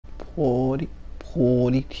Party,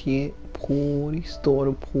 party, kid, party, start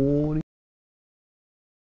a party.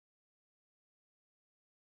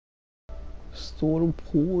 Start a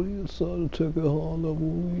party inside the Tekken high level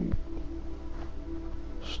league.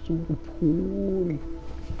 Start a party.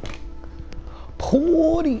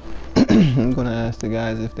 Party! I'm gonna ask the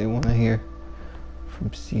guys if they wanna hear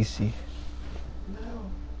from CC.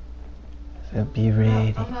 So be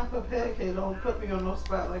ready. I'm not prepared, kid. Don't put me on no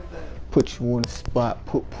spot like that. Put you on the spot.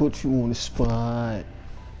 Put you on the spot.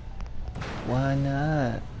 Why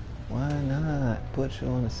not? Why not? Put you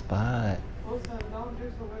on the spot. Don't do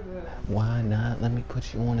something like that. Why not? Let me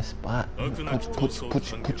put you on the spot. Put you on the spot.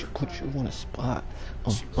 Put you on the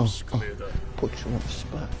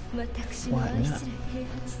spot. Why not?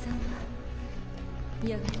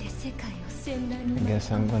 I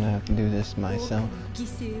guess I'm gonna have to do this myself.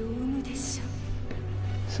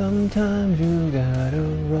 Sometimes you gotta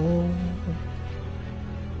roll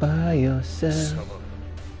by yourself.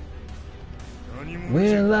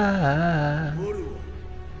 We're live.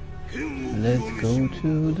 Let's go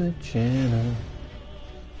to the channel.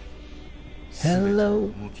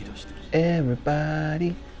 Hello,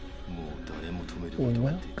 everybody.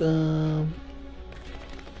 Welcome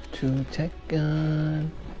to Tekken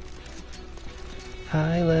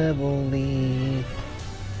High Level League.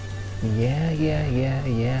 Yeah.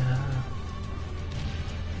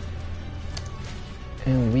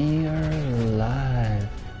 And we are live,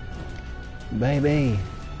 baby.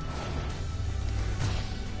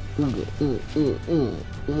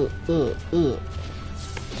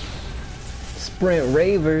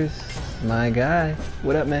 Sprintravers, my guy.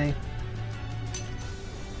 What up, man?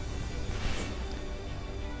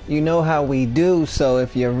 You know how we do, so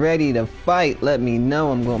if you're ready to fight, let me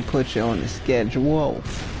know. I'm gonna put you on the schedule.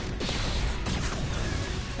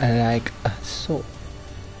 Like so.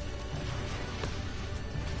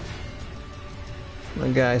 My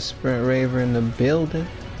guy Sprintraver in the building.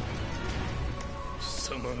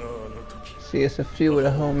 See, it's a few of the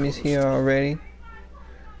homies here already.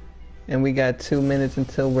 And we got 2 minutes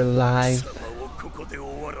until we're live.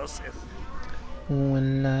 We're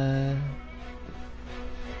live.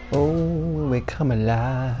 Oh, we come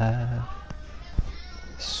alive.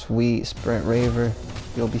 Sweet Sprintraver.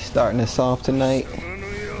 You'll be starting us off tonight.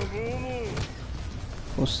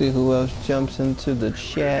 We'll see who else jumps into the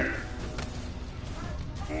chat.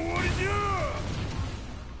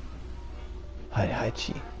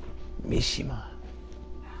 Hachi Mishima.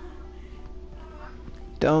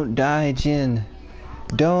 Don't die, Jin.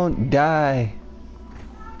 Don't die.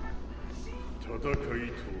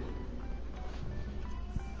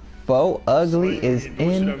 Fougly is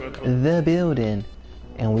in the building,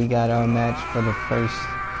 and we got our match for the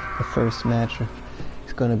first match.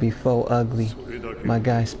 It's gonna be Fougly, my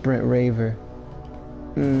guy Sprintraver.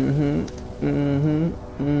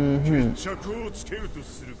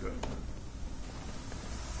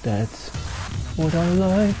 That's what I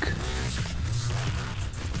like.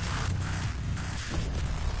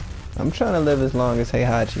 I'm trying to live as long as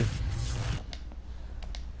Heihachi.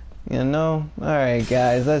 You know? Alright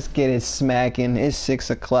guys, let's get it smacking. It's 6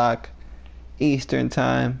 o'clock Eastern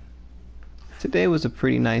time. Today was a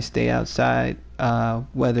pretty nice day outside.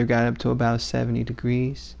 Weather got up to about 70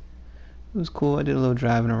 degrees. It was cool. I did a little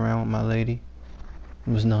driving around with my lady.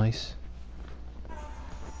 It was nice.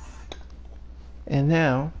 And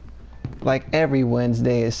now, like every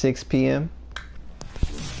Wednesday at 6 p.m.,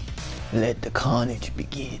 let the carnage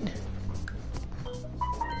begin.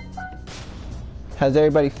 How's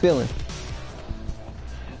everybody feeling?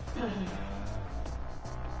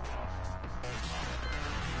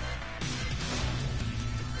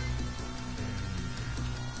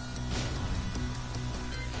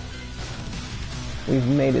 We've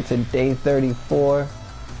made it to day 34.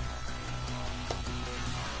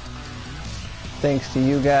 Thanks to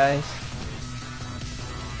you guys.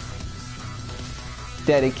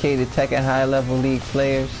 Dedicated Tekken High Level League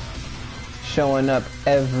players showing up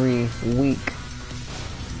every week,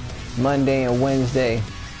 Monday and Wednesday,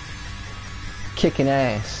 kicking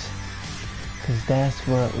ass. Cause that's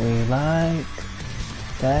what we like.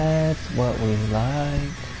 That's what we like.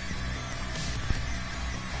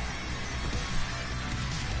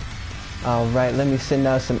 Alright, let me send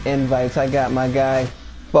out some invites. I got my guy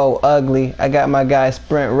Fougly. I got my guy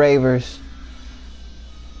Sprintravers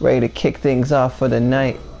ready to kick things off for the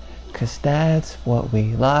night. Cause that's what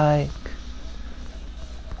we like.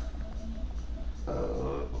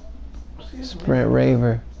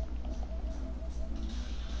 Sprintraver.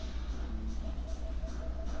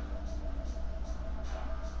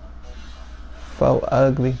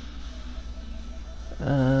 Fougly.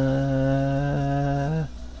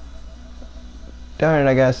 Darn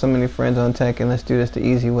it, I got so many friends on Tekken. Let's do this the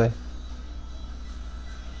easy way.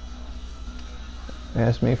 I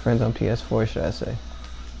got so many friends on PS4, should I say.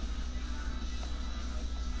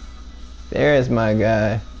 There's my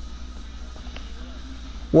guy.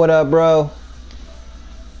 What up, bro?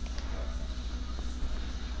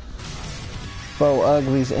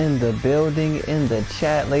 Ugly's in the building, in the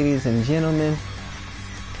chat, ladies and gentlemen.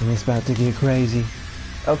 And it's about to get crazy.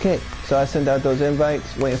 Okay, so I sent out those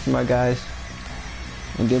invites, waiting for my guys.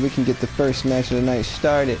 And then we can get the first match of the night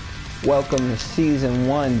started. Welcome to Season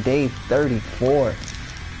 1, Day 34.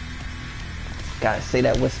 Gotta say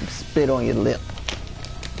that with some spit on your lip.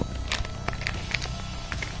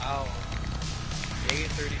 Wow. Day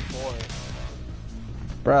 34.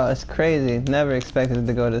 Bro, it's crazy. Never expected it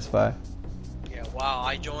to go this far. Yeah, wow.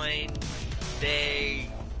 I joined day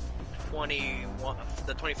 21,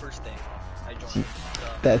 the 21st day. I joined.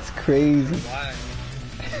 That's crazy. Why?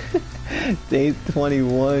 Day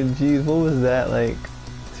 21. Jeez, what was that, like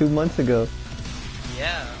 2 months ago?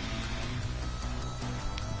 Yeah.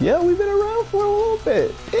 Yeah, we've been around for a little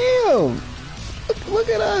bit. Damn! Look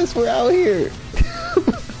at us, we're out here.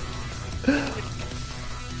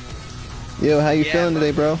 Yo, how you feeling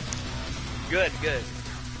today, bro? Good.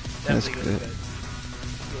 That's Definitely good.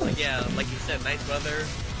 Like, yeah, like you said, nice weather.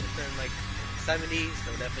 It's in like 70s,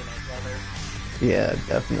 so definitely nice weather. Yeah,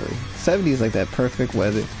 definitely. 70s like that perfect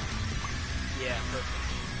weather. Yeah, perfect.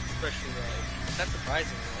 Especially like, that's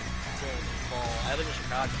surprising. Like, still in the fall. I live in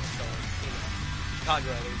Chicago, so Chicago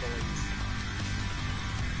weather is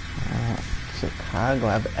always. Chicago,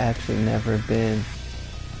 I've actually never been.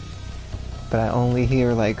 But I only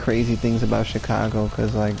hear like crazy things about Chicago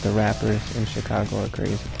because like the rappers in Chicago are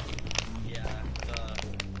crazy. Yeah,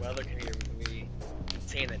 the weather can be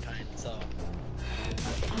insane at times, so.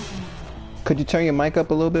 Could you turn your mic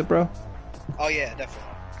up a little bit, bro? Oh yeah, definitely.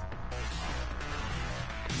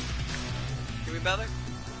 Hear me better?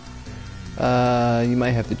 You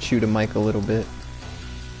might have to chew the mic a little bit.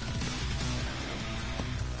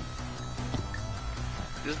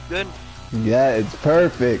 This is good? Yeah, it's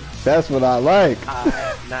perfect. That's what I like.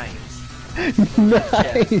 Nice.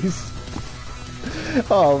 Nice.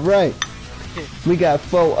 All right. We got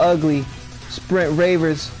Ugly,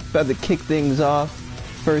 Sprintravers about to kick things off.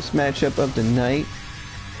 First matchup of the night.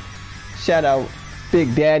 Shout out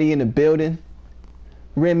Big Daddy in the building.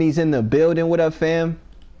 Remy's in the building. What up, fam?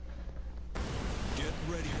 Get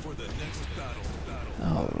ready for the next battle.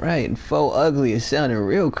 All right, and Ugly is sounding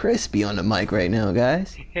real crispy on the mic right now,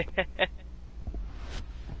 guys.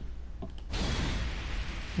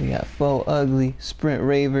 We got Ugly,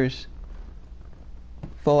 Sprintravers.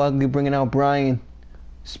 Ugly bringing out Bryan.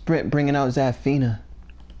 Sprint bringing out Zafina.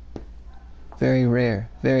 Very rare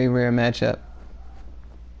matchup.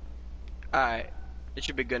 Alright, it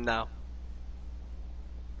should be good now.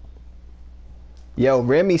 Yo,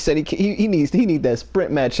 Remy said he needs that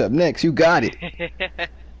sprint matchup next. You got it.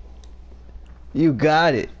 You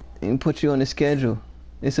got it. And put you on the schedule.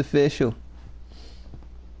 It's official.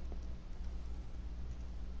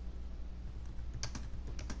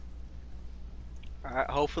 Alright,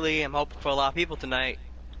 hopefully, I'm hoping for a lot of people tonight.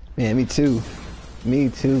 Man, me too. Me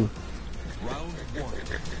too. Round one.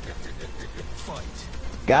 Fight.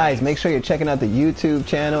 Guys, make sure you're checking out the YouTube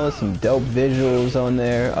channel. Some dope visuals on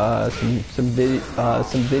there. Some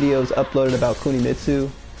videos uploaded about Yoshimitsu.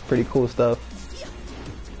 Pretty cool stuff.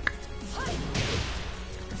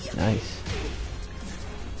 Nice.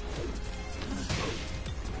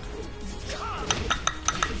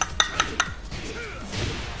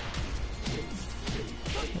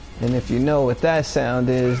 And if you know what that sound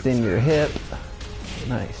is, then you're hip.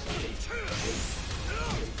 Nice.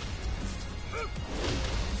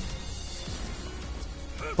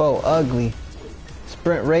 Ugly.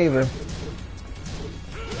 Sprintravers.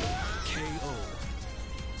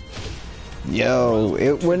 Yo,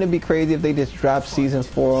 wouldn't it be crazy if they just dropped Season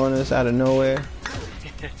 4 on us out of nowhere?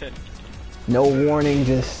 No warning,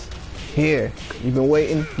 just here. You've been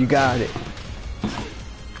waiting, you got it.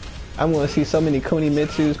 I'm gonna see so many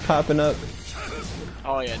Yoshimitsus popping up.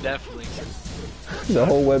 Oh yeah, definitely. The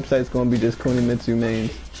whole website's gonna be just Yoshimitsu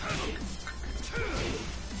mains.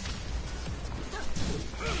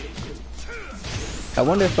 I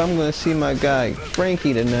wonder if I'm gonna see my guy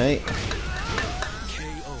Frankie tonight.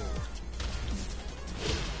 KO.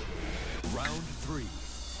 Round 3.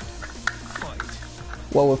 Fight.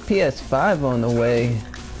 Well, with PS5 on the way,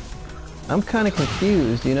 I'm kind of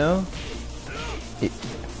confused, you know?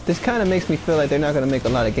 This kind of makes me feel like they're not gonna make a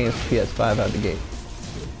lot of games for PS5 out the gate.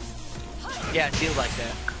 Yeah, it feels like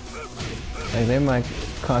that. Like they might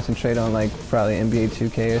concentrate on like probably NBA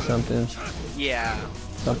 2K or something. Yeah.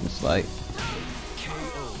 Something slight.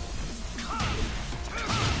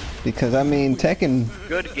 Because I mean, Tekken,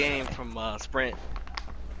 Good game from Sprint.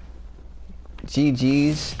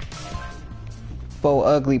 GG's.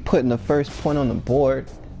 Ugly putting the first point on the board.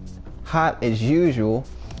 Hot as usual.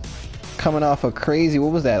 Coming off a crazy,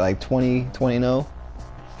 what was that, like 20-0?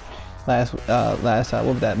 Last what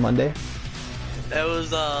was that, Monday? That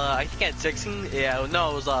was I think at 16. Yeah,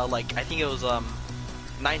 no, it was like I think it was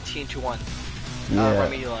 19-1. Yeah.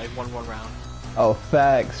 Rmey like 1-1 round. Oh,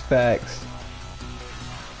 facts.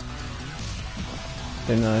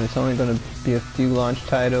 Then it's only going to be a few launch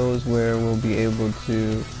titles where we'll be able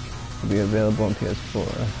to be available on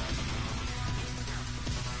PS4.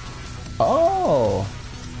 Oh,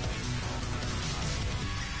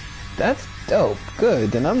 that's dope. Good.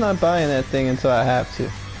 Then I'm not buying that thing until I have to.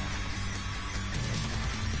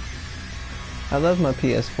 I love my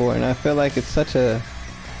PS4, and I feel like it's such a,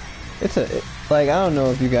 like, I don't know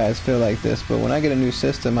if you guys feel like this, but when I get a new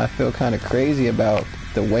system, I feel kind of crazy about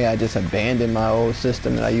the way I just abandoned my old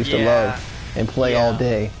system that I used to love and play all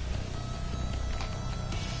day.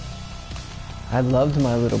 I loved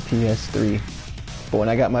my little PS3, but when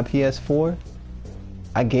I got my PS4,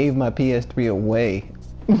 I gave my PS3 away.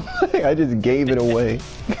 I just gave it away.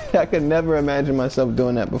 I could never imagine myself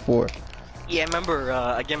doing that before. Yeah, I remember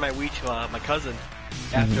I gave my Wii to my cousin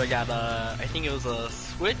after I got I think it was a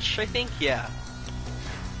Switch. I think, yeah.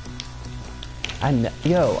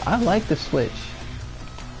 Yo, I like the Switch.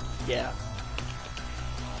 Yeah.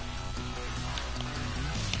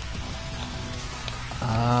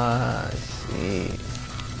 Ah, I see.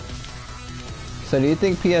 So do you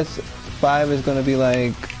think PS5 is going to be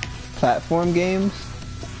like platform games?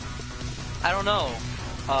 I don't know.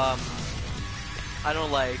 I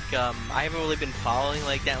don't like. I haven't really been following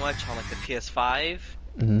like that much on like the PS5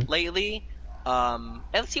 lately.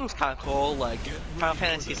 It seems kind of cool. Like Final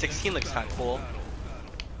Fantasy 16 looks kind of cool.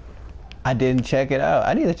 I didn't check it out.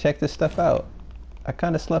 I need to check this stuff out. I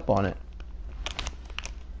kind of slept on it.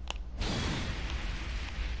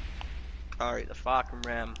 Alright, the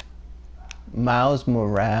fahkumram. Miles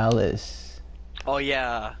Morales. Oh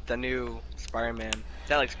yeah, the new Spider-Man.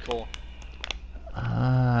 That looks cool.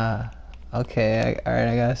 Ah, okay. Alright,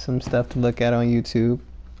 I got some stuff to look at on YouTube.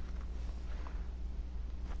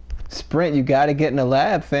 Sprint, you gotta get in the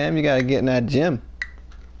lab, fam. You gotta get in that gym.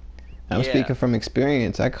 I'm speaking from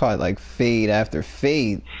experience. I caught like fade after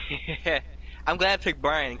fade. I'm glad I picked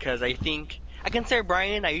Bryan because I think I consider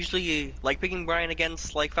Bryan. I usually like picking Bryan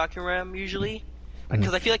against like fahkumram usually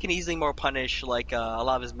because I feel like he can easily more punish like a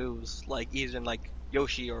lot of his moves, like even like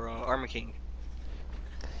Yoshi or Armor King.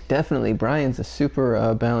 Definitely, Bryan's a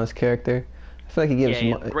super balanced character. I feel like he gives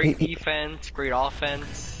great defense, great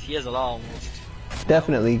offense. He has it all almost.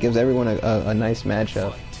 Definitely gives everyone a nice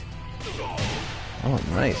matchup. Oh,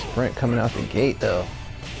 nice sprint coming out the gate though.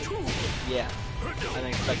 Yeah, I didn't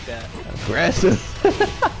expect that. Aggressive.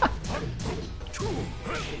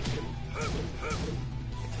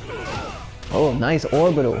 Oh, nice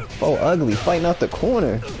orbital. Oh, ugly, fighting out the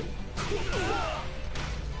corner.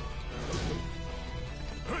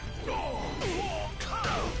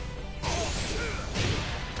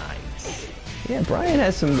 Nice. Yeah, Bryan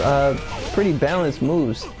has some pretty balanced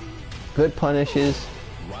moves. Good punishes.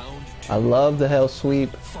 I love the hell sweep.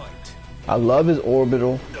 I love his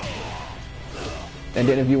orbital. And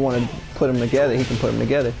then if you want to put them together, he can put them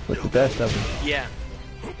together with the best of them. Yeah.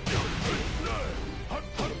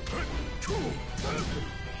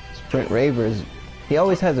 Sprintravers, he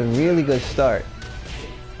always has a really good start.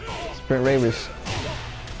 Sprintravers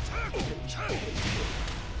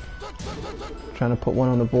trying to put one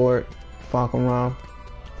on the board. fahkumram,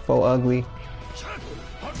 ugly.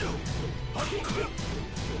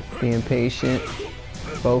 Being patient.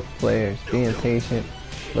 Both players being patient,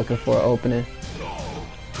 looking for an opening.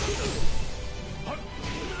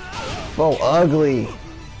 Ugly.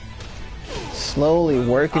 Slowly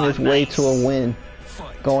working his way to a win.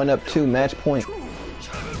 Going up 2, match point.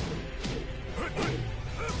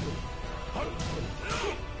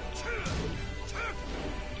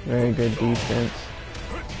 Very good defense.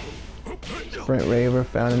 Sprintraver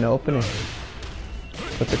found an opening.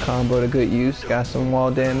 Put the combo to good use. Got some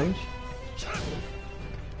wall damage.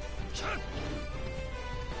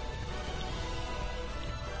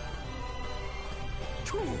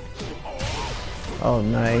 Oh,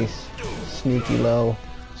 nice. Sneaky low.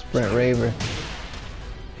 Sprintravers.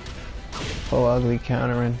 Ugly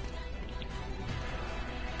countering.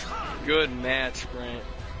 Good match, Sprint.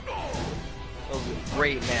 That was a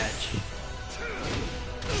great match.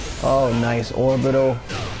 Oh, nice orbital.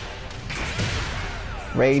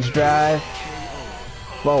 Rage drive.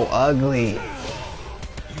 Ugly.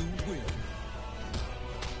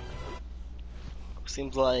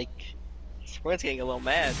 Seems like Sprint's getting a little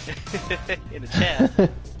mad in the chat.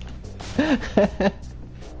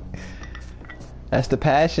 That's the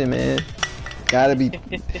passion, man. Gotta be.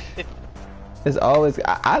 It's always.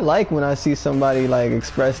 I like when I see somebody like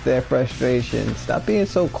express their frustration. Stop being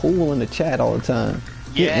so cool in the chat all the time.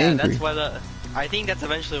 Get angry. That's what. I think that's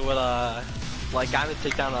eventually what like got me to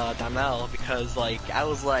take down Donnell, because like I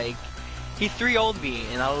was like, he 3-0'd me,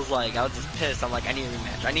 and I was just pissed. I'm like, I need a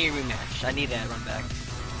rematch. I need a rematch. I need that run back.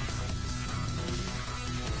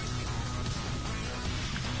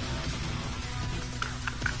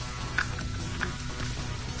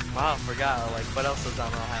 Wow, I forgot. Like, what else does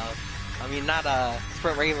Donnell have? I mean, not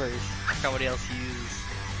sprintravers. I forgot what else he used.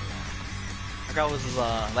 I forgot what was his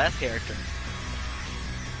last character.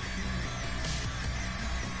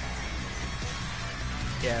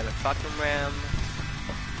 Yeah, the fahkumram.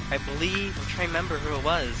 I believe, I'm trying to remember who it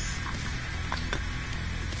was.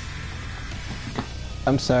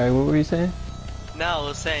 I'm sorry, what were you saying? No, I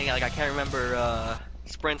was saying, like, I can't remember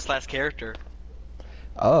Sprint's last character.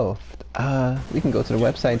 Oh, we can go to the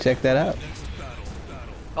website and check that out.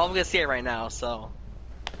 Oh, I'm gonna see it right now, so.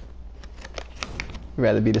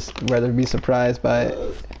 Rather be surprised by it.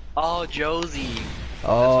 Oh, Josie.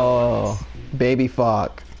 Oh, baby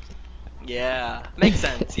Falk. Yeah, makes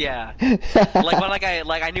sense. Yeah, like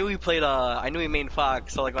when I knew he played I knew he main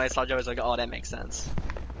Fox, so like when I saw Joe, I was like, oh, that makes sense.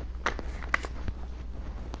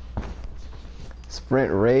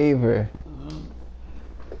 Sprintraver.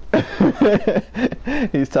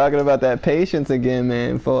 He's talking about that patience again,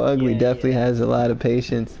 man. Fougly definitely has a lot of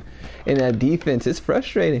patience. And that defense, it's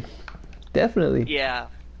frustrating. Definitely. Yeah,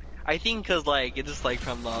 I think because like it's just like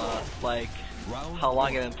from like how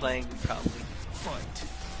long I've been playing, probably.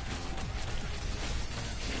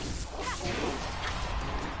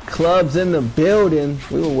 Clubs in the building.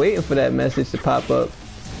 We were waiting for that message to pop up.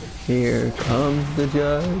 Here comes the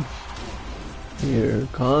judge. Here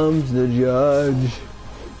comes the judge.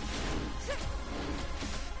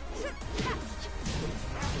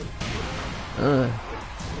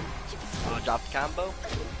 Drop the combo.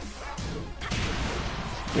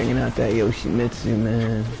 Bringing out that Yoshimitsu,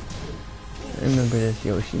 man. I remember this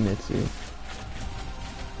Yoshimitsu.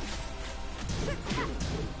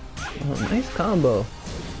 Oh, nice combo.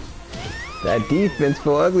 That defense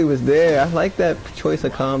for Fougly was there. I like that choice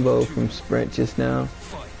of combo from Sprint just now.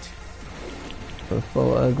 But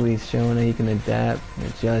Fougly showing that he can adapt and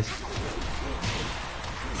adjust.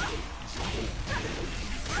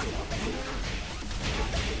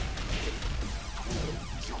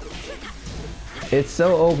 It's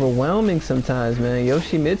so overwhelming sometimes, man.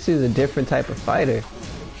 Yoshimitsu is a different type of fighter.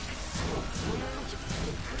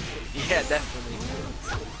 Yeah, definitely.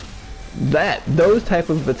 Those type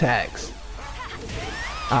of attacks.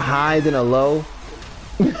 A high then a low.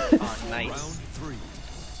 Oh, nice.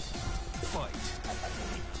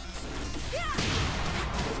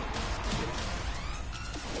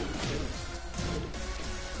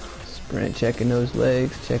 Sprint checking those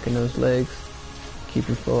legs,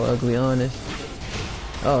 keeping Fougly honest.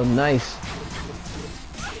 Oh, nice.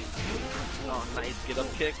 Oh, nice get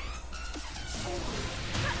up kick.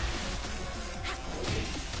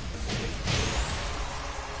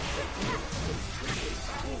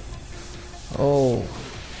 Oh.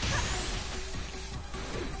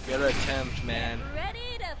 Good attempt, man.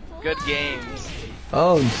 Good games.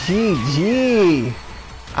 Oh, GG.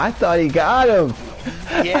 I thought he got him.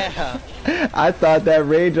 Yeah. I thought that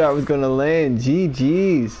raindrop was gonna land.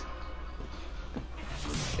 GG's.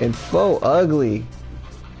 And Fougly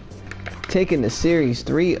taking the series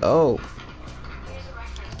 3-0.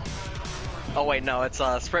 Oh wait, no, it's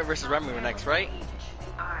Sprint versus Rmey next, right?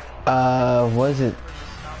 Was it?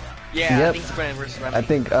 Yeah, yep. I think Sprint versus Rmey. I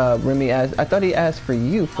think Rmey asked. I thought he asked for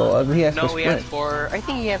you, Fougly. He asked for Sprint. No, he asked for. I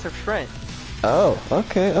think he asked for Sprint. Oh,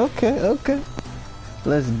 okay.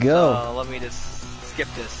 Let's go. Let me just skip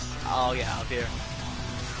this. Oh yeah, up here.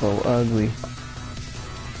 Fougly.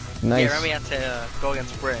 Nice. Yeah, Rmey has to go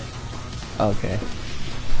against Sprint. Okay.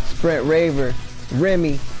 Sprintraver,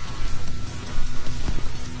 Rmey.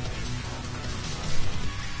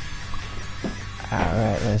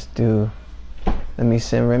 Alright, let me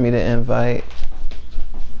send Rmey the invite.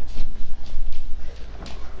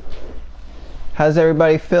 How's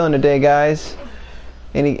everybody feeling today, guys?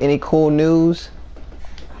 Any cool news?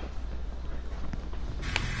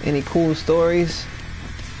 Any cool stories?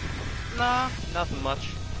 Nah, nothing much.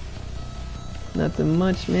 Nothing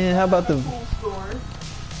much, man. How about the... Cool story.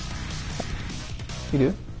 You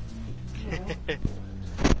do? Yeah.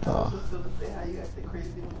 Oh. I was just gonna say how you acted crazy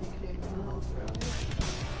when you came in the house earlier.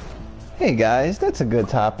 Hey guys, that's a good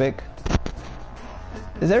topic.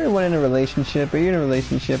 Is everyone in a relationship? Are you in a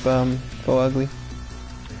relationship, ugly?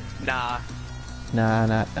 Nah. Nah,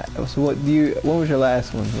 not. So what do you? What was your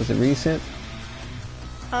last one? Was it recent?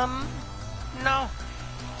 No.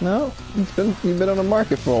 No, you've been on the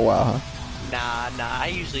market for a while, huh? Nah. I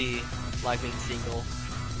usually like being single.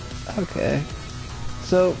 Okay.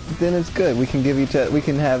 So then it's good. We can we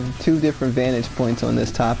can have two different vantage points on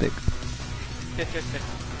this topic.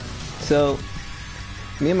 So,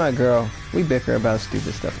 me and my girl, we bicker about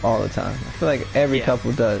stupid stuff all the time. I feel like every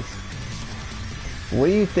couple does. What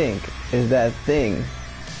do you think is that thing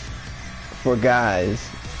for guys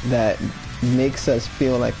that makes us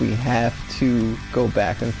feel like we have to go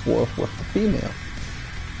back and forth with the female?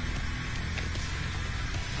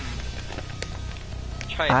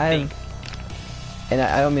 And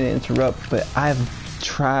I don't mean to interrupt, but I've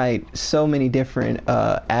tried so many different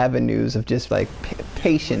avenues of just like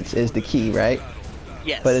patience is the key, right?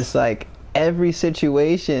 Yes. But it's like every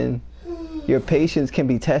situation, your patience can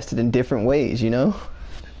be tested in different ways, you know?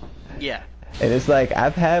 Yeah. And it's like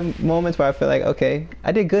I've had moments where I feel like, okay,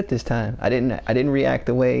 I did good this time. I didn't react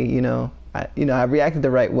the way, I reacted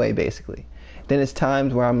the right way basically. Then it's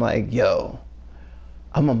times where I'm like, yo,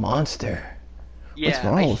 I'm a monster. Yeah, what's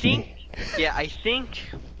wrong with me? Yeah, I think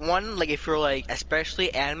one, like if you're like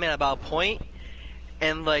especially adamant about a point,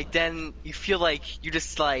 and like then you feel like you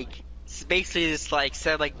just like basically just like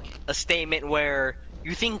said like a statement where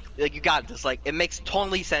you think like you got this, like it makes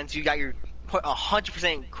totally sense. You got your point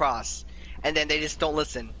 100% across, and then they just don't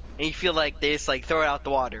listen, and you feel like they just like throw it out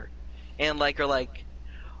the water, and like you're like,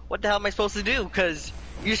 what the hell am I supposed to do? Because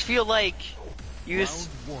you just feel like you just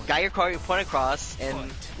got your point across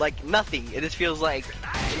and like nothing. It just feels like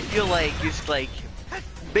you just like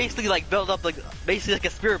basically like build up like basically like a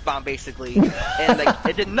spirit bomb basically, and like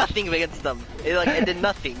it did nothing against them. It did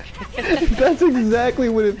nothing. That's exactly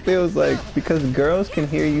what it feels like, because girls can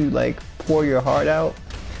hear you like pour your heart out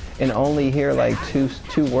and only hear like two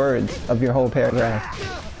words of your whole paragraph.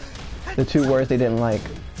 The two words they didn't like.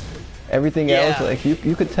 Everything else, like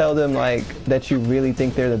you could tell them like that you really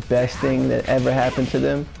think they're the best thing that ever happened to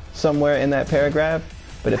them somewhere in that paragraph,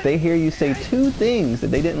 but if they hear you say two things that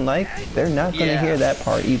they didn't like, they're not gonna hear that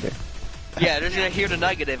part either. Yeah, they're just gonna hear the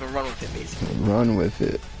negative and run with it basically. Run with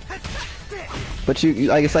it. But you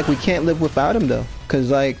like, it's like we can't live without him though,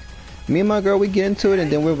 cause like me and my girl, we get into it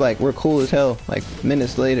and then we're cool as hell. Like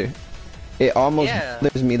minutes later, it almost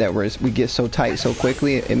bothers me that we get so tight so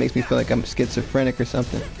quickly. It makes me feel like I'm schizophrenic or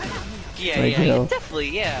something. Yeah, like,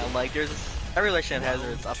 definitely, like there's every relationship has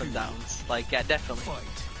its ups and downs. Like, yeah, definitely.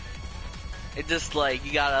 It's just like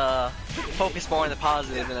you gotta focus more on the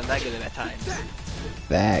positive than the negative at times.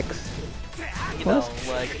 Facts. You know,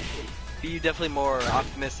 like be definitely more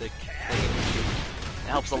optimistic. It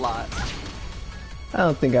helps a lot. I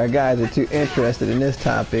don't think our guys are too interested in this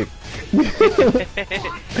topic. I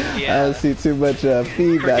don't see too much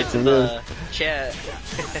feedback from this. Chat.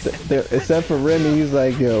 Except for Remy, he's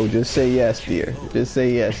like, yo, just say yes, dear. Just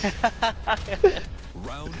say yes.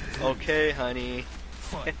 Okay, honey.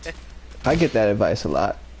 I get that advice a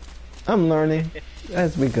lot. I'm learning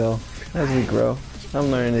as we go, as we grow.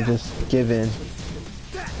 I'm learning to just give in.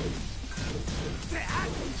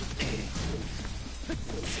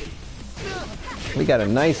 We got a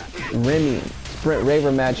nice Remy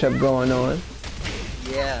Sprint-Raver matchup going on.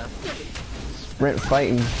 Yeah. Sprint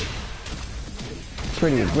fighting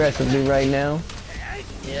pretty aggressively right now.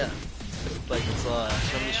 Yeah. Like it's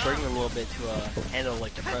I'm struggling a little bit to handle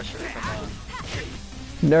like the pressure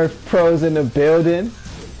from Nerf Pros in the building.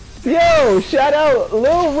 Yo, shout out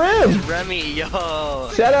Lil Rim. Remy, yo.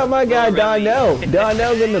 Shout out my guy Donnell.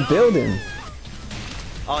 Donnell's in the building.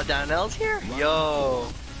 Oh, Donnell's here? Yo.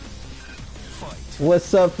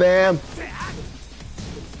 What's up, fam?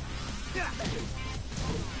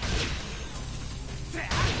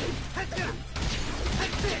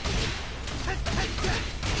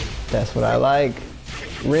 That's what I like.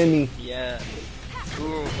 Remy. Yeah.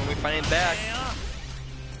 Ooh, when we find him back.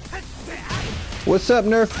 What's up,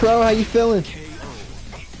 Nerf Pro? How you feeling?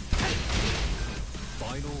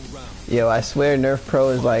 Yo, I swear Nerf Pro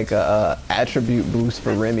is like a attribute boost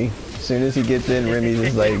for Remy. As soon as he gets in, Remy's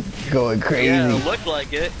just like going crazy. Yeah, it looked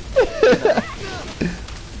like it.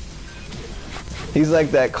 He's like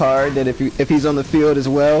that card that if he's on the field as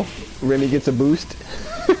well, Remy gets a boost.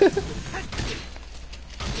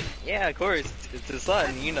 Yeah, of course. It's his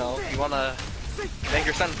son, you know. You wanna make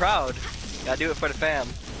your son proud. Gotta do it for the fam.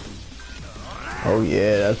 Oh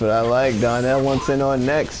yeah, that's what I like. Donnell wants in on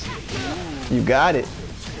next. You got it.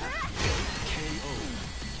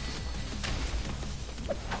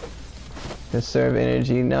 Conserve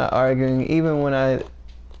energy, not arguing. Even when I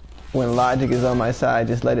When logic is on my side,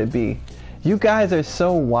 just let it be. You guys are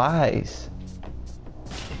so wise.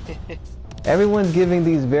 Everyone's giving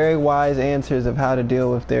these very wise answers of how to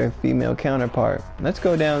deal with their female counterpart. Let's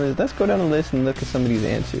go down the list and look at some of these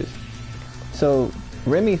answers. So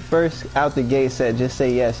Remy first out the gate said, just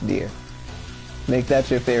say yes, dear. Make that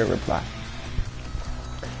your favorite reply.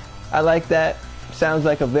 I like that. Sounds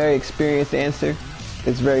like a very experienced answer.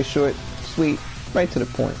 It's very short, sweet, right to the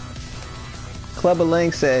point. Club of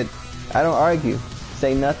Lang said, I don't argue.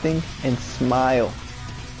 Say nothing and smile.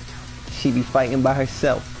 She be fighting by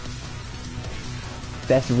herself.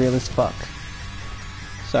 That's real as fuck.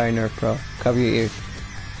 Sorry, Nerf Pro. Cover your ears.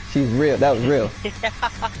 She's real. That was real.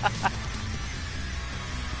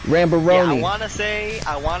 Rambaroni. Yeah,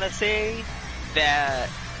 I wanna say that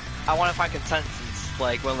I wanna find consensus.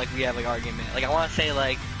 Like when we have argument. Like I wanna say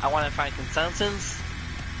I wanna find consensus.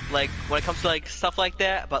 Like when it comes to stuff like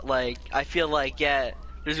that. But I feel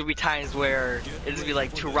there's gonna be times where it's gonna be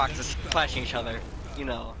two rocks clashing each other. You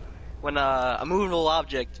know, when a movable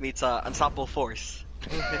object meets an unstoppable force.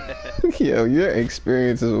 Yo, your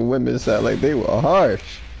experiences with women sound like they were harsh.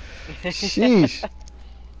 Sheesh.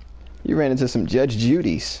 You ran into some Judge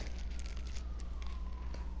Judys.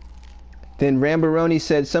 Then Rambaroni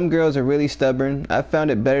said, some girls are really stubborn. I found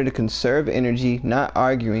it better to conserve energy, not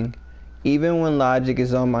arguing, even when logic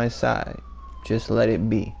is on my side. Just let it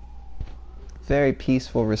be. Very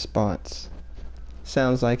peaceful response.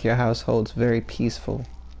 Sounds like your household's very peaceful.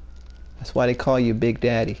 That's why they call you Big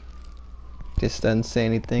Daddy. Just doesn't say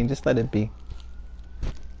anything, just let it be.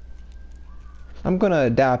 I'm gonna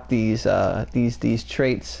adopt these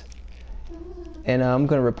traits, and I'm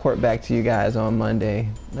gonna report back to you guys on Monday.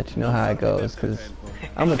 Let you know how it goes, cause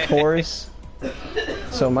I'm a Taurus,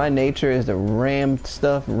 so my nature is to ram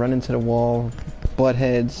stuff, run into the wall, butt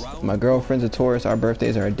heads. My girlfriend's a Taurus. Our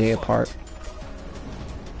birthdays are a day apart.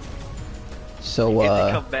 So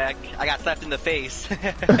come back. I got slapped in the face.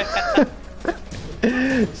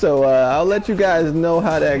 So I'll let you guys know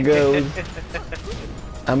how that goes.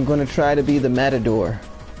 I'm gonna try to be the matador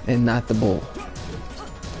and not the bull.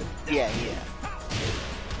 Yeah.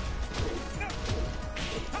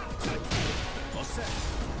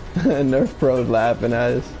 Nerf Pro's laughing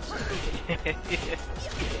at us. Okay,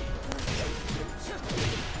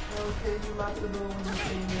 you locked the door when you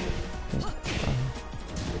came in.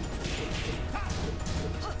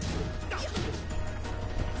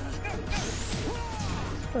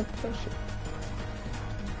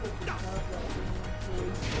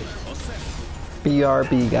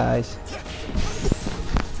 BRB, guys.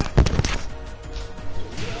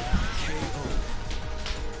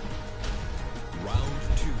 Round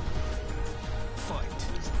 2. Fight.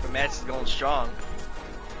 The match is going strong.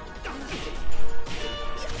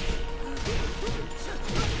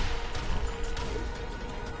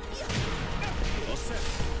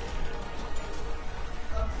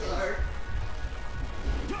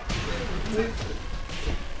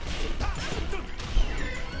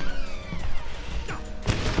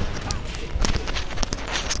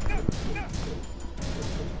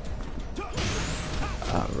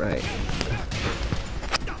 Alright.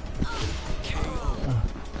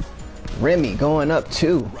 Remy going up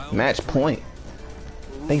 2. Match point.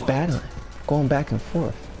 They battling. Going back and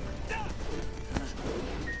forth.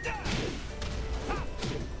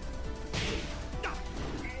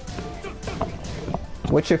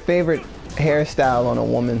 What's your favorite hairstyle on a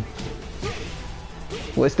woman?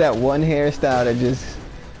 What's that one hairstyle that just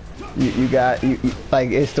you got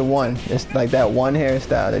like it's the one. It's like that one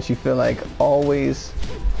hairstyle that you feel like always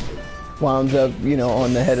winds up,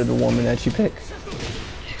 on the head of the woman that you pick.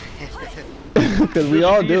 Because we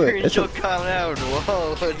all do it. She'll come out.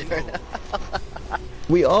 Whoa.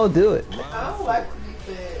 We all do it. I don't like to be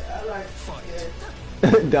fed. I like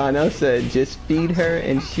to get. Donnell said, just feed her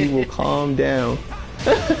and she will calm down.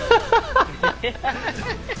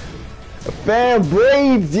 Fan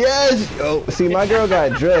braids, yes! Oh, see, my girl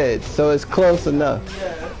got dreads, so it's close enough.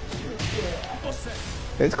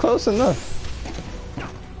 It's close enough.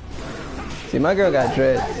 See, my girl got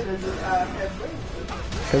dreads.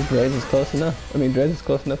 Because braids is close enough. I mean, dreads is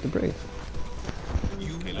close enough to braids.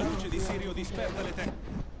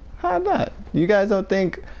 How not? You guys don't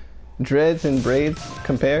think dreads and braids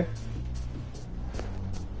compare?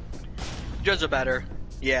 Dreads are better.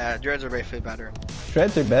 Yeah, dreads are basically better.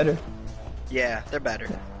 Dreads are better. Yeah, they're better.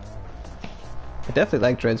 I definitely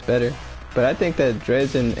like dreads better. But I think that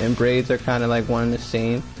dreads and braids are kind of like one and the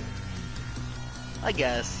same. I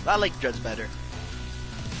guess. I like dreads better.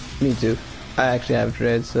 Me too. I actually have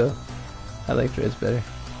dreads, so I like dreads better.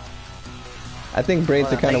 I think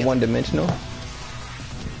braids are kind of one-dimensional.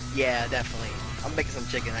 Yeah, definitely. I'm making some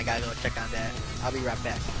chicken. I gotta go check on that. I'll be right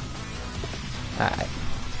back. Alright.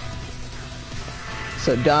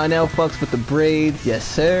 So Donnell fucks with the braids, yes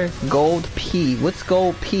sir. Gold P. What's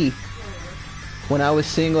gold P? When I was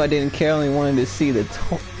single, I didn't care. Only wanted to see the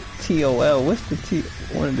TOL. What's the T?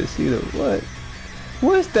 Wanted to see the what?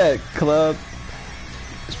 What's that club?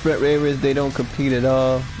 Sprintravers. They don't compete at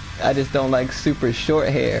all. I just don't like super short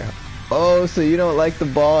hair. Oh, so you don't like the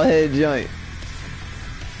bald head joint?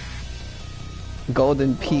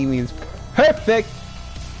 Golden P means perfect.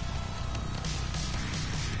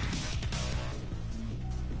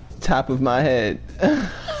 Top of my head.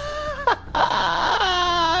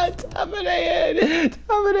 Top of the head.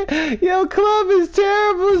 Top of the. Yo, club is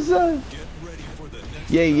terrible, son.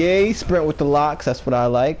 Yay, yay. Sprint with the locks. That's what I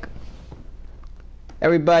like.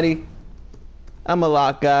 Everybody, I'm a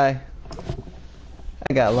lock guy.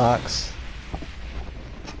 I got locks.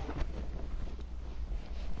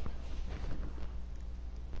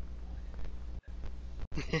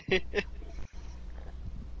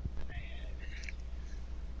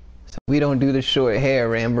 So we don't do the short hair,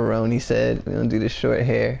 Rambaroni said. We don't do the short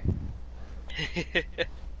hair.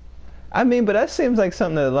 I mean, but that seems like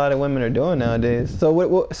something that a lot of women are doing nowadays.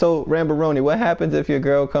 So so Rambaroni, what happens if your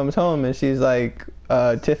girl comes home and she's like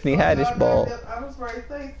Tiffany Haddish bald? I was right to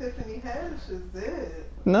say Tiffany Haddish is it.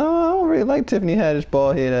 No, I don't really like Tiffany Haddish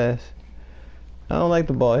bald head ass. I don't like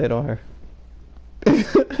the bald head on her.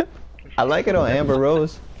 I like it on Amber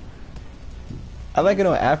Rose. I like it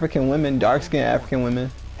on African women, dark-skinned African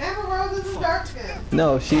women. Amber Rose isn't dark skin.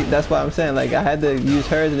 No, that's why I'm saying, like, I had to use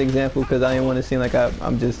her as an example because I didn't want to seem like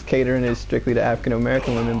I'm just catering it strictly to African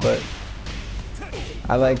American women, but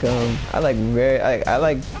I like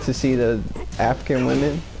to see the African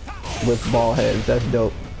women with bald heads. That's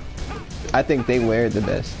dope. I think they wear it the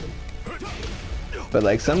best. But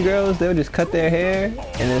like some girls, they'll just cut their hair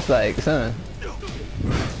and it's like, son,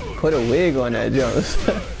 put a wig on that Jones.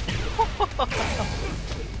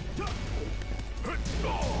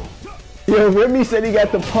 Yo, Remy said he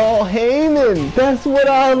got the Paul Heyman. That's what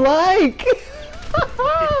I like.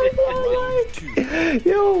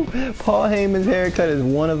 Yo, Paul Heyman's haircut is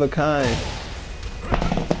one of a kind.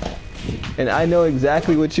 And I know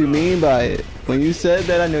exactly what you mean by it. When you said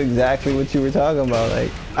that, I knew exactly what you were talking about.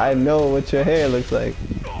 Like, I know what your hair looks like.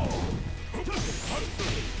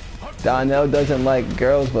 Donnell doesn't like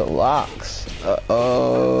girls with locks.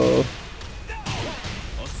 Uh-oh.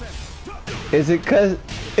 Is it cause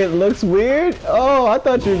it looks weird? Oh, I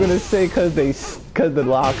thought you were gonna say cause the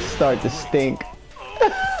locks start to stink.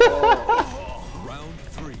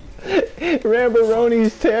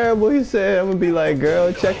 Rambaroni's terrible. He said, I'm gonna be like,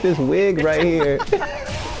 girl, check this wig right here.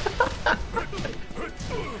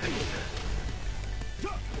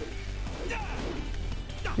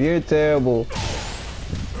 You're terrible.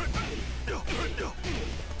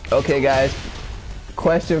 Okay, guys.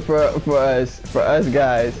 Question for us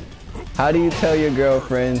guys. How do you tell your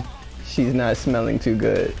girlfriend she's not smelling too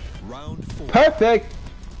good? Perfect.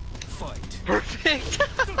 Perfect.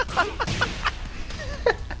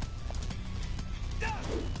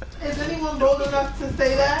 Is anyone bold enough to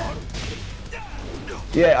say that?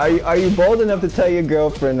 Yeah, are you bold enough to tell your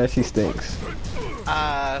girlfriend that she stinks?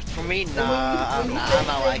 For me, nah, I'm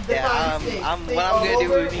not like that. What I'm gonna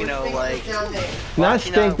do is, you know, like, not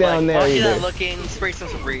stink down there either. While she's not looking, spray some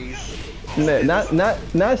Febreze. No,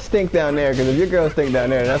 not stink down there, because if your girl stink down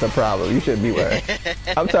there, that's a problem. You shouldn't be with her.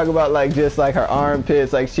 I'm talking about like just like her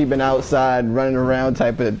armpits, like she been outside running around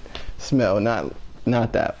type of smell, not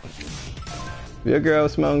that one. If your girl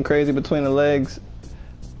smelling crazy between the legs,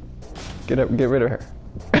 get rid of her.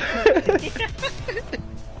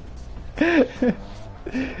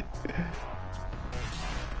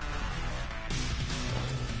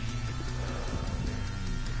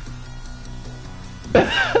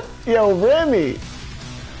 Yo, Remy,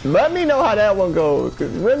 let me know how that one goes, cause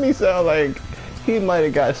Remy sound like he might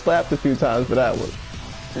have got slapped a few times for that one.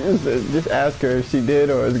 Just ask her if she did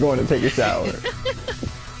or is going to take a shower.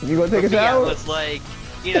 You gonna take a shower? Yeah, it's like,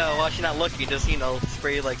 you know, while she's not looking, just, you know,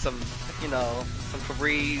 spray like some, you know, some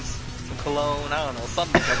Febreze, some cologne, I don't know,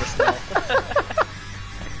 something to cover smell.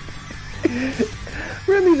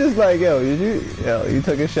 Remy just like, yo, you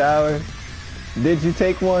took a shower? Did you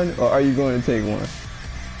take one, or are you going to take one?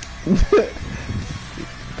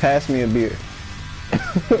 Pass me a beer.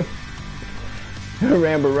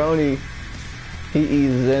 Rambaroni, he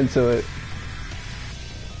eases into it.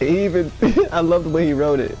 He even, I love the way he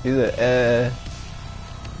wrote it. He said,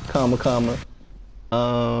 comma,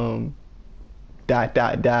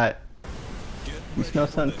 dot. You smell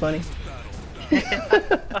something funny?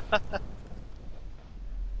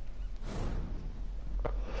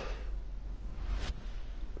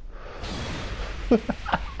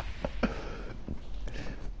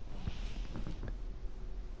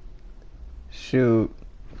 Shoot.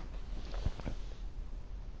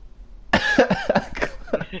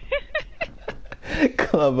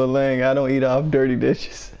 Club of Lang, I don't eat off dirty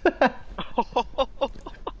dishes.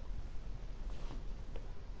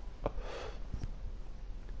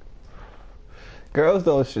 Girls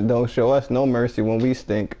don't show us no mercy when we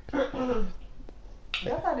stink.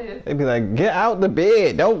 Yes, I did. They be like, get out the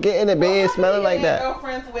bed. Don't get in the bed smelling like that.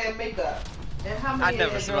 Girlfriends wear makeup. And how many I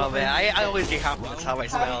never smell bad. I always get compliments how I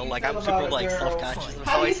smell. Like I'm super like self-conscious of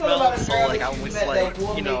how I smell. So like I always like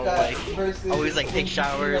you know like always like take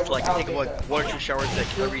showers. Like I take like 1 or 2 showers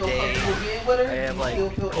like every day. I have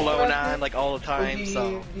like cologne on like all the time.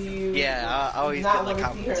 So yeah, I always get like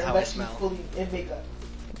compliments how I smell.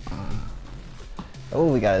 Oh,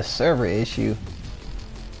 we got a server issue.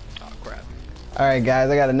 Oh crap. Alright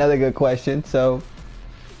guys, I got another good question. So,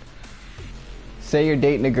 say you're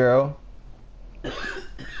dating a girl.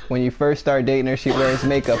 When you first start dating her, she wears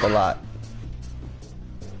makeup a lot.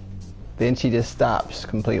 Then she just stops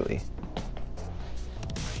completely.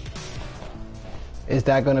 Is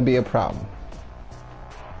that going to be a problem?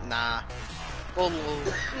 Nah. Well,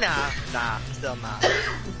 nah, still not.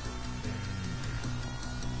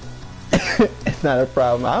 It's not a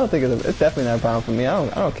problem. I don't think it's definitely not a problem for me. I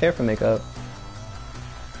don't care for makeup.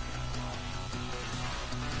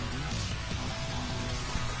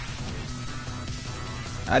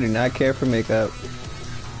 I do not care for makeup.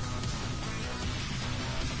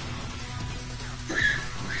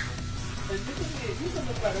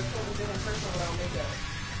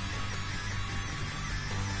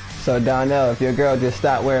 So Donnell, if your girl just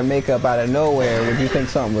stopped wearing makeup out of nowhere, would you think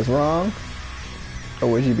something was wrong? Or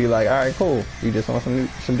would you be like, alright, cool, you just want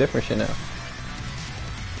some different shit now?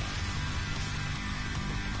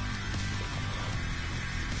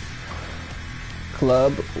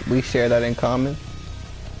 Club, we share that in common.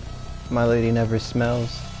 My lady never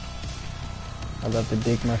smells. I love to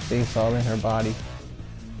dig my face all in her body.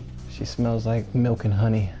 She smells like milk and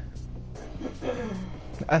honey.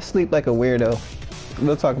 I sleep like a weirdo.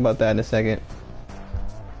 We'll talk about that in a second.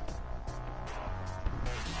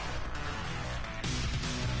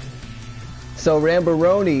 So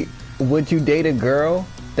Rambaroni, would you date a girl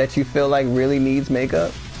that you feel like really needs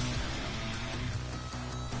makeup?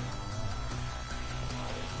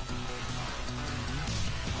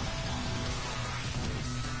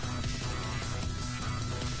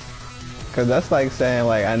 Cause that's like saying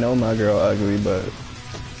like, I know my girl ugly, but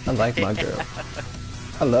I like my girl.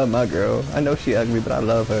 I love my girl. I know she ugly, but I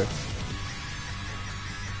love her.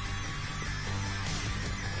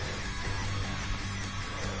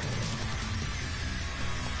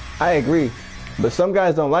 I agree, but some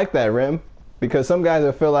guys don't like that, Rim, because some guys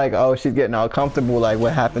will feel like, oh, she's getting all comfortable, like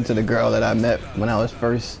what happened to the girl that I met when I was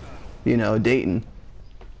first, you know, dating.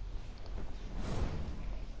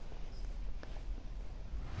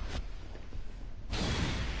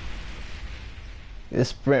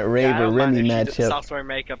 This sprintravers Remy matchup. Stops wearing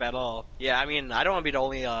makeup at all. Yeah, I mean, I don't want to be the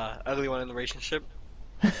only ugly one in the relationship.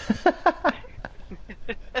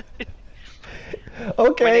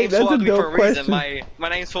 Okay, that's a dope question. My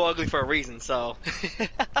name's so ugly for a reason, so.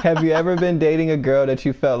 Have you ever been dating a girl that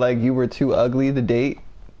you felt like you were too ugly to date?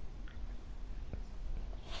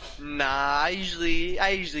 Nah, I usually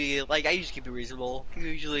keep it reasonable.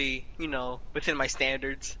 Usually, you know, within my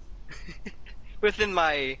standards. within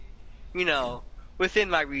my, you know, within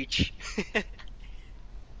my reach.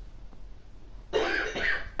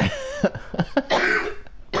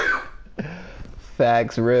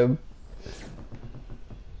 Facts, Rib.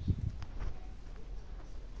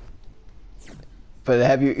 But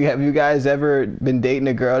have you guys ever been dating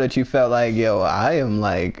a girl that you felt like, yo, I am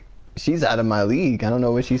like, she's out of my league. I don't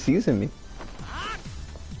know what she sees in me.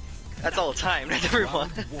 That's all the time. That's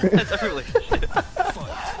everyone. That's every relationship.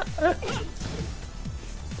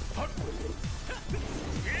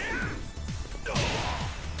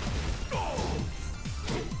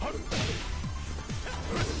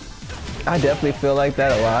 I definitely feel like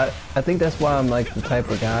that a lot. I think that's why I'm like the type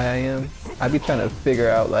of guy I am. I be trying to figure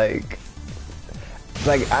out like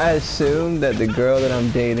I assume that the girl that I'm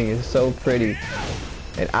dating is so pretty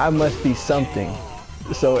and I must be something.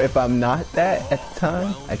 So if I'm not that at the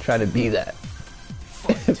time, I try to be that.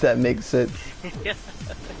 If that makes sense.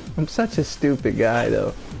 I'm such a stupid guy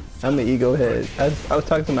though. I'm an ego head. I was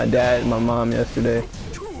talking to my dad and my mom yesterday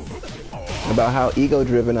about how ego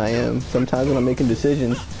driven I am. Sometimes when I'm making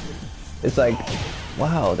decisions, it's like,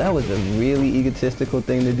 wow, that was a really egotistical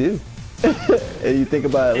thing to do. And you think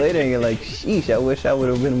about it later and you're like, sheesh, I wish I would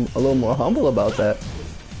have been a little more humble about that.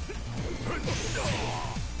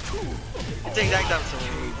 It's the exact opposite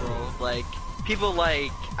of me, bro. Like, people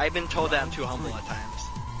like, I've been told that I'm too humble at times.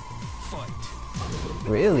 Fight.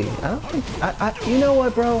 Really? I don't think you know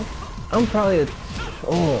what, bro? I'm probably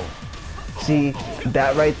see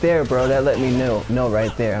that right there, bro. That let me know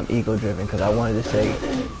right there. I'm ego driven because I wanted to say,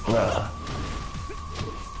 bruh.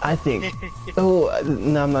 I think. No,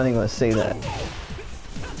 I'm not even gonna say that.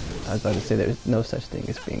 I was about to say there's no such thing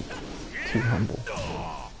as being too humble.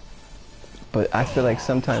 But I feel like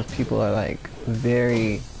sometimes people are like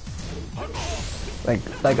very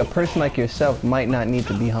like a person like yourself might not need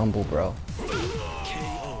to be humble, bro.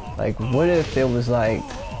 Like, what if it was like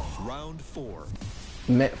Round 4.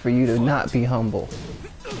 meant for you to not be humble?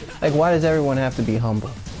 Like, why does everyone have to be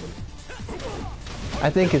humble? I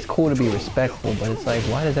think it's cool to be respectful, but it's like,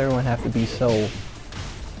 why does everyone have to be so...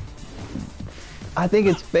 I think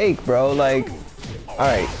it's fake, bro. Like,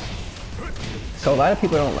 alright. So a lot of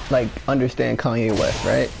people don't, like, understand Kanye West,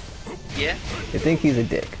 right? Yeah? They think he's a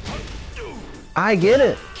dick. I get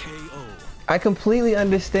it. KO. I completely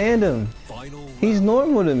understand him. Final He's round.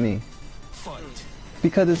 normal to me. Fight.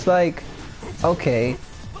 Because it's like, okay,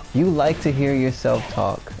 you like to hear yourself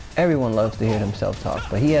talk. Everyone loves to hear themselves talk,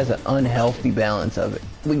 but he has an unhealthy balance of it.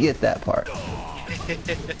 We get that part.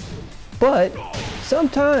 But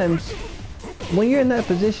sometimes when you're in that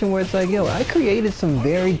position where it's like, yo, I created some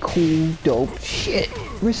very cool, dope shit.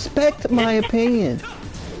 Respect my opinion.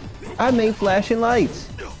 I made flashing lights.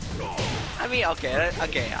 I mean,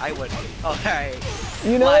 okay, I would. Oh, alright.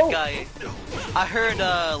 You know? Like, I heard,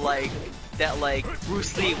 like, that, like,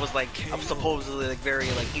 Bruce Lee was, like, supposedly, like,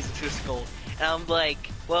 very, like, egotistical. And I'm like,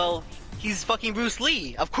 well, he's fucking Bruce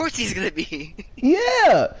Lee. Of course he's gonna be.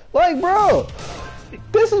 Yeah, like, bro,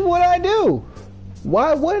 this is what I do.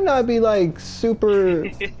 Why wouldn't I be like super,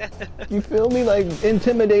 you feel me, like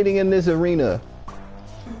intimidating in this arena?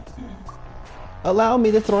 Allow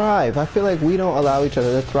me to thrive. I feel like we don't allow each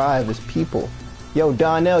other to thrive as people. Yo,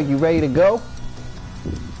 Donnell, you ready to go?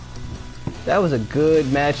 That was a good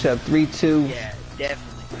matchup, 3-2. Yeah,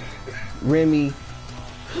 definitely. Remy,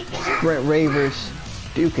 sprintravers,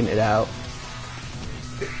 duking it out.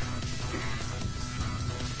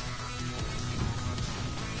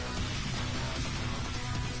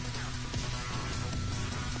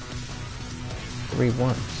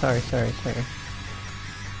 Rewind. Sorry.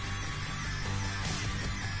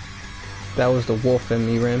 That was the wolf in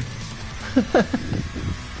me, Rim.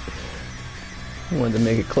 I wanted to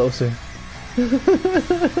make it closer.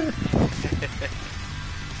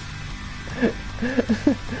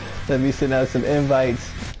 Let me send out some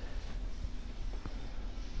invites.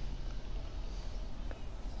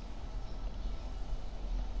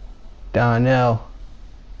 Donnell.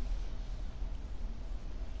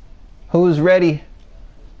 Who's ready?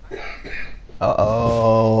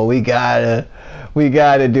 Uh-oh, we gotta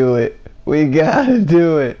do it. We gotta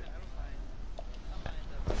do it.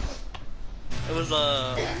 It was,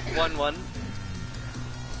 1-1.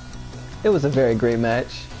 It was a very great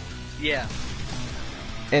match. Yeah.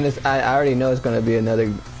 And I already know it's gonna be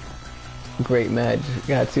another great match.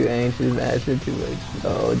 Got two anxious matches to it.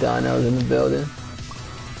 Oh, Donnell's in the building.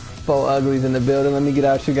 Fougly's in the building. Let me get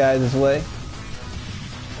out you guys' way.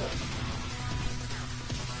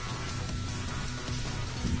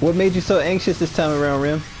 What made you so anxious this time around,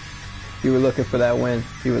 Rim? You were looking for that win.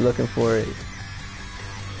 You were looking for it.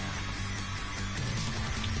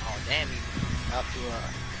 Oh, damn, he up to,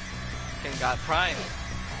 King got prime.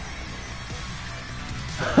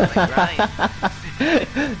 Like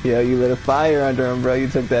Yo, you lit a fire under him, bro. You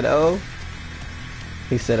took that O.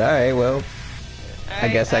 He said, alright, well, I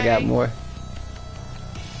guess I got more.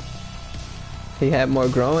 He had more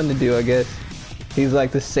growing to do, I guess. He's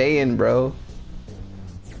like the Saiyan, bro.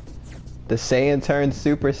 The Saiyan turns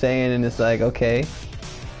Super Saiyan and it's like, okay,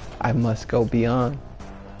 I must go beyond.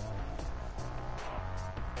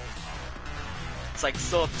 It's like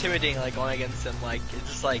so intimidating, like going against him. Like it's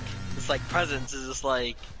just like this, like presence is just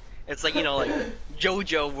like it's like, you know, like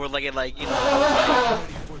JoJo, where like you know,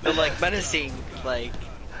 like, they're like menacing, like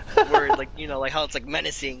where like, you know, like how it's like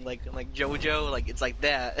menacing, like JoJo, like it's like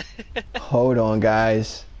that. Hold on,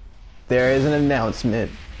 guys. There is an announcement.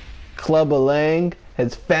 Club Lang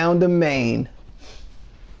has found a main.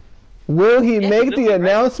 Will he make Kazumi, the right?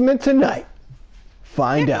 announcement tonight?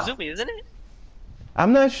 Find Yeah, out. Kazumi, isn't it?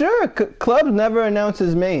 I'm not sure. Club never announced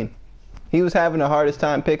his main. He was having the hardest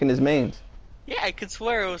time picking his mains. Yeah, I could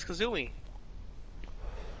swear it was Kazumi.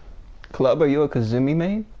 Club, are you a Kazumi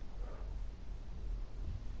main?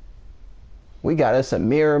 We got us a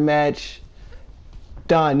mirror match.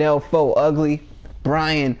 Donnell, Fougly.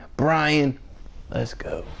 Bryan. Let's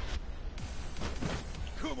go.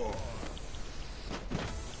 Come on.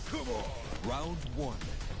 Round 1.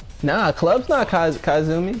 Nah, Club's not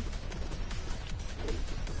Kazumi.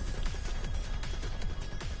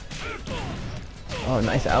 Oh,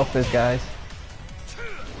 nice outfits, guys.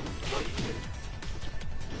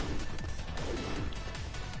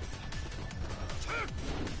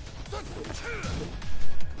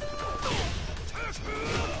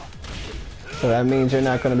 So that means you're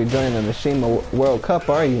not going to be joining the Mishima World Cup,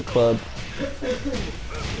 are you, Club?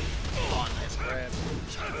 Oh, nice grab.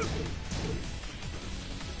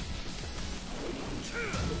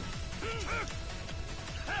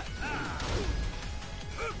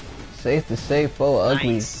 Safe to say,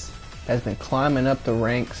 Ugly Nice. has been climbing up the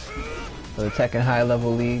ranks of the Tekken High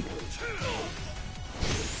Level League.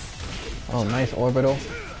 Oh, nice orbital.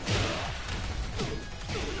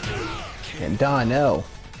 And Donnell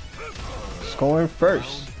scoring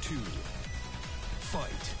first. Round 2.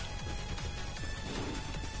 Fight.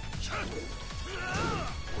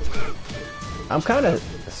 I'm kind of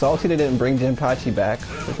salty they didn't bring Jinpachi back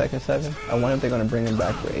for Tekken 7. I wonder if they're going to bring him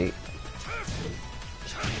back for 8.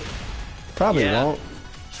 Probably Yeah. won't.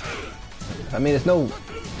 I mean, there's no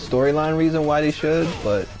storyline reason why they should,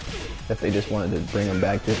 but if they just wanted to bring him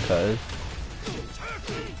back just cause.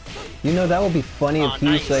 You know, that would be funny if he's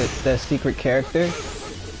nice. like that secret character.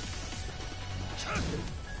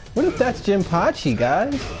 What if that's Jinpachi,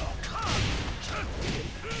 guys?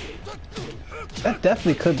 That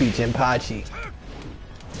definitely could be Jinpachi.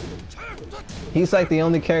 He's like the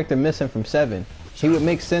only character missing from 7. He would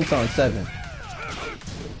make sense on 7.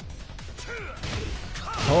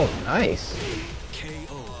 Oh, nice.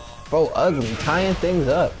 KO. Ugly, tying things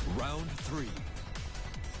up. Round 3.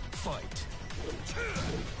 Fight.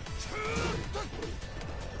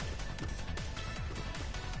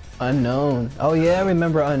 Unknown. Oh yeah, I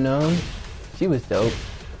remember Unknown. She was dope.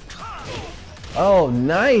 Oh,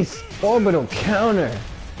 nice. Orbital counter.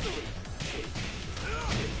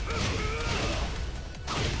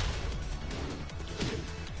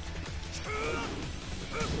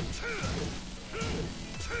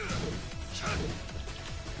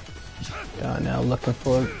 Now looking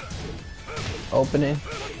for opening.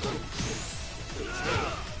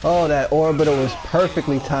 Oh, that orbital was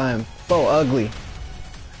perfectly timed. Ugly.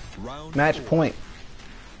 Round Match 4. point.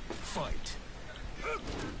 Fight.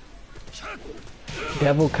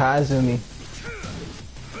 Devil Kazumi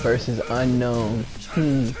versus Unknown.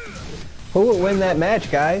 Who would win that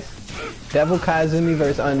match, guys? Devil Kazumi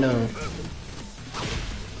versus Unknown.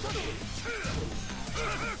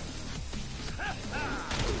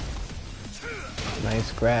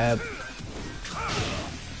 Nice grab.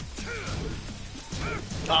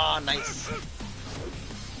 Oh, nice.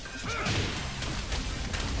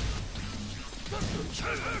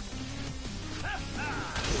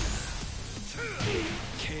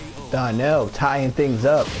 KO. Donnell tying things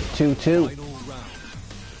up. 2-2. Final round.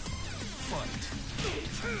 Fight.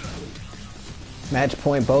 Match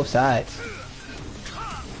point both sides.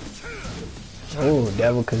 Oh,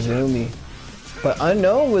 Devil Kazumi. But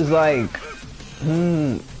Unknown was like,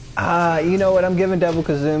 you know what? I'm giving Devil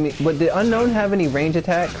Kazumi. But did Unknown have any range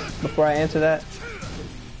attacks before I answer that?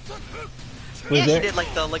 Was Yeah, there? he did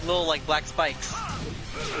like the little black spikes.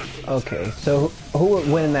 Okay, so who would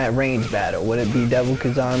win in that range battle? Would it be Devil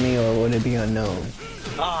Kazami or would it be Unknown?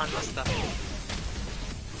 Oh, I messed up.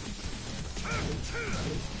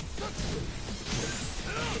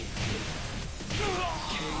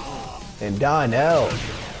 And Donnell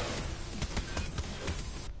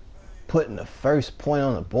putting the first point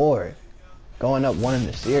on the board, going up 1 in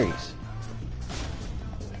the series.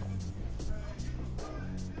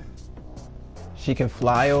 She can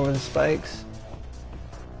fly over the spikes.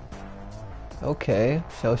 Okay,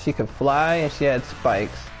 so she could fly and she had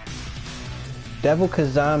spikes. Devil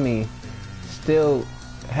Kazami still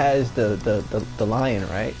has the lion,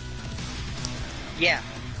 right? Yeah,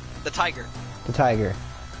 the tiger. The tiger.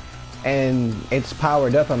 And it's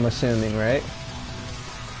powered up, I'm assuming, right?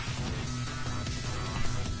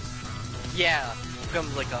 Yeah,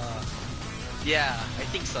 becomes like a. Yeah, I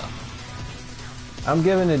think so. I'm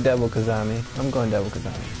giving it Devil Kazami. I'm going Devil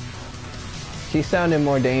Kazami. She sounded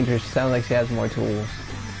more dangerous. She sounded like she has more tools.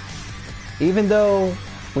 Even though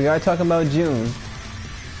we are talking about June.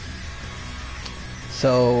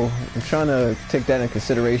 So I'm trying to take that into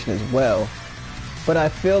consideration as well. But I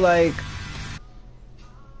feel like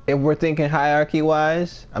if we're thinking hierarchy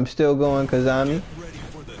wise, I'm still going Kazami. Ready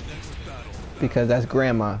for the next battle. Because that's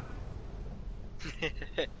grandma.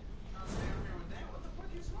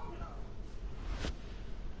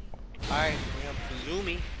 Alright, we have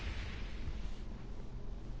Kazumi.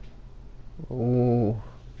 Ooh.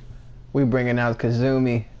 We bringing out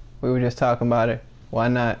Kazumi. We were just talking about it. Why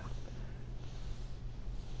not?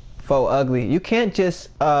 Faux ugly. You can't just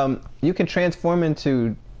you can transform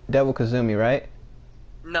into Devil Kazumi, right?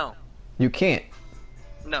 No, You can't.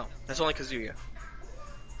 no, that's only Kazuya.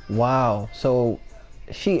 Wow. So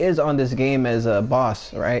she is on this game as a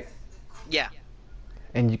boss, right? Yeah.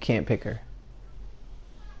 And you can't pick her.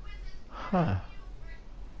 Huh.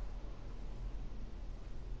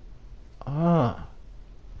 Ah.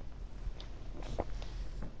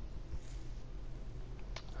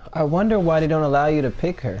 I wonder why they don't allow you to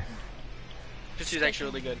pick her. Because she's actually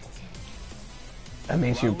really good. I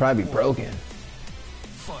mean, she would probably be broken.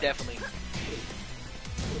 Fight. Definitely.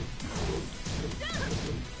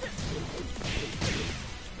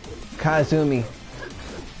 Kazumi.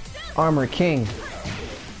 Armor King.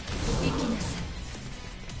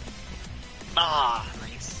 Ah,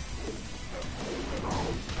 nice.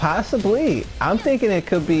 Possibly. I'm thinking it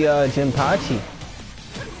could be Jinpachi.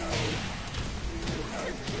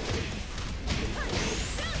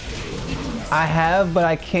 I have, but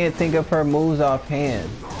I can't think of her moves offhand.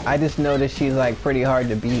 I just know that she's like pretty hard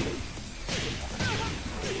to beat.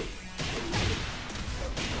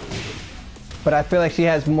 But I feel like she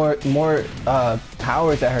has more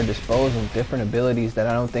powers at her disposal, different abilities that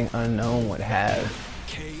I don't think Unknown would have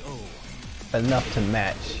KO. enough to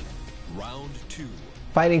match. Round 2.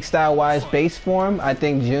 Fighting style wise, base form, I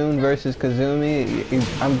think June versus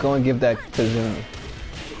Kazumi, I'm going to give that Kazumi.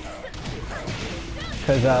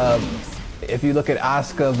 Because if you look at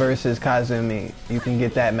Asuka versus Kazumi, you can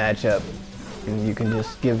get that matchup. And you can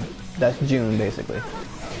just give, that's June basically.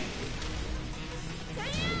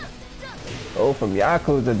 Oh, from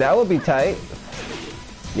Yakuza, that would be tight.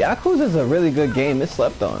 Yakuza is a really good game, it's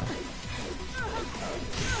slept on.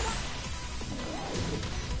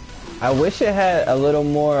 I wish it had a little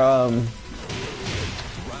more,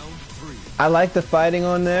 I like the fighting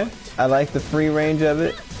on there. I like the free range of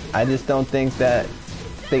it. I just don't think that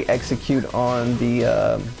they execute on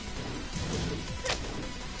the,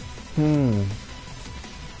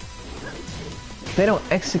 they don't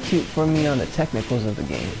execute for me on the technicals of the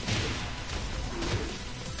game.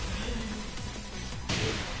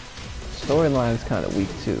 Storyline's kind of weak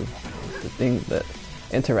too. The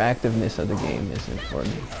interactiveness of the game isn't for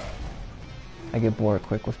me. I get bored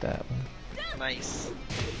quick with that one. Nice.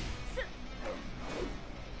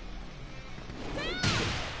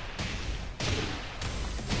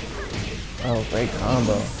 Oh, great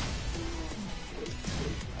combo.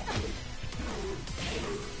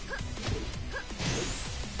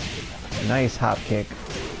 Nice hop kick.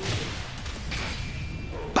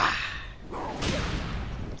 Bah!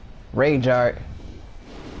 Rage art.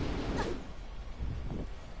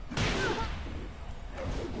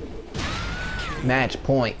 Match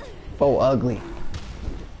point. Faux ugly.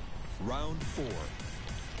 Round 4.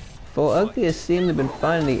 Faux ugly has seemed to have been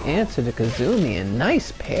finding the answer to Kazumi, and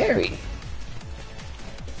nice parry.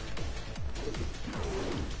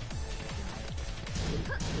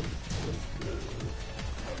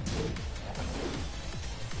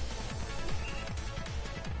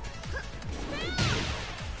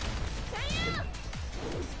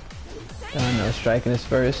 I know, striking his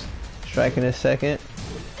first, striking his second.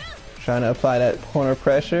 Trying to apply that corner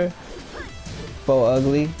pressure. Faux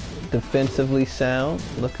ugly, defensively sound,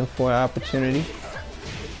 looking for an opportunity.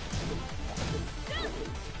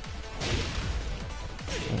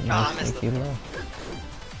 Ah, I missed sneaky him. low.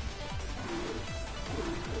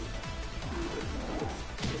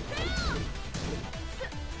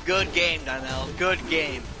 Good game, Donnell. Good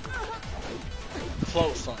game.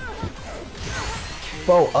 Close one.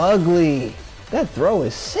 Faux ugly. That throw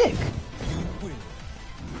is sick.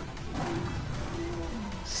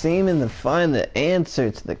 Seeming to find the answer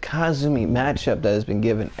to the Kazumi matchup that has been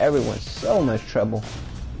giving everyone so much trouble.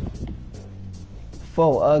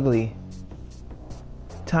 Faux ugly.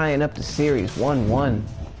 Tying up the series 1-1.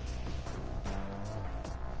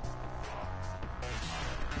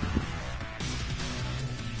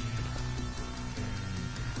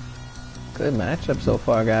 Good matchup so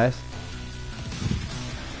far, guys.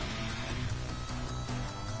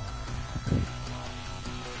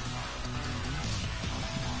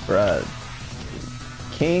 Bruh.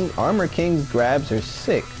 Armor King grabs are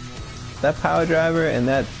sick. That power driver and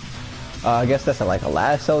that, I guess that's like a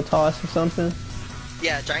lasso toss or something.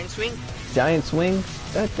 Yeah, giant swing? Giant swing.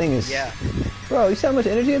 That thing is... Yeah. Bro, you see how much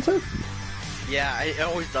energy it took? Yeah, it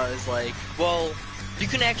always does. Like, well, you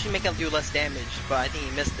can actually make him do less damage, but I think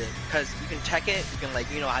he missed it. Because you can tech it, you can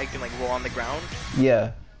like, you know how you can like roll on the ground?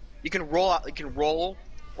 Yeah. You can roll,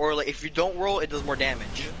 or like if you don't roll, it does more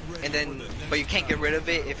damage. And then, but you can't get rid of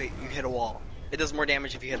it if you hit a wall. It does more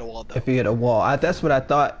damage if you hit a wall though. If you hit a wall. That's what I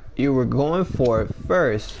thought you were going for at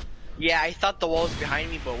first. Yeah, I thought the wall was behind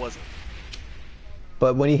me, but it wasn't.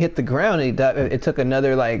 But when he hit the ground, it took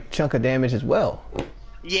another like chunk of damage as well.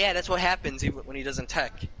 Yeah, that's what happens even when he doesn't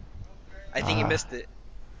tech. I think he Ah. missed it.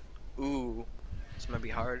 Ooh, this might be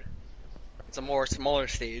hard. It's a more smaller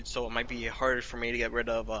stage, so it might be harder for me to get rid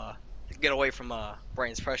of, get away from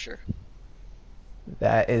Brian's pressure.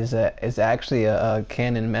 That is actually a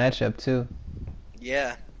canon matchup too.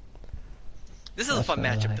 Yeah. This is a That's fun what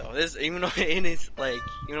I matchup like. though. This even though it is like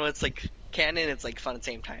it's like canon, it's like fun at the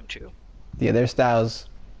same time too. Yeah, their styles.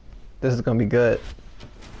 This is gonna be good.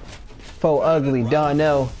 Ugly,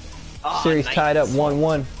 Donnell. Oh, Series nice. tied up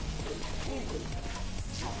 1-1.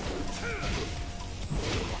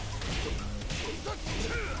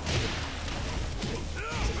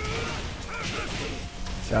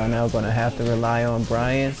 Donnell gonna have to rely on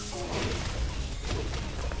Bryan.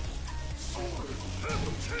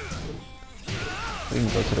 We can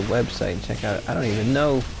go to the website and check out. I don't even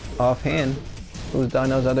know offhand who's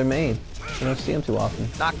Donnell's other main. I don't see him too often.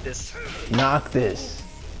 Noctis. Noctis.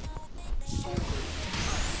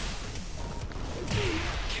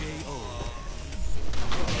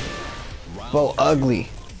 Ugly.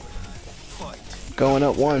 Going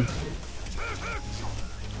up 1.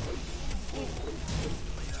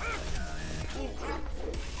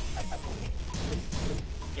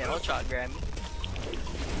 Yeah, don't shot grab me.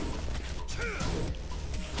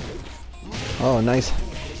 Oh, nice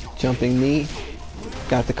jumping knee.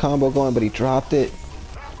 Got the combo going, but he dropped it.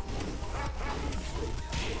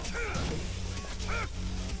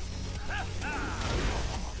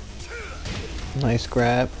 Nice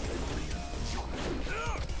grab.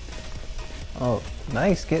 Oh,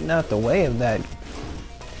 nice getting out the way of that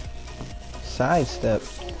sidestep.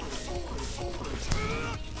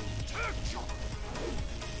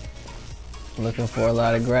 Looking for a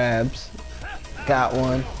lot of grabs. Got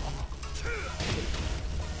one.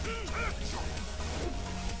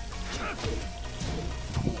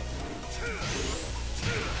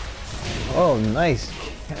 Oh, nice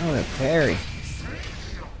counter parry.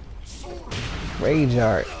 Rage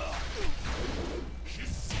art.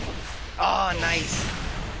 Oh, nice.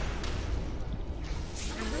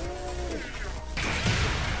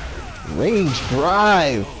 Rage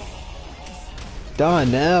drive.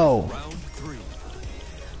 Donnell. Round 3.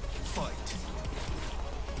 Fight.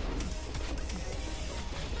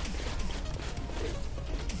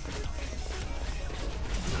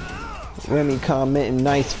 Remy commenting,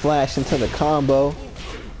 nice flash into the combo.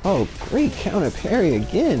 Oh, great counter parry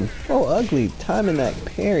again. Oh, ugly. Timing that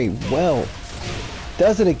parry well.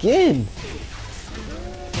 Does it again.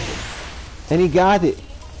 And he got it.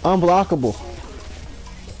 Unblockable.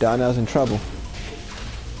 Donnell's in trouble.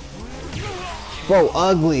 Whoa,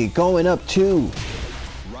 ugly. Going up 2.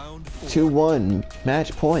 Round 4. 2-1.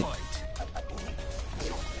 Match point. Fight.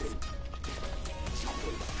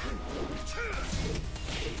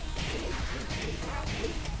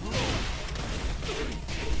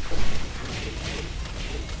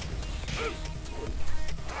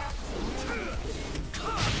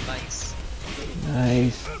 Nice.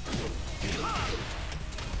 Nice.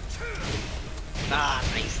 Ah,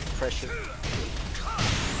 nice pressure.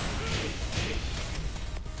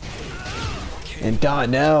 And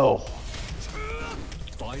Donnell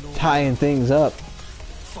Final tying things up.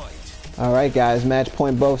 fight. Alright guys, match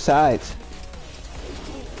point both sides.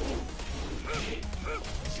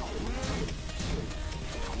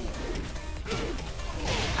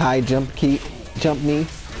 High jump knee.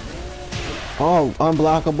 Oh,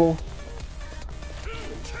 unblockable.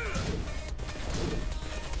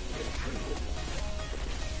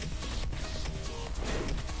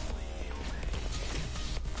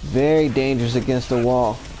 Very dangerous against the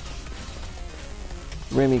wall.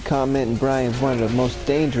 Remy commenting Brian's one of the most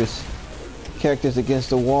dangerous characters against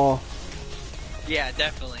the wall. Yeah,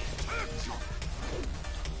 definitely.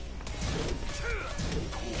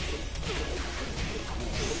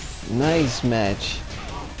 Nice match.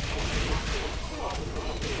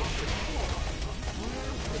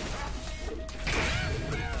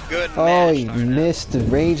 Good Oh, match. he Darnell. missed the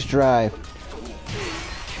rage drive.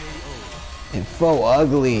 And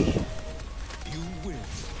ugly. You win.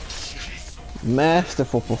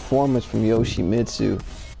 Masterful performance from Yoshimitsu.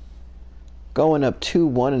 Going up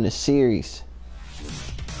 2-1 in the series.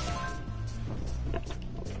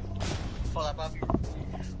 Hold up,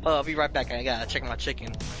 I'll be right back. I gotta check my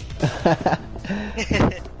chicken.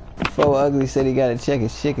 Ugly said he gotta check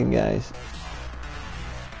his chicken, guys.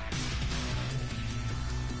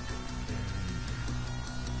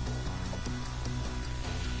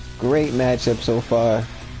 Great matchup so far.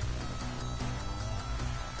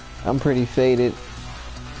 I'm pretty faded.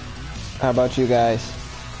 How about you guys?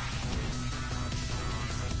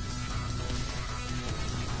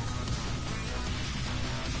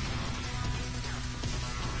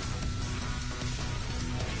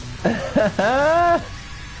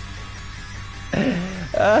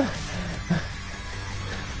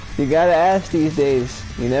 You gotta ask these days.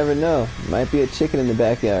 You never know. Might be a chicken in the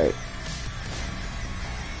backyard.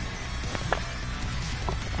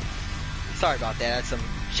 Sorry about that. That's some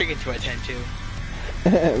chicken to attend to.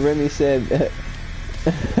 Remy said.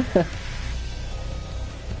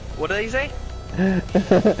 What did he say?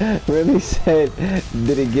 Remy said,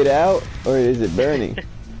 "Did it get out or is it burning?"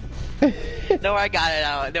 No, I got it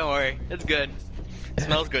out. Don't worry. It's good. It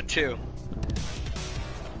smells good too.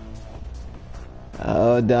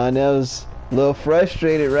 Oh, Donnell's a little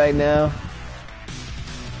frustrated right now.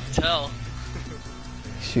 Tell.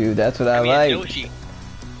 Shoot, that's what I mean, like. Yoshi.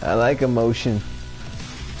 I like emotion.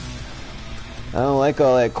 I don't like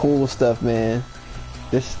all that cool stuff, man.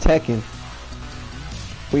 This is Tekken.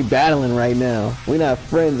 We battling right now. We not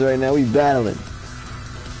friends right now. We battling.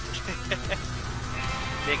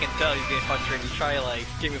 They can tell he's getting frustrated. You try like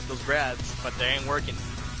getting with those grabs, but they ain't working.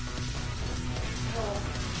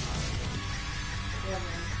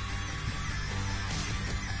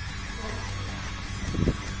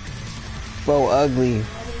 Fougly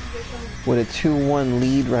with a 2-1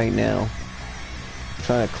 lead right now.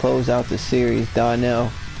 Trying to close out the series.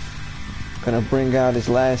 Donnell gonna bring out his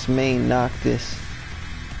last main, Noctis.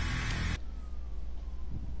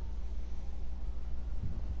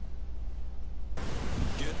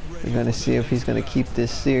 We're gonna see if he's gonna keep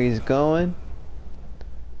this series going,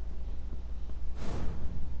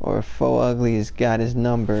 or if Fougly has got his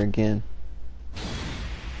number again.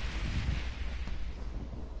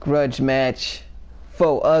 Grudge match.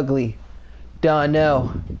 Fougly,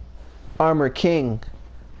 Donnell, Armor King,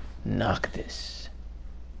 Noctis.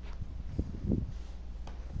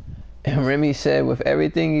 And Remy said, with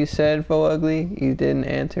everything you said, Fougly, you didn't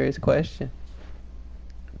answer his question.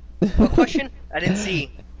 What question? I didn't see.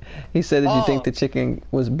 He said, did you think the chicken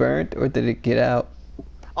was burnt or did it get out?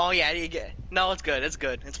 Oh yeah, no, it's good. It's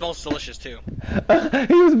good. It smells delicious too.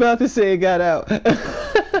 He was about to say it got out.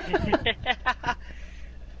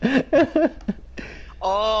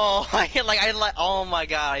 Oh, oh my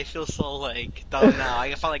god, I feel so like dumb now.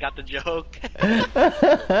 I finally got the joke.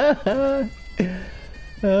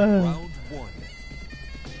 Round one.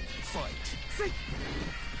 Fight.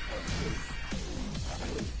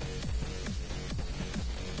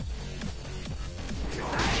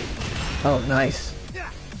 Oh, nice.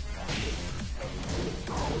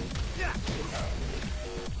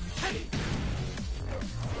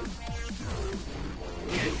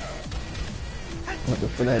 Looking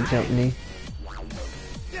for that jump knee.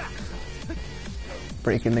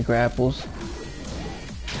 Breaking the grapples.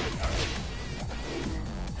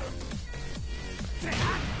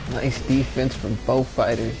 Nice defense from both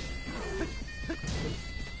fighters.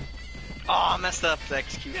 Oh, I messed up the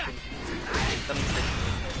execution. The mistake.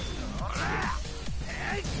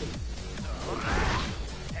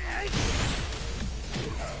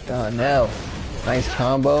 Donnell. Nice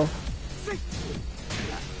combo.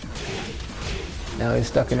 Now he's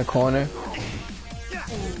stuck in a corner.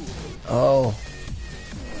 Oh.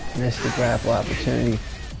 Missed the grapple opportunity.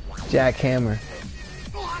 Jackhammer.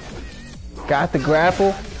 Got the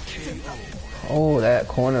grapple. Oh, that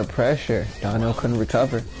corner pressure. Donnell couldn't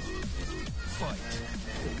recover.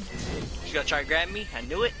 You gonna try to grab me? I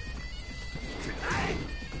knew it.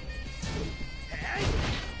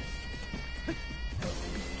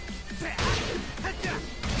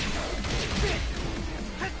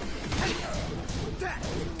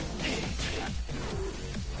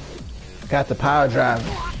 Got the power drive.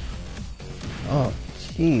 Oh,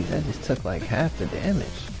 jeez, that just took like half the damage.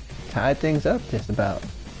 Tied things up just about.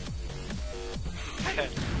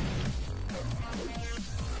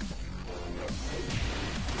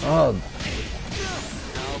 Oh.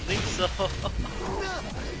 I don't think so.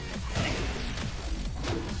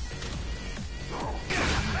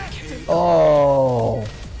 Oh.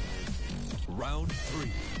 Round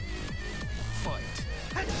three.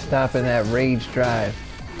 Fight. Stopping that rage drive.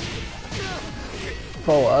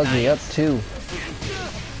 Fougly up 2.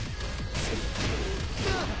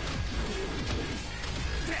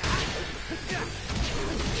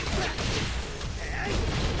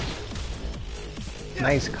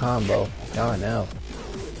 Nice combo. Donnell.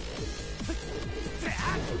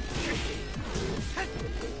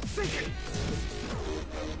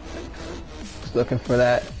 Just looking for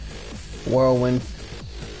that whirlwind.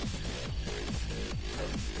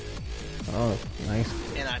 Oh, nice.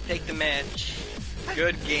 And I take the match.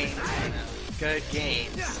 Good games, man. Good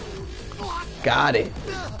games. Got it.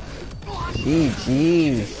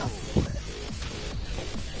 GG's.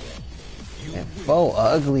 And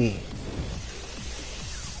Fougly.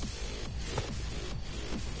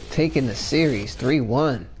 taking the series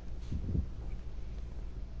 3-1.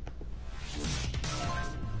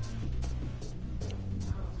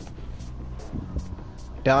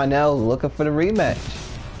 Donnell looking for the rematch.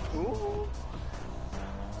 Ooh.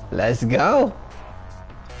 Let's go.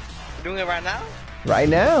 We're doing it right now? Right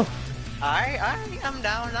now. Alright, I'm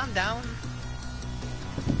down, I'm down.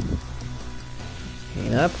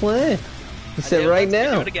 You're not playing. He said right Let's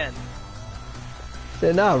now. do it again. He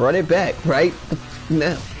said nah, run it back right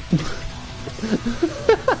now.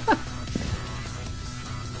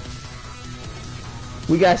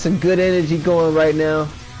 We got some good energy going right now.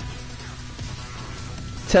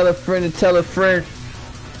 Tell a friend to tell a friend.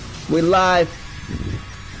 We live.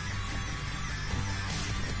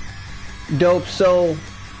 Dopesol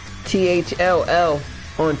THLL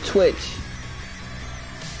on Twitch.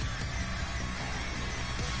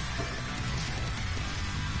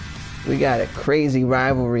 We got a crazy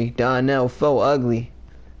rivalry. Donnell fougly.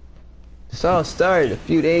 This all started a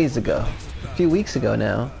few days ago. A few weeks ago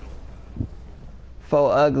now.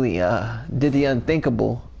 Fougly did the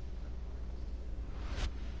unthinkable.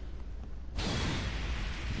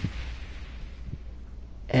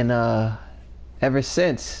 And ever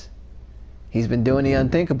since, he's been doing the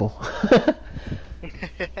unthinkable.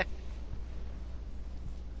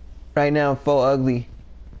 Right now, fougly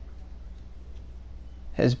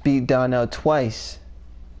has beat Donnell twice.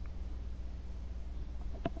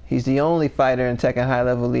 He's the only fighter in Tekken High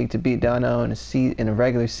Level League to beat Donnell in a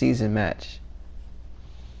regular season match.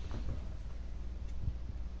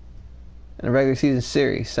 In a regular season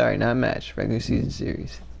series. Sorry, not match. Regular season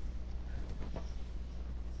series.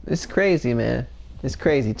 It's crazy, man. It's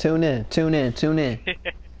crazy. Tune in. Tune in. Tune in.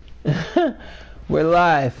 We're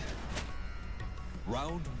live.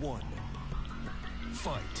 Round 1.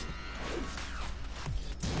 Fight.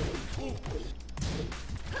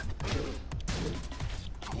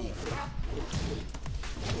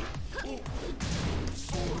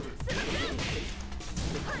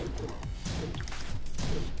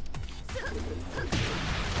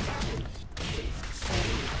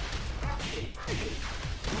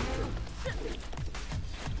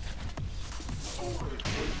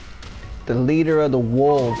 The leader of the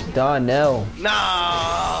wolves, Donnell.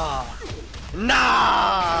 Nah! Nah!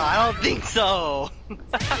 I don't think so!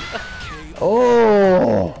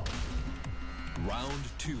 Oh! Round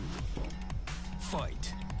 2.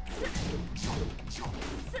 Fight.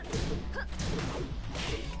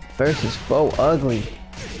 Versus fougly.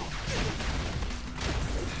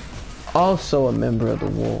 Also a member of the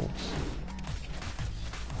wolves.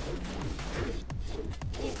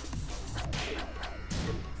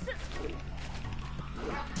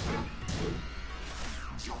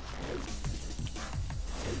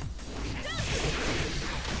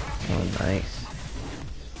 Oh, nice.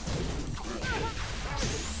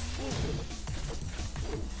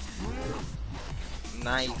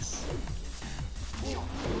 Nice.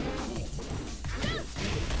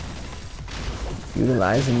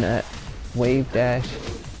 Utilizing that wave dash.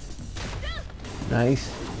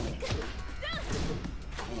 Nice.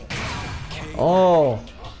 Oh!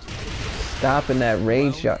 Stopping that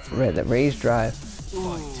rage drive.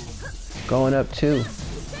 Going up too.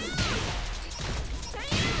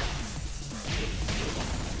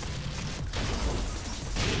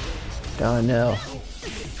 Donnell.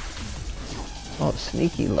 Oh,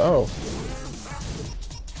 sneaky low.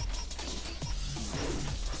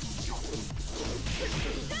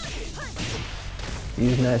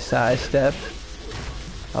 Using that side step.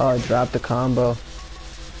 Oh, dropped the combo.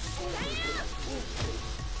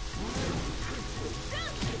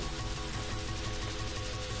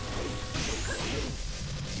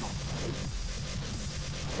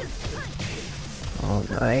 Oh,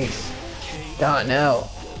 nice. Donnell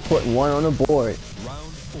putting one on the board.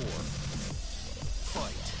 Round 4.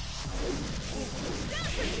 Fight.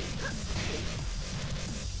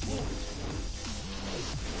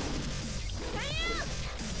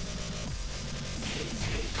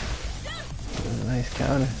 Oh, nice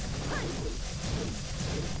counter.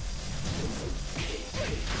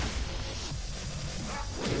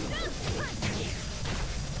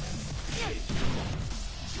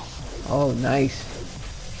 Oh, nice.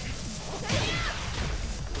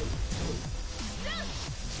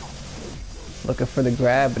 Looking for the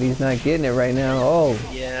grab, but he's not getting it right now. Oh,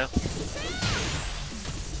 Yeah.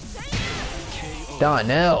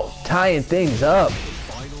 Donnell tying things up.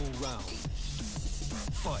 Final round.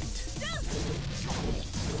 Fight.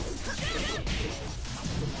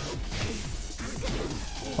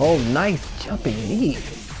 Oh, nice jumping knee.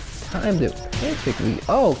 Timed it perfectly.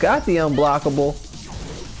 Oh, got the unblockable.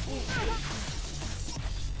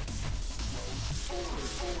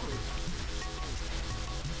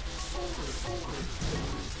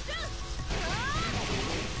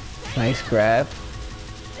 Nice grab.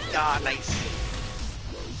 Ah, nice.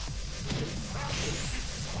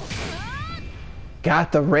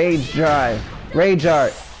 Got the rage drive. Rage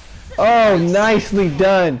art. Oh, nicely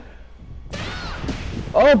done.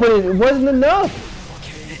 Oh, but it wasn't enough.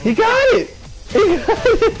 He got it. He got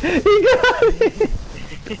it. He got it.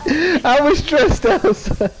 I was stressed out.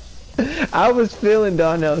 Son. I was feeling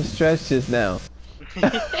Donnell's stress just now.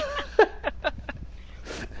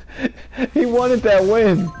 He wanted that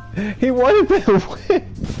win. He wanted that win.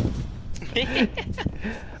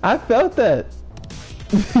 I felt that.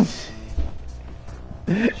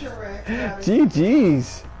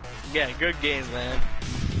 GG's. Yeah, good games, man.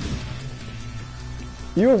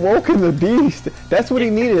 You awoken the beast. That's what he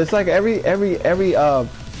needed. It's like every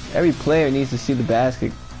player needs to see the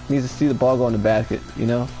basket, needs to see the ball go in the basket, you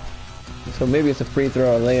know? So maybe it's a free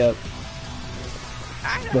throw or layup.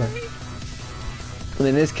 I know. But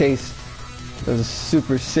in this case, it was a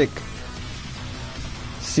super sick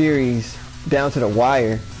series down to the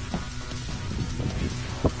wire.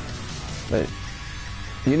 But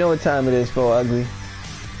you know what time it is, fahkumram.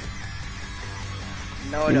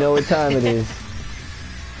 No, You know what time it is.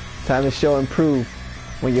 Time to show and prove.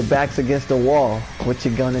 When your back's against the wall, what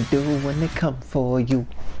you gonna do when they come for you?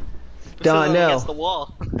 Donnell. Against the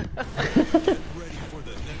wall. Ready for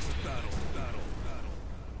the next battle.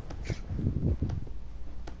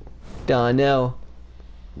 Donnell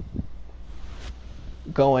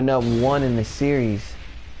going up 1 in the series.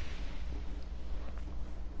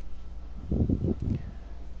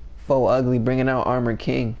 Fahkumram bringing out Armor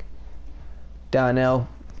King. Donnell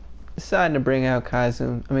deciding to bring out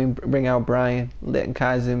bring out Bryan, letting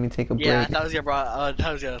Kazumi take a break. Yeah, that was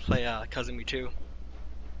gonna play Kazumi too.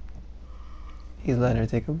 He's letting her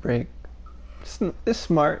take a break. It's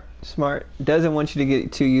smart. Doesn't want you to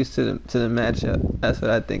get too used to the matchup. That's what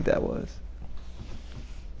I think that was.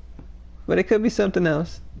 But it could be something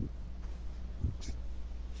else.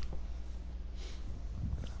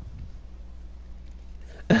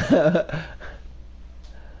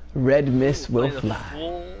 Red mist will fly.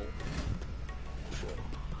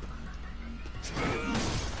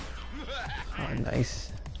 Oh,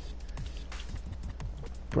 nice.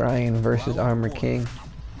 Bryan versus Armor King.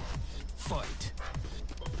 Fight.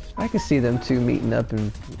 I can see them two meeting up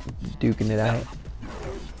and duking it out.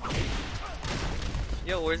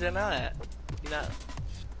 Yo, where's that now at? You not?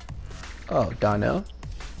 Oh, Donnell?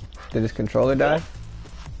 Did his controller die?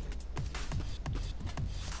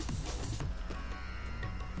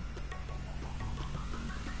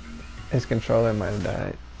 His controller might have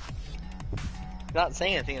died. Not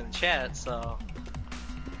saying anything in the chat, so.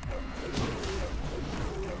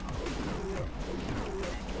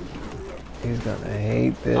 He's gonna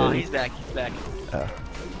hate this. Oh, he's back. Oh. I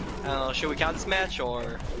don't know, should we count this match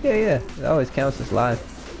or? Yeah. It always counts as live.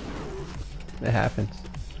 It happens.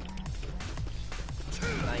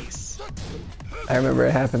 Nice. I remember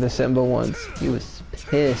it happened to Simba once. He was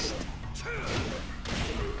pissed.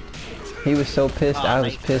 He was so pissed, I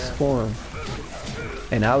was nice, pissed man. for him.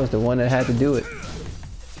 And I was the one that had to do it.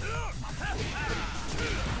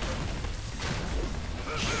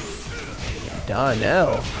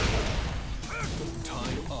 Donnell.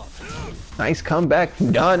 Time up. Nice comeback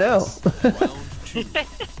from Donnell. Round 2.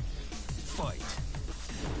 Fight.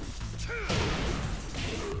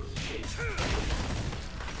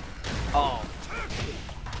 Oh,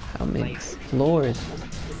 How many Nice. floors?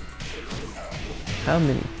 How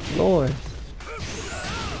many floors?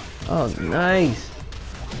 Oh, nice.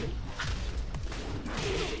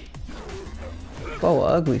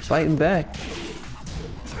 Fahkumram fighting back.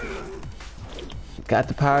 Got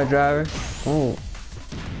the power driver. Oh.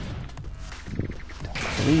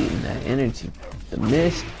 Deleting that energy. The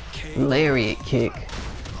mist. Lariat kick.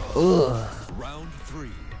 Ugh. Round 3.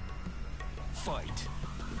 Fight.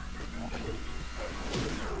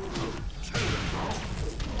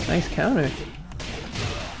 Nice counter.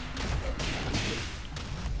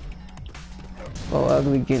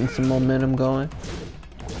 Fahkumram getting some momentum going.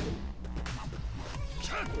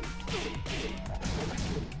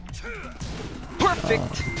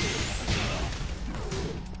 perfect.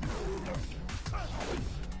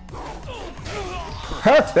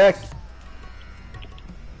 Perfect.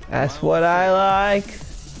 That's what I like.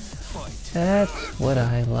 Fight. That's what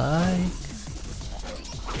I like.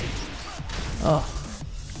 Oh,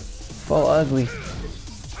 Fahkumram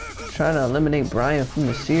trying to eliminate Bryan from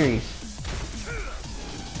the series.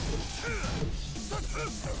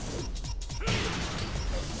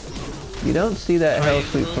 You don't see that hell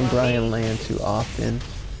sweep from Bryan land too often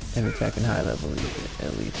in the Tekken high level league,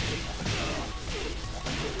 at least.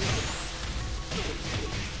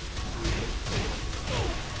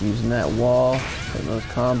 Using that wall, putting those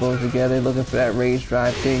combos together, looking for that rage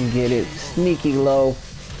drive, didn't get it. Sneaky low.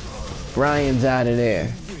 Bryan's out of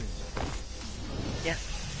there. Yeah.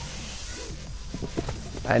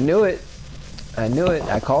 I knew it. I knew it.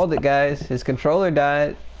 I called it, guys. His controller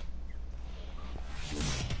died.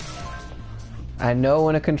 I know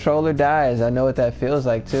when a controller dies. I know what that feels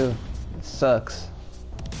like too. It sucks.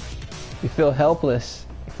 You feel helpless.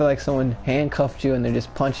 You feel like someone handcuffed you and they're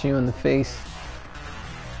just punching you in the face.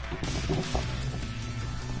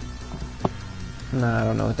 Nah, I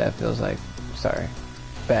don't know what that feels like. Sorry.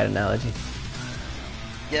 Bad analogy.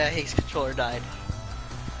 Yeah, his controller died.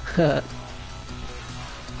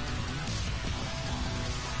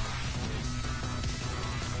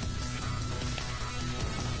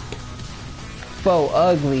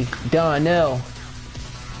 Ugly, Donnell.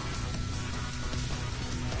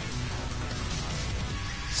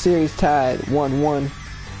 Series tied, 1-1.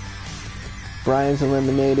 Bryan's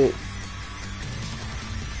eliminated.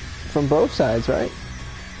 From both sides, right?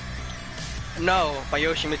 No, by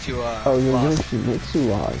Yoshimitsu, Oh, lost. Yoshimitsu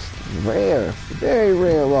lost. Rare. Very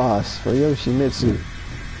rare loss for Yoshimitsu.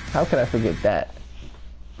 How could I forget that?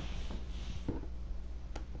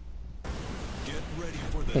 Get ready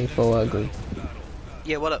for the Hey, next ugly. battle.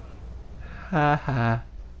 Yeah, what up? Haha.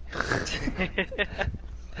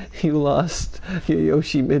 You lost your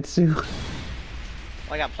Yoshimitsu.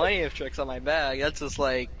 I got plenty of tricks on my bag. That's just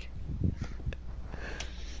like...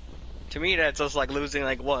 To me, that's just like losing,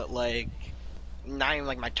 like, what? Like, not even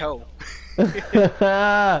like my toe.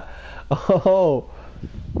 Oh.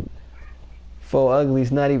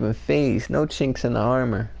 Ugly's not even phased. No chinks in the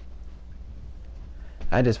armor.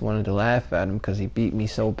 I just wanted to laugh at him because he beat me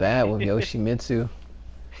so bad with Yoshimitsu.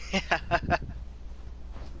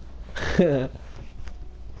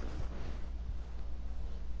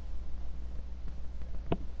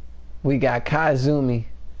 We got Kazumi,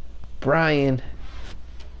 Bryan.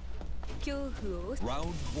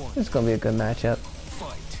 Round one. This is gonna be a good matchup.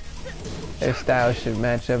 Fight. Their styles should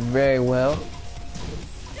match up very well.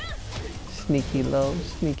 Sneaky low,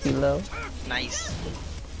 sneaky low. Nice.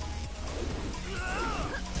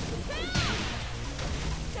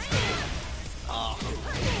 Oh.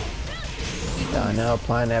 Donnell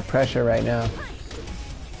applying that pressure right now.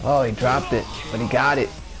 Oh, he dropped it, but he got it.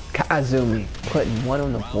 Kazumi putting one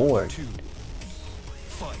on the board. Two.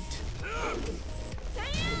 Fight.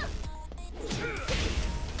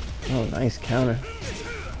 Oh, nice counter.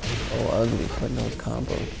 Oh, Ugly putting those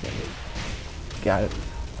combos together. Got it.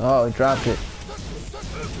 Oh, he dropped it.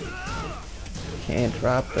 Can't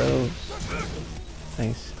drop those.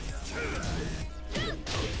 Nice.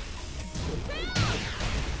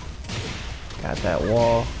 Got that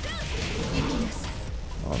wall.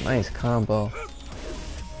 Oh, nice combo.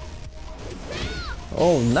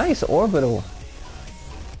 Oh, nice orbital.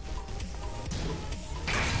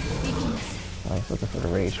 I was looking for the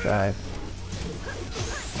rage drive.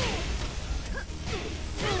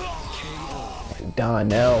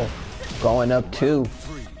 Donnell going up 2.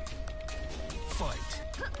 Three. Fight.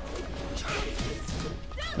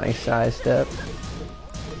 Nice side step.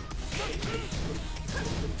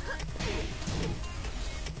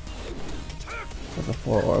 Looking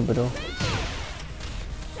for orbital.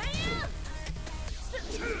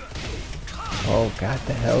 Oh, got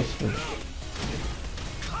the hell switch.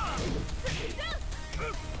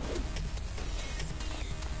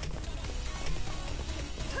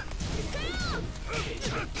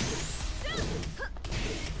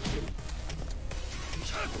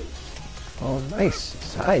 Oh, nice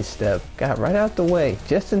sidestep. Got right out the way,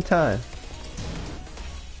 just in time.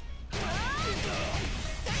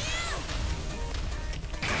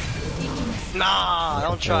 Nah,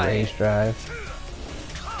 don't try. Rage drive.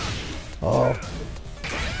 Oh.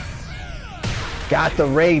 Got the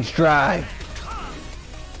rage drive.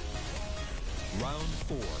 Round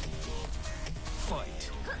four.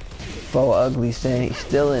 Fight. Ugly saying he's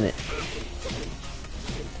still in it.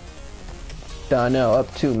 Donnell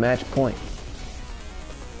up 2, match point.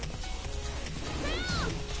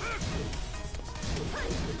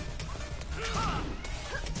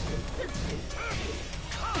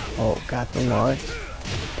 Oh, got the launch.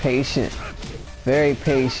 Patient. Very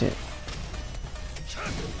patient.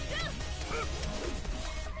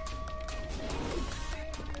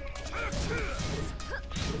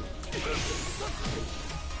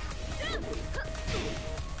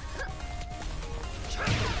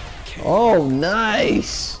 Oh,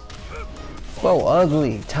 nice! Whoa,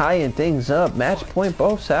 Ugly tying things up. Match point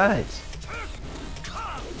both sides.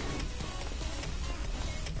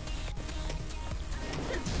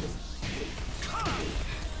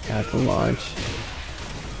 Got the launch.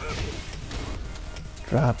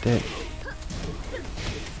 Dropped it.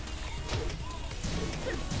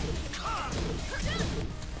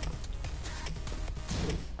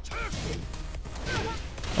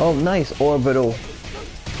 Oh, nice orbital.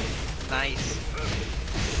 Nice.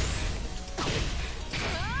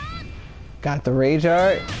 Got the rage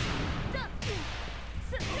art.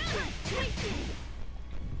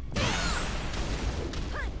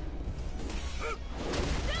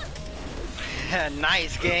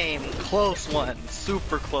 Nice game. Close one.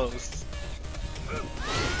 Super close.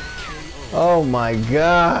 Oh my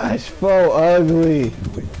gosh, fahkumram.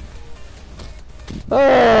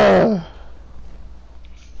 Oh,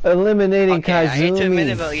 eliminating Okay, I hate to admit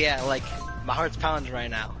it, Kazumi. but yeah, like my heart's pounding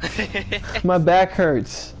right now. My back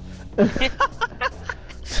hurts.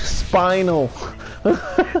 Spinal.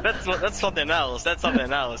 that's something else. That's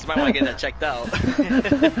something else. You might want to get that checked out.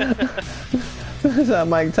 That's how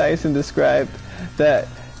Mike Tyson described that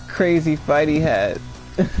crazy fight he had.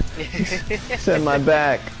 Said my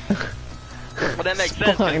back. Well, that makes sense.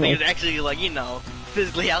 Because Spinal. he's actually like, you know,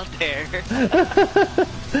 physically out there.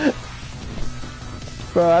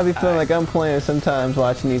 Bro, I be feeling like I'm playing sometimes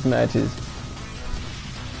watching these matches.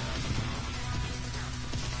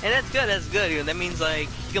 And that's good. That's good. Dude. That means like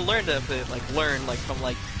you can learn to learn from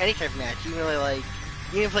like any type of match. You really like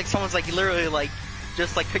even if like someone's like literally like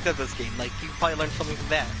just like picked up this game, like you can probably learn something from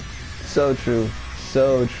that. So true.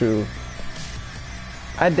 So true.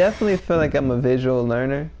 I definitely feel like I'm a visual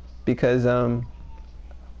learner because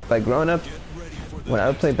like growing up when I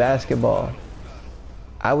would play basketball,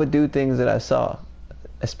 I would do things that I saw,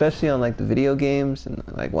 especially on like the video games and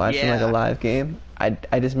like watching like a live game.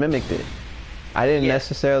 I just mimicked it. I didn't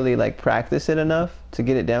necessarily like practice it enough to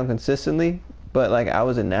get it down consistently, but like I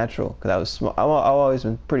was a natural because I was small. I've always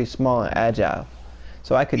been pretty small and agile,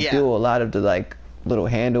 so I could do a lot of the like little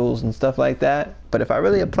handles and stuff like that. But if I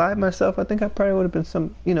really applied myself, I think I probably would have been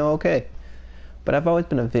some, you know, okay. But I've always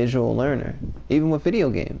been a visual learner, even with video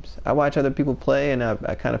games. I watch other people play and I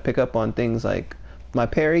kind of pick up on things like my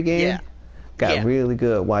parry game. Got really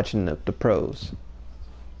good watching the pros.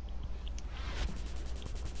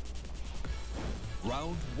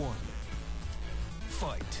 Round one.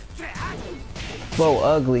 Fight.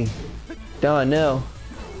 Fahkumram. Donnell.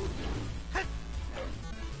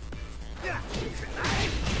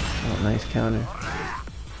 Oh, nice counter.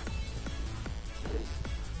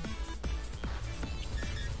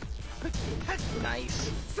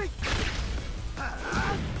 Nice.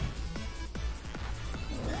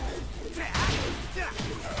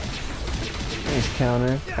 Nice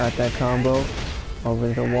counter. Got that combo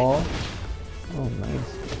over the wall. Oh,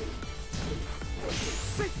 nice.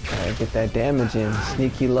 Gotta get that damage in.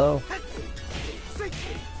 Sneaky low.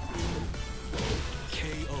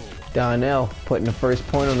 Donnell putting the first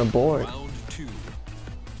point on the board. Round two.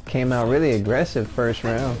 Came out really aggressive first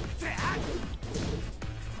round.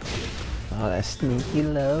 Oh, that's sneaky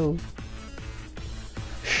low.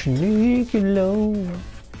 Sneaky low.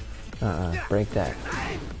 Break that.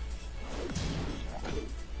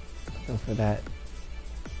 Go for that.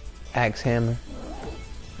 Axe hammer.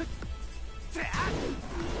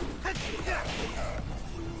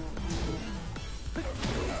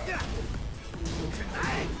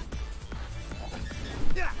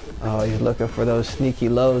 Oh, he's looking for those sneaky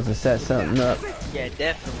lows to set something up. Yeah,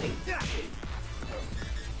 definitely.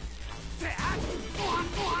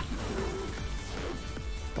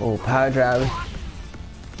 Oh, power driver.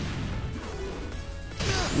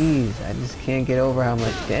 Jeez, I just can't get over how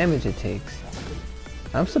much damage it takes.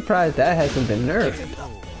 I'm surprised that hasn't been nerfed.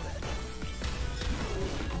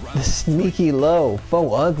 The sneaky low,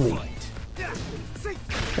 fahkumram.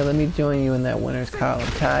 Okay, let me join you in that winner's column,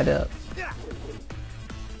 tied up.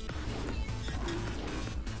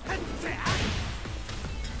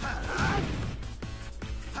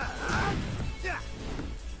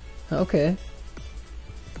 Okay.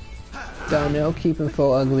 Donnell keeping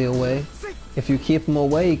fahkumram away. If you keep him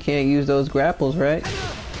away, you can't use those grapples, right?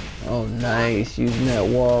 Oh, nice. Using that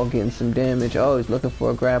wall, getting some damage. Oh, he's looking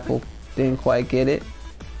for a grapple. Didn't quite get it.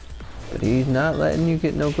 But he's not letting you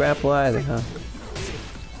get no grapple either, huh?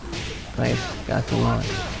 Nice. Got the launch.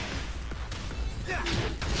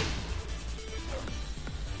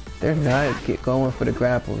 They're not going for the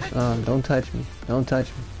grapples. Don't touch me. Don't touch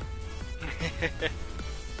me.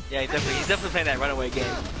 Yeah, he's definitely playing that runaway game.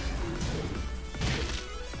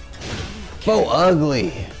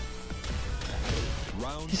 Fahkumram.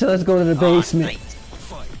 He said, let's go to the basement.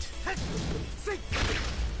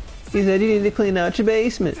 He said, you need to clean out your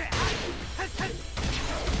basement.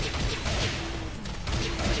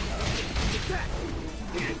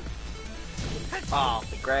 Oh,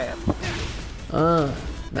 the grab.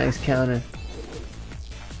 Nice counter.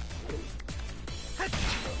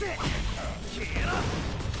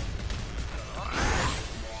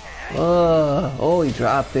 Oh, he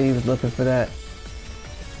dropped it. He was looking for that.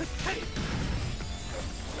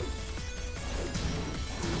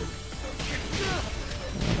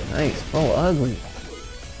 Nice. Oh, ugly.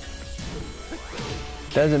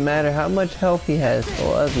 Doesn't matter how much health he has.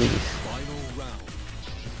 Oh, ugly.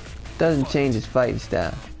 Doesn't change his fighting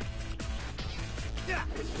style.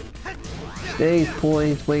 Stays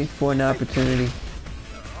poised, waits for an opportunity.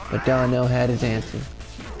 But Donnell had his answer.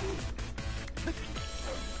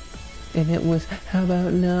 And it was, how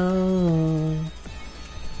about no?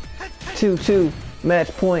 2-2, match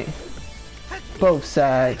point. Both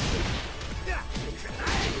sides.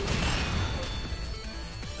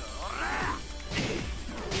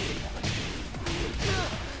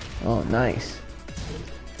 Oh, nice.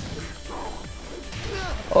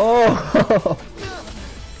 Oh!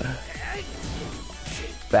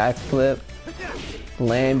 Backflip.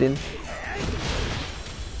 Landing.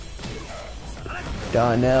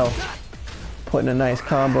 Donnell putting a nice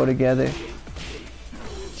combo together.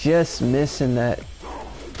 Just missing that.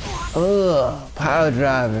 Ugh, power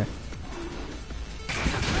driver.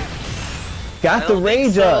 Got the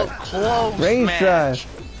rage up. Close Rage match. drive.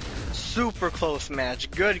 Super close match.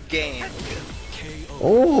 Good game.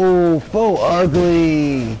 Oh, faux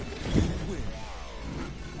ugly.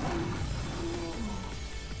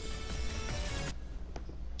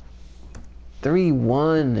 Three,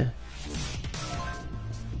 1.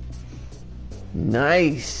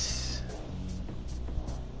 Nice.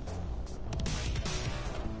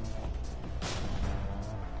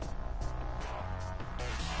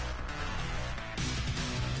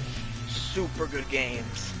 Super good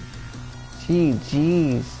games.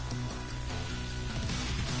 GG's.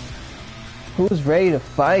 Who's ready to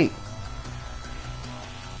fight?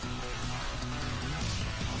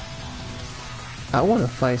 I want to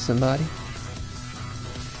fight somebody.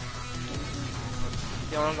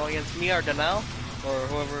 You wanna go against me or Donnell? Or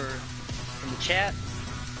whoever in the chat?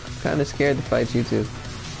 I'm kind of scared to fight you two.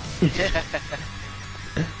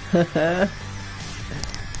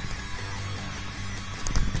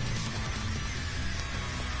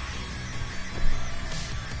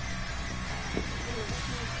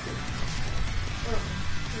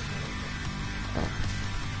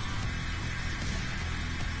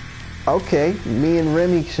 Okay, me and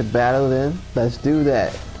Remy should battle then. Let's do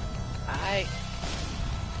that. Alright.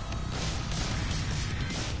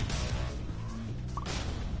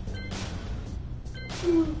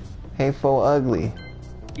 Hey, faux ugly.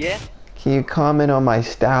 Yeah? Can you comment on my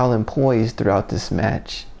style and poise throughout this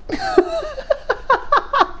match?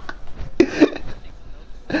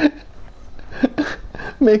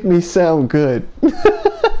 Make me sound good.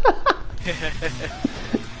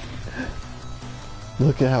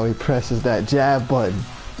 Look at how he presses that jab button.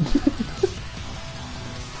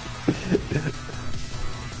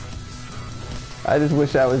 I just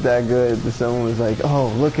wish I was that good that someone was like, oh,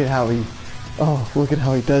 look at how he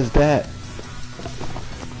does that.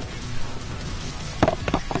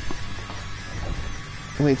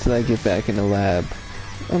 Wait till I get back in the lab.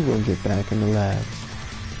 I'm gonna get back in the lab.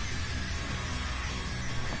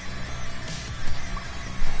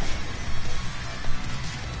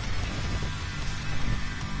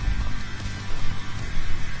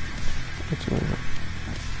 Which one?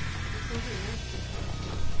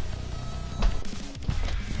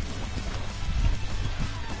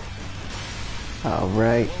 All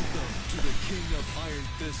right. Welcome to the King of Iron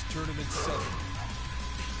Fist Tournament 7.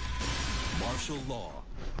 Martial law.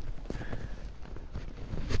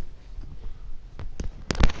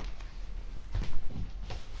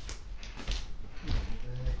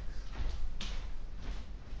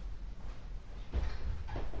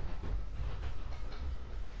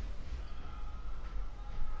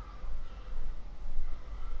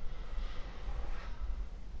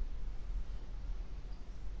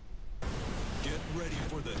 Get ready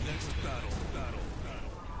for the next battle.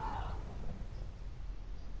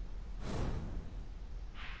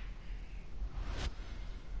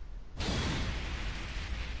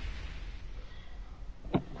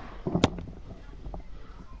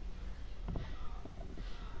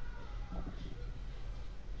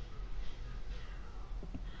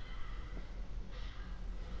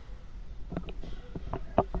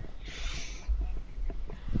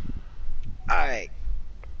 Alright.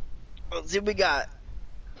 Let's see what we got.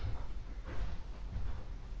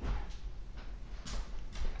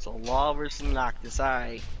 So Law versus Noctis,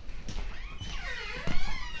 alright.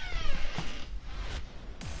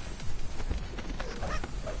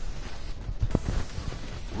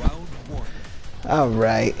 Round 1. All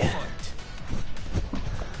right. Fight.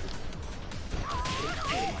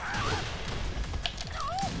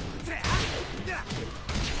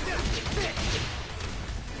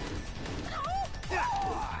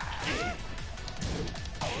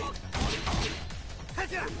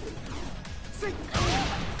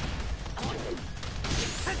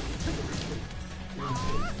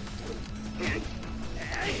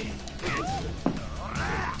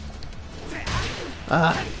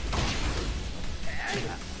 Ah.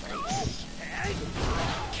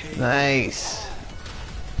 Nice.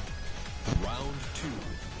 Round 2.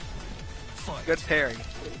 Fight. Good parry.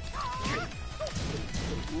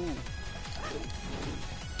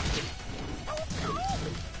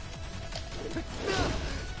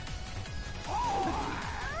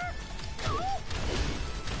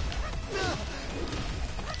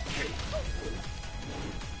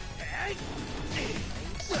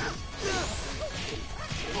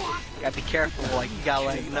 Gotta be careful, like, you gotta,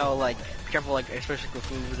 like, know, like, be careful, like, especially with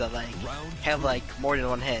moves that, like, have, like, more than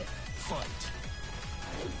one hit. Fight.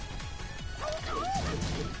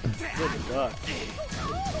 Good God.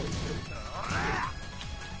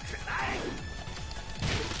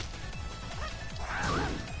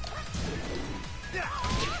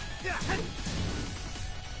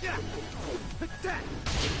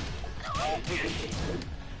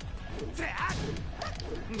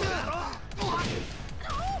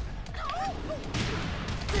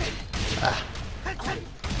 Ah.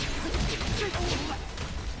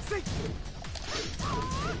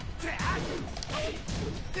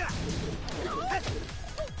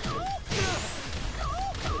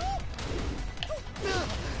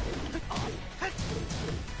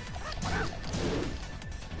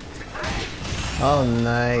 Oh,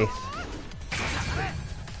 nice.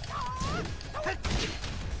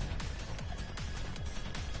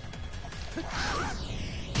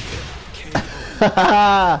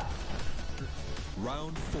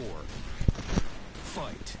 Round 4.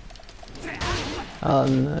 Fight. Oh,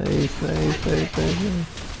 nice, nice, nice, nice.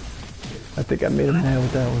 I think I made him mad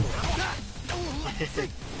with that one.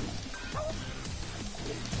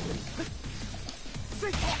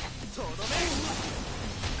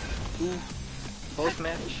 Ooh, close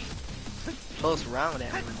match. Close round,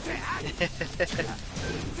 at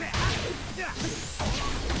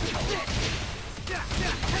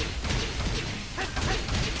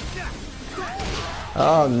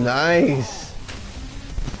Oh, nice.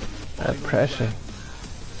 That pressure.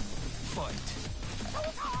 Fight.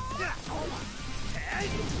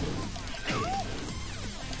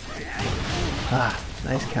 Ah,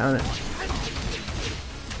 nice counter.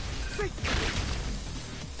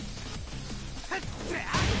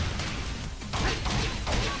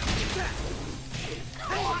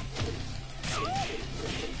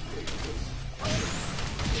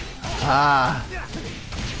 Ah.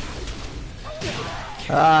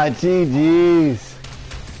 Ah, GG's.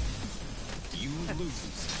 You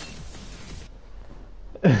lose.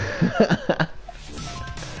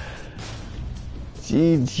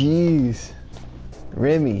 GG's.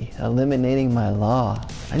 Remy eliminating my law.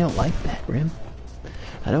 I don't like that, Rim.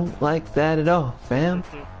 I don't like that at all, fam.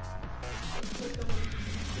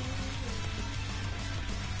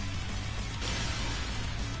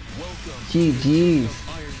 Welcome GG's.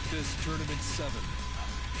 to Iron Fist Tournament 7.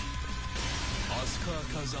 Asuka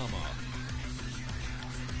Kazama.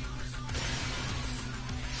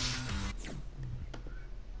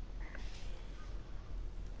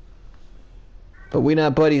 But we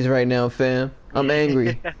not buddies right now, fam. I'm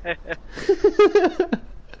angry.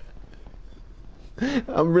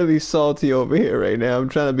 I'm really salty over here right now. I'm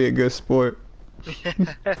trying to be a good sport.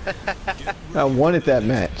 I wanted that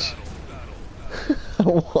match. I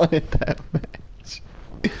wanted that match.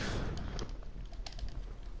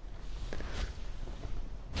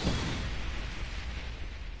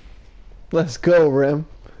 Let's go, Rim.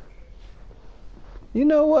 You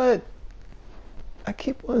know what? I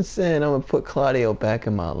keep on saying I'm gonna put Claudio back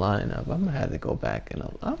in my lineup. I'm gonna have to go back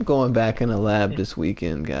I'm going back in the lab this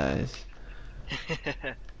weekend, guys.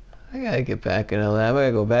 I gotta get back in the lab. I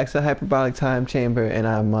gotta go back to the hyperbolic time chamber and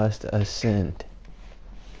I must ascend.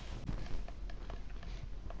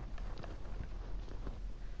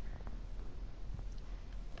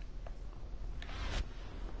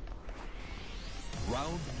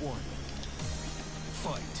 Round 1.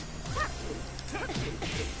 Fight.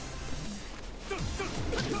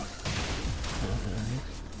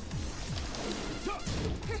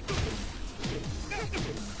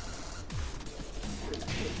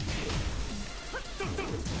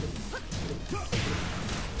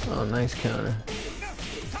 Oh, nice counter.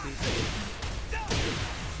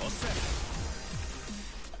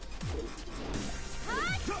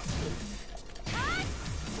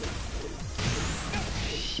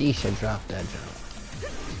 Sheesh, I dropped that jump.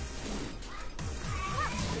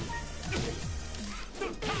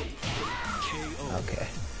 Okay.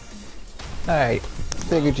 Alright.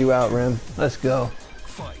 Figured you out, Rim. Let's go.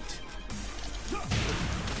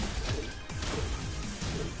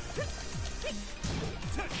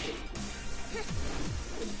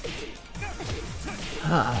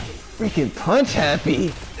 Ah, freaking punch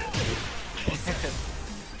happy.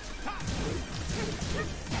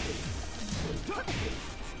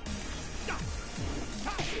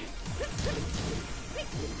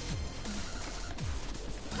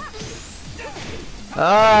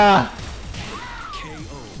 Ah!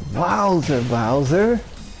 Wowzer, Bowser.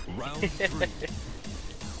 Round 3.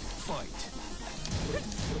 Fight.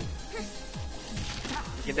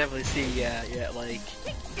 You can definitely see, yeah, like,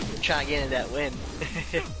 trying to get into that win.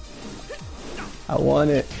 I want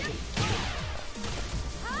it.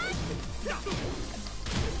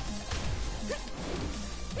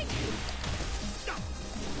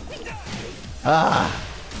 Ah!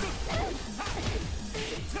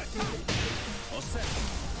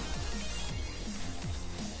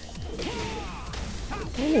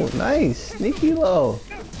 Oh, nice. Sneaky low.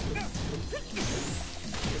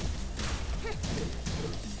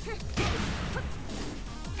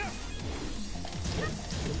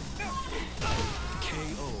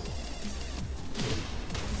 KO.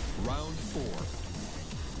 Round 4.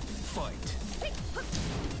 Fight.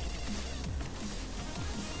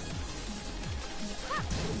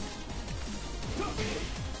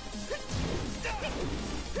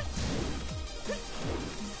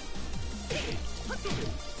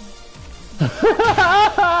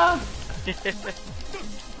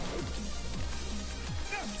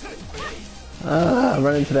 I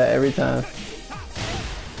run into that every time.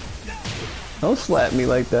 Don't slap me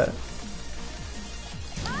like that.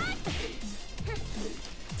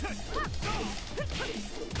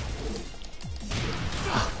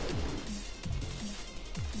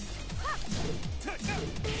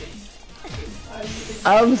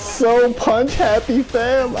 I'm so punch happy,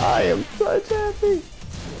 fam. I am punch happy.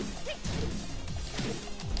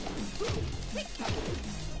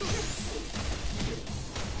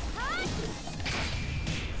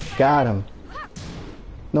 Got him.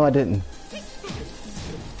 No, I didn't.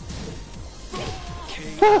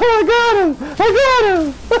 I got him! I got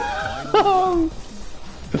him!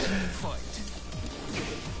 Fight.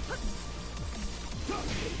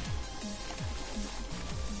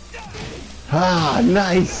 Ah,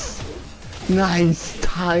 nice! Nice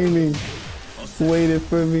timing. Waited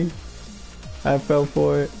for me. I fell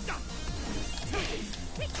for it.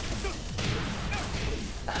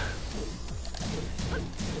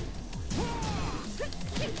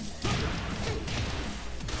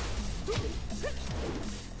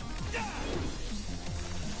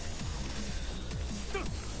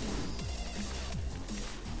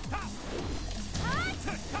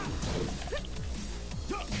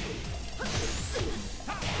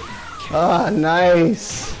 Ah,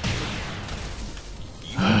 nice.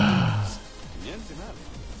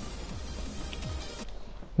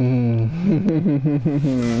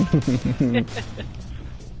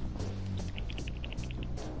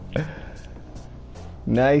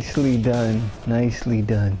 Nicely done. Nicely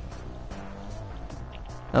done.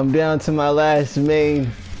 I'm down to my last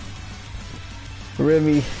main.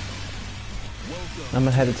 Remy, I'm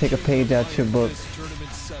gonna have to take a page out your book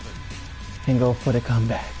Tournament 7. and go for the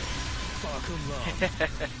comeback.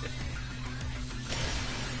 Fahkumram.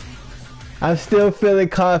 I'm still feeling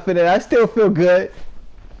confident. I still feel good.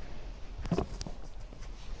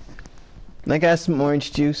 I got some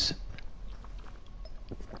orange juice.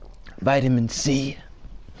 Vitamin C.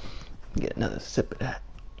 Get another sip of that.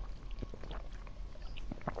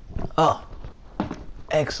 Oh,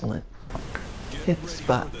 excellent. Hit the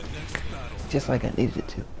spot just like I needed it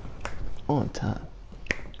to. On time.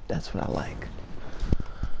 That's what I like.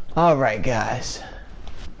 Alright, guys.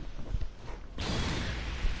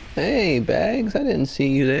 Hey, Bags, I didn't see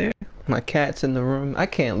you there. My cat's in the room. I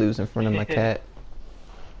can't lose in front of my cat.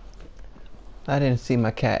 I didn't see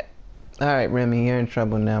my cat. Alright, Remy, you're in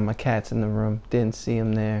trouble now. My cat's in the room. Didn't see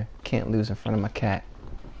him there. Can't lose in front of my cat.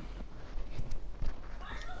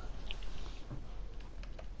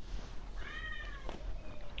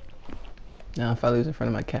 Now, if I lose in front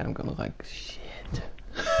of my cat, I'm gonna look like shit.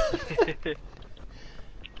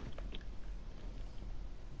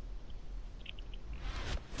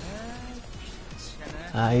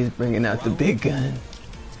 Ah, he's bringing out the big gun.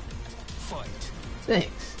 Fight.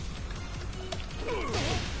 Thanks.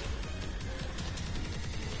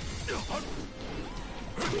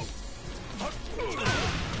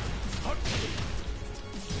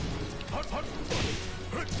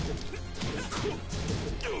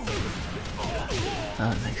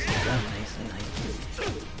 Oh, nicely done, nicely,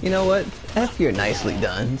 nicely. You know what? F your nicely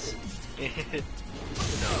dones.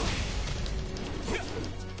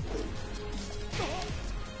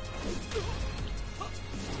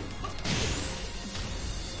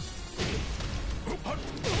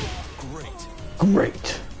 Great.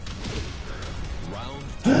 Great. Round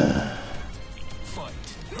two. Fight.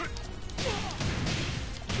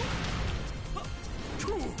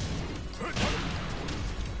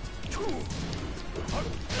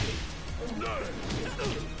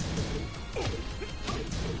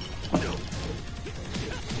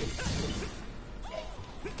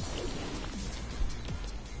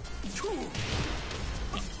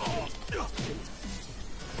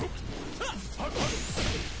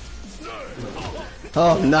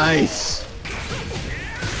 Oh, nice.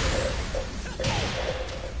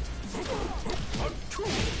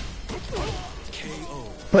 KO.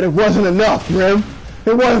 But it wasn't enough, Rim.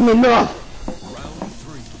 It wasn't enough. Round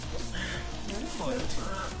three. Fight.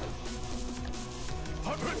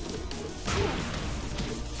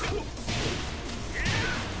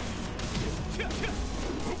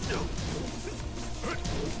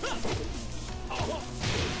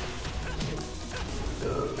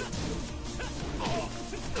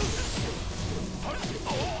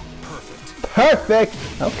 Perfect.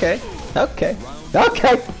 Okay. Okay.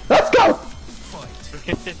 Okay. Let's go. Fight.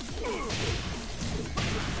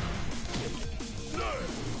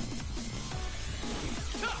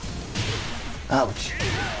 Ouch.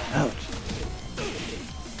 Ouch.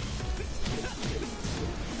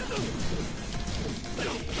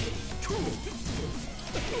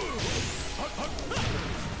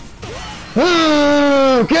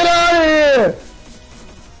 Get out of here!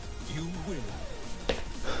 You win.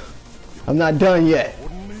 I'm not done yet.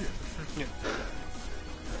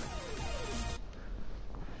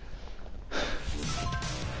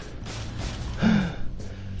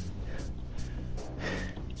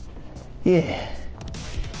 Yeah.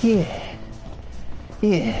 Yeah.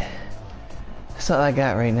 Yeah. That's all I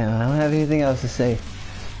got right now. I don't have anything else to say.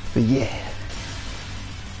 But yeah.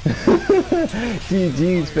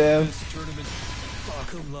 GG's, fam. This tournament,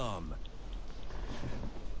 fahkumram.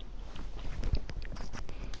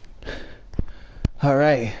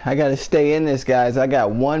 Alright, I gotta stay in this, guys. I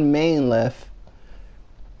got one main left.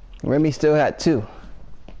 Remy still had two.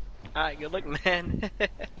 Alright, good luck, man.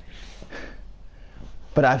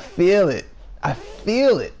 But I feel it. I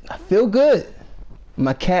feel it. I feel good.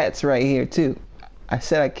 My cat's right here, too. I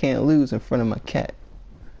said I can't lose in front of my cat.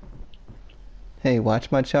 Hey,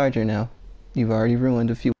 watch my charger now. You've already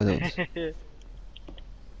ruined a few of those.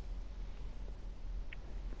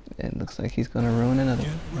 It looks like he's gonna ruin another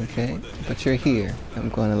one. Okay, but you're here. I'm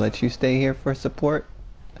gonna let you stay here for support.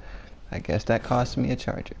 I guess that cost me a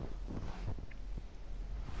charger.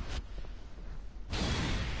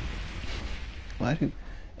 Why do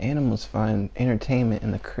animals find entertainment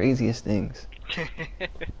in the craziest things?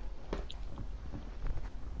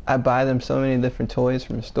 I buy them so many different toys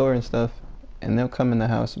from the store and stuff, and they'll come in the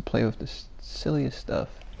house and play with the silliest stuff.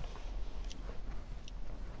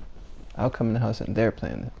 I'll come in the house and they're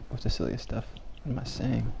playing with the silliest stuff. What am I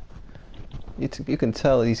saying? You can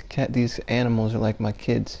tell these animals are like my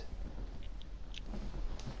kids.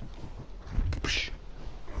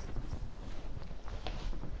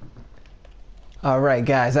 Alright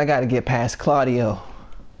guys, I gotta get past Claudio.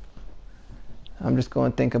 I'm just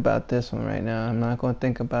gonna think about this one right now. I'm not gonna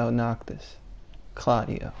think about Noctis.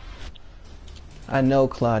 Claudio. I know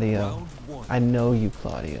Claudio. Round one. I know you,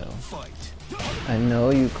 Claudio. Fight. I know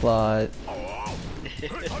you, Claude.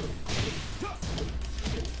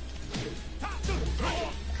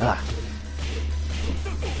 Ah.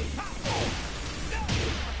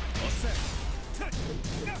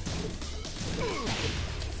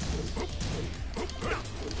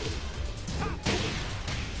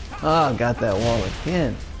 Oh, got that wall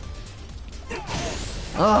again.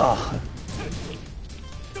 Oh.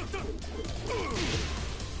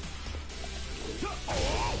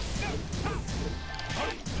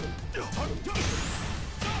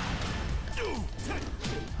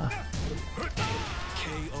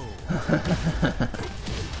 KO.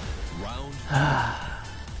 Round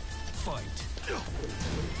fight.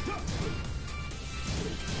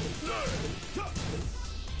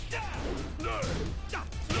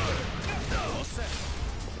 All set.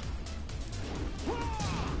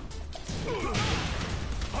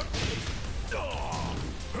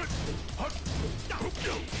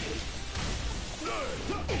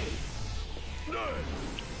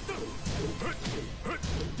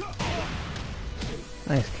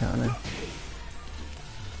 Nice counter.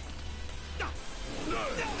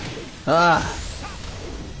 Ah.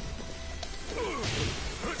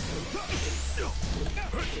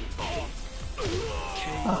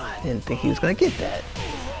 Oh, I didn't think he was gonna get that.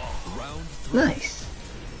 Round three. Nice.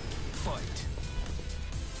 Fight.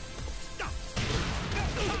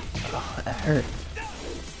 Oh, that hurt.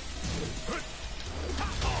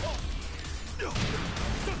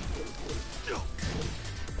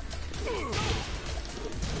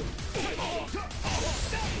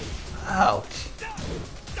 Ouch.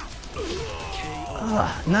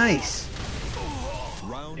 Ah, nice.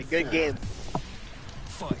 Round A good 4. game.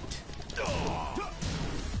 Fight.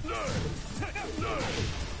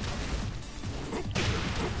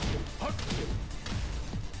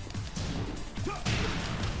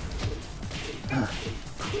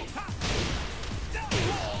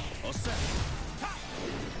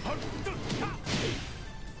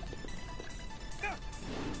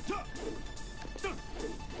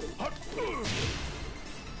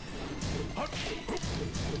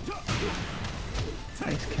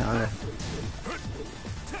 Nice counter.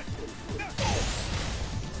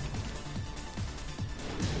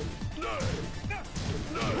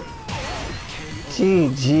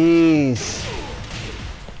 GG's.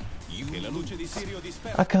 E la luce di Sirio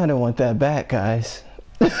dispersa. I kind of want that back, guys.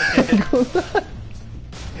 I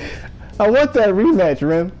want that rematch,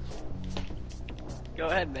 Rim. Go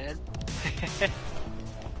ahead, man. I'm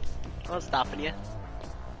not stopping you.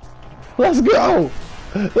 Let's go!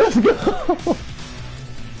 Let's go!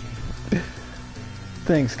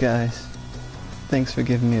 Thanks, guys. Thanks for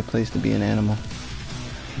giving me a place to be an animal.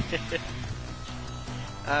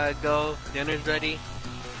 Go. Dinner's ready.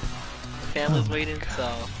 Family's waiting,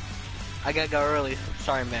 so I gotta go early.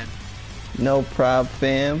 Sorry, man. No prob,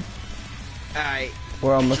 fam. Alright.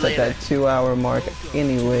 We're almost at Later. that 2-hour mark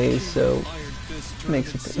anyway, so Iron Fist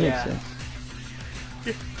makes Yeah. sense.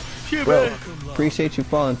 Yeah, Bro, man. appreciate you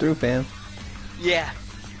falling through, fam. Yeah.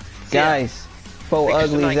 See ya. Guys, Faux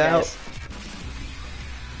Thanks for Ugly's tonight, out. guys.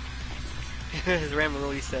 As Ram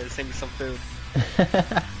really says, send me some food.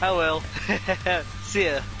 I will. See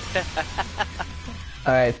ya.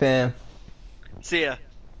 Alright, fam. See ya.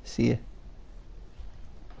 See ya.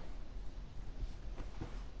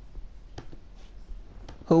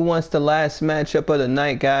 Who wants the last matchup of the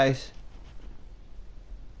night, guys?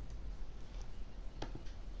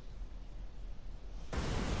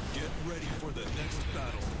 Get ready for the next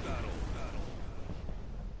battle.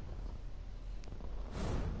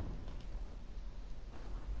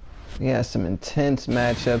 Yeah, some intense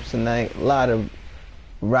matchups tonight. A lot of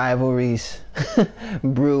rivalries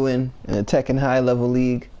brewing in the Tekken High Level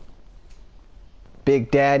League. Big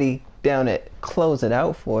Daddy down at close it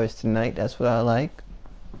out for us tonight. That's what I like.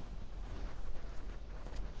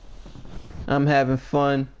 I'm having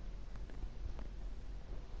fun.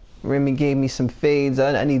 Remy gave me some fades.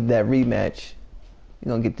 I need that rematch.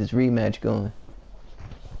 We're gonna get this rematch going.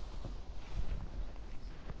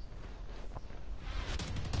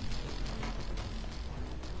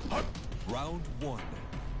 Round 1.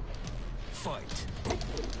 Fight.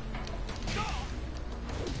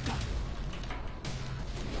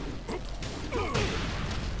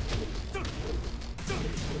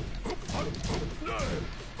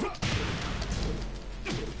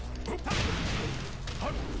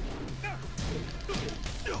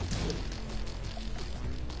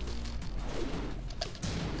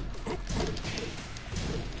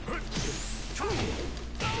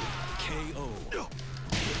 KO.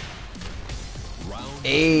 Round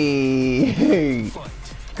Hey, fight.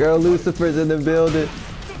 Girlucifer's in the building.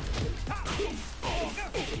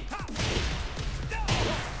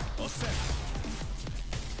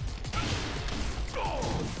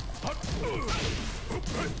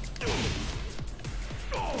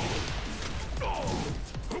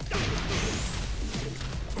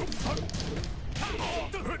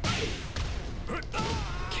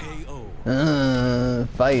 KO.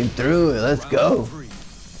 Fighting through it. Let's go. Round 3.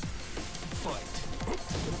 Fight.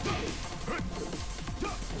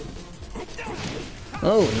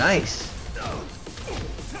 Oh, nice.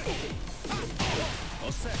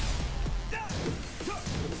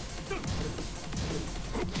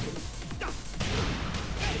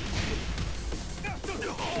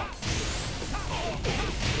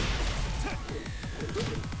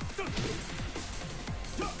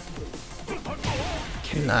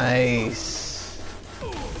 Nice.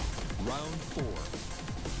 Round 4.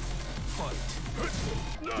 Fight.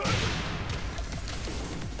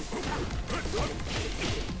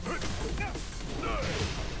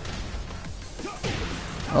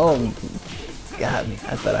 Oh, got me.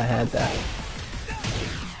 I thought I had that.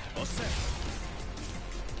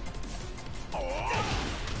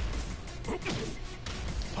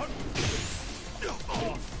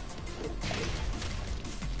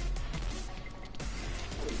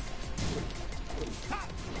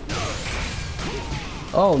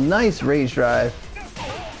 Oh, nice rage drive.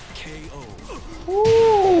 KO.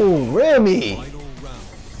 Ooh, Remy. Final round.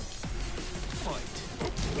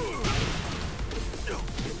 Fight.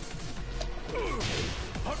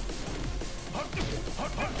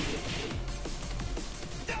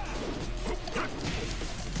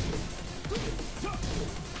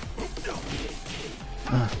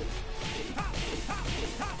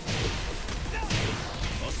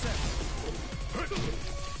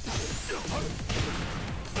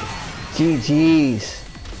 GG's.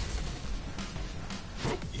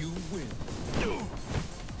 You win.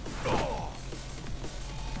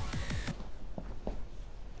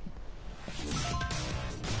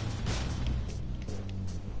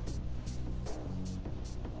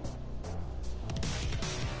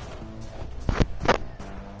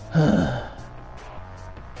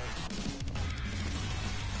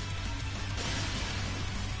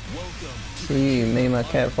 See, you made my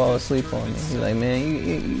cat fall asleep on me. He's like,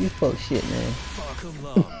 man, you full of shit, man.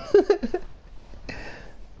 Fahkumram.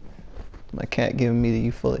 My cat giving me the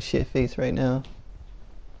you full of shit face right now.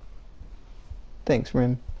 Thanks,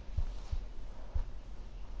 Rim.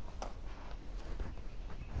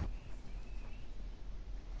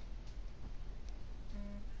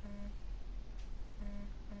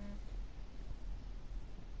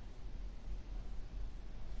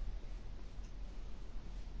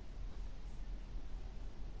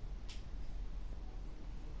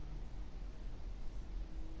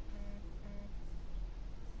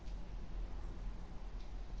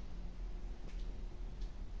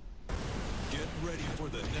 Get ready for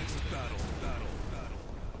the next battle.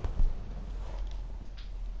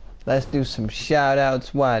 Let's do some shout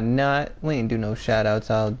outs. Why not? We ain't do no shout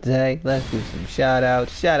outs all day. Let's do some shout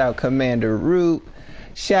outs. Shout out Commander Root.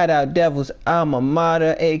 Shout out Devil's Alma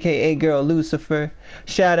Mater, aka Girlucifer.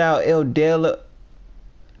 Shout out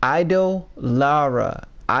Idol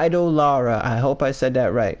Lara. I hope I said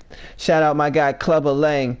that right. Shout out my guy Clubber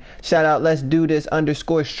Lang. Shout out Let's Do This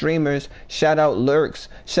 _ streamers. Shout out Lurks.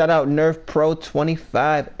 Shout out Nerf Pro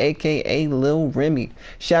 25, aka Lil Remy.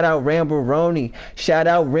 Shout out Rambaroni. Shout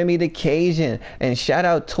out Remy the Cajun. And shout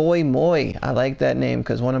out Toy Moy. I like that name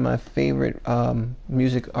because one of my favorite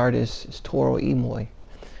music artists is Toro Emoy.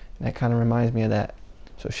 That kind of reminds me of that.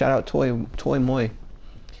 So shout out Toy Moy.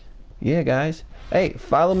 Yeah, guys. Hey,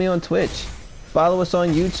 follow me on Twitch. Follow us on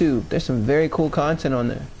YouTube. There's some very cool content on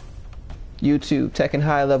there. YouTube, Tekken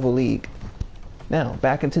High Level League. Now,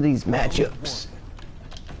 back into these matchups.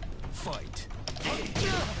 Fight.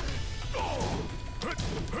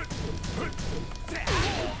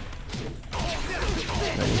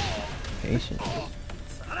 Ready? Patient.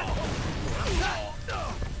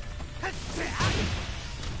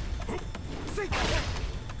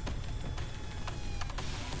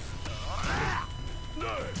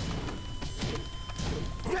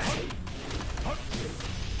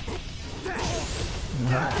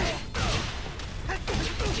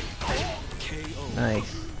 KO.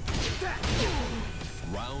 Nice.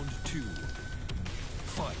 Round 2.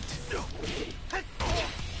 Fight.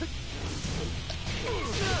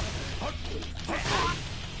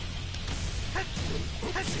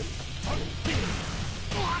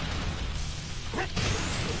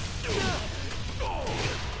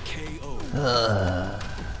 KO.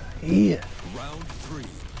 Yeah. Round 3.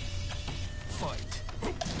 Fight.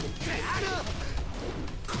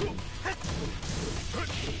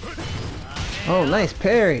 Oh, nice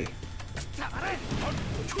parry.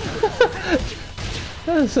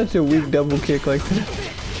 That is such a weak double kick like that.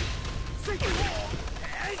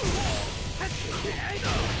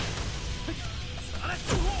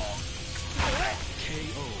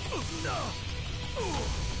 KO.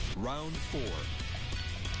 Round 4.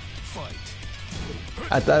 Fight.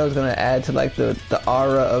 I thought it was gonna add to like the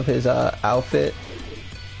aura of his outfit.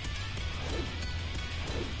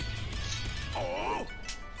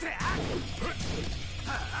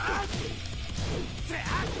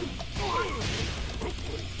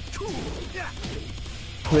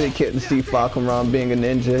 Really couldn't see Fahkumram being a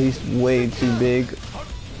ninja. He's way too big.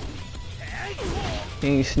 He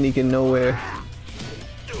ain't sneaking nowhere.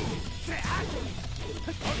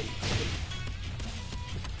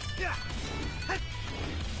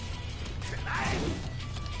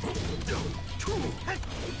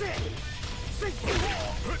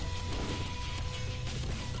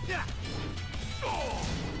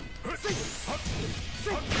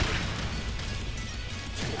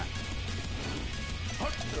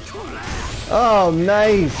 Oh,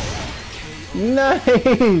 nice!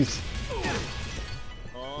 Nice!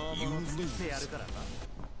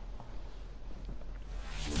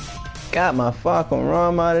 Got my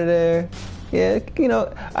Fahkumram out of there. Yeah, you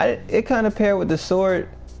know, it kind of paired with the sword.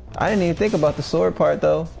 I didn't even think about the sword part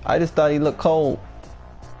though. I just thought he looked cold.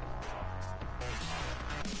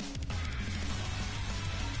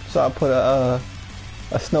 So I put a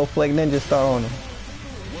snowflake ninja star on him.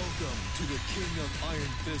 Welcome to the King of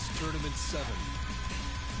Iron Fist Tournament 7.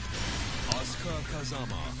 Asuka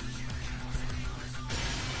Kazama.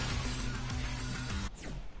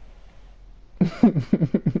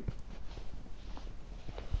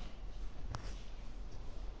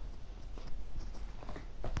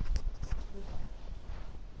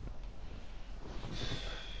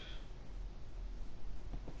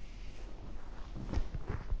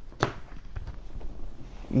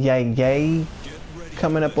 Yay.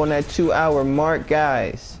 Coming up on that 2-hour mark,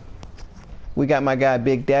 guys. We got my guy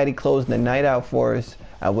Big Daddy closing the night out for us.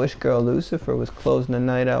 I wish Girlucifer was closing the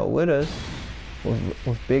night out with us.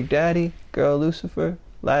 With Big Daddy, Girlucifer,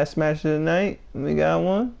 last match of the night. We got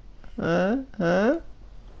one? Huh?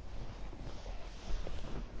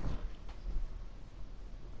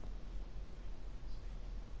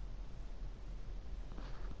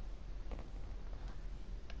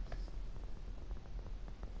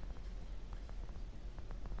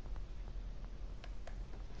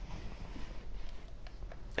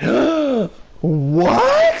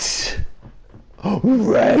 What?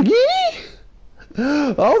 Reggie?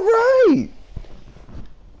 All right.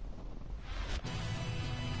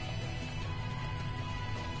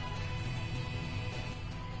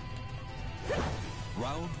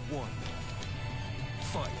 Round one.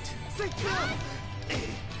 Fight.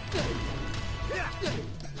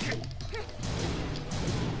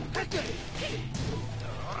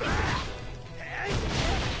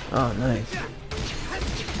 Oh, nice.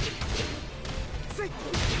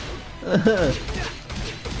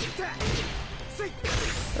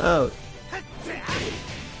 Oh.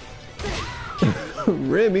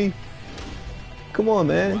 Remy. Come on,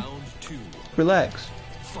 man. Round two. Relax.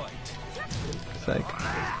 Fight. It's like,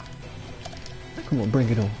 come on, bring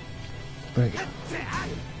it on. Bring it.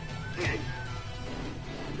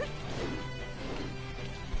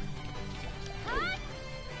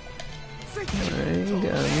 Alright, you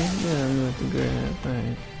got me with the grab.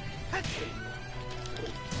 Alright.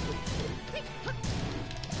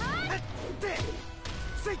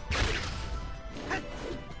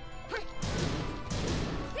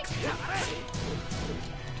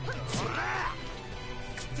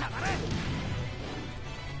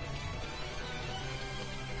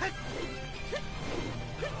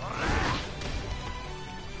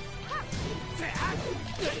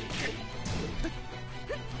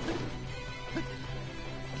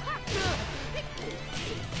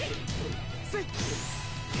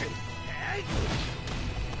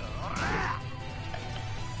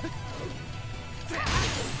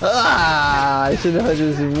 Ah, I should have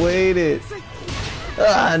just waited.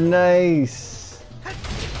 Ah, nice.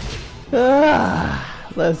 Ah,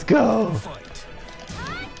 let's go. Fight.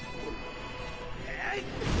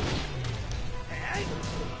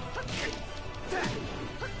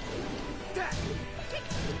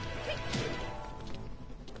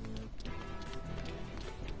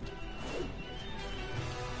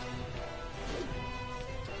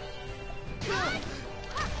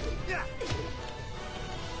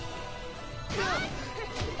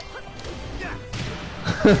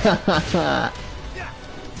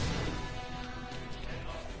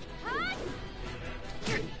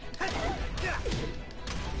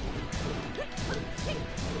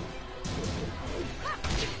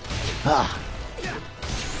 Ah.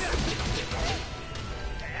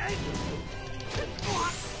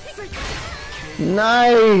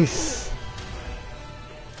 Nice.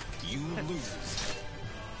 You lose.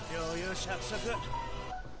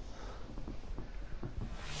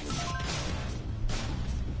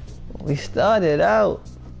 We started out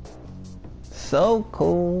so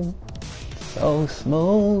cool, so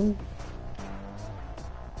smooth.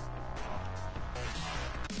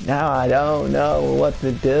 Now I don't know what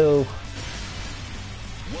to do.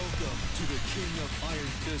 Welcome to the King of Iron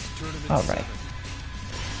Fist Tournament. All right.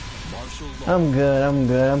 7. Martial law. I'm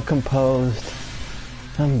good, I'm composed.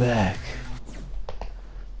 I'm back.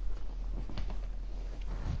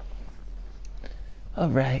 All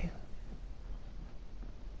right.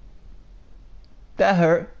 That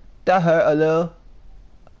hurt a little.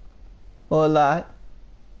 Or a lot.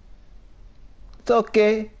 It's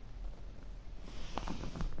okay.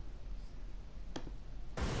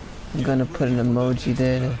 I'm gonna put an emoji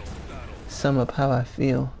there to sum up how I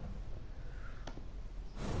feel.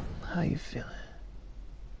 How you feeling?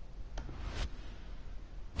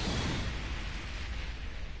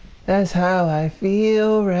 That's how I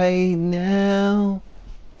feel right now.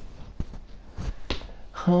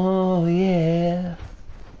 Oh yeah.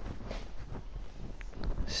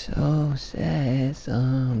 So sad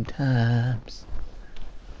sometimes.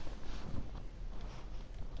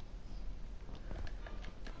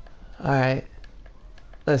 Alright.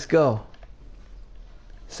 Let's go.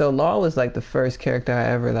 So Law was like the first character I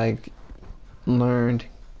ever like learned,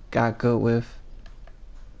 got good with.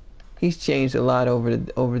 he's changed a lot over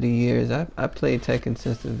the years. I played Tekken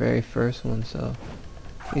since the very first one, so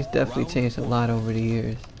he's definitely changed a lot over the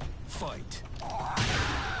years. Fight.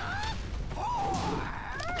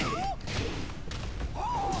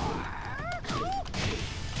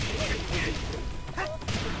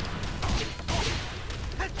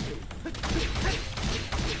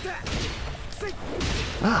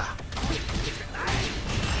 Ah.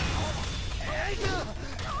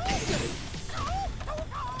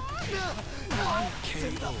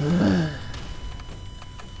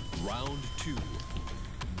 Round 2.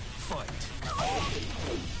 Fight.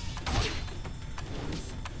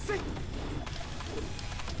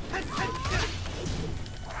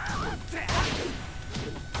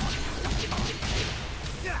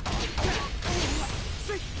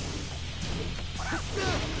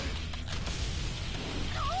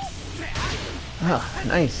 Ah,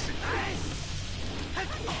 nice.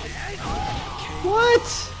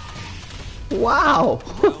 What? Wow.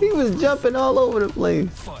 He was jumping all over the place.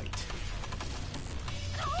 Fight.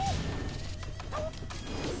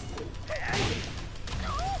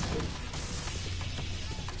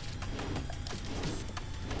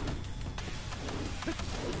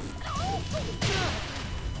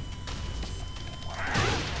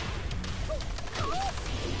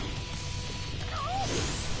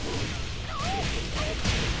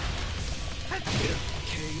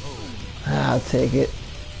 I'll take it.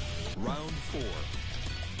 Round 4.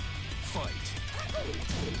 Fight.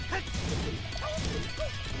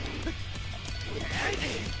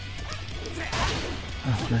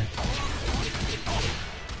 Oh, nice.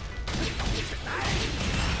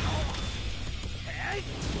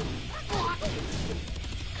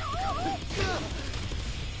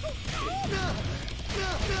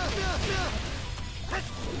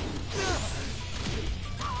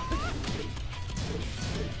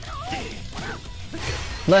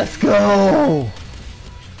 Let's go!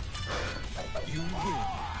 You win.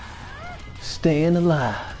 Staying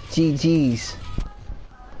alive. GG's.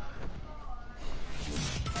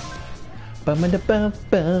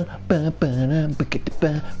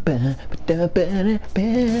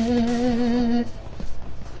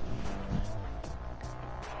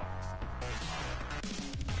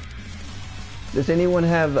 Does anyone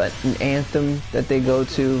have an anthem that they go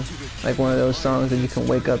to? Like one of those songs that you can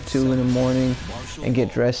wake up to in the morning and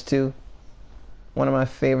get dressed to? One of my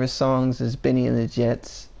favorite songs is Benny and the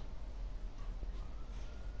Jets.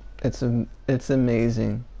 It's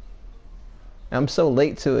amazing. I'm so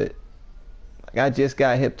late to it. Like I just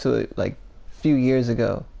got hip to it like a few years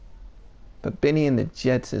ago. But Benny and the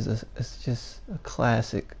Jets is just a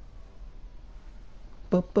classic.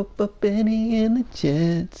 Benny and the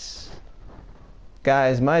Jets.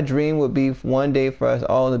 Guys, my dream would be one day for us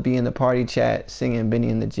all to be in the party chat singing Benny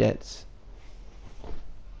and the Jets.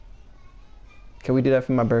 Can we do that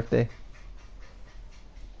for my birthday?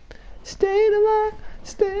 Staying alive,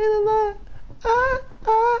 staying alive.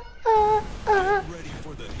 Ready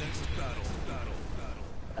for the next battle.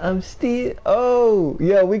 I'm still. Oh,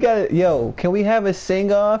 yo, we got it. Yo, can we have a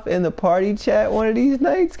sing off in the party chat one of these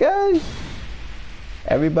nights, guys?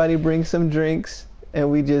 Everybody bring some drinks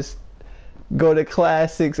and we just go to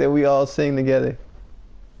classics and we all sing together.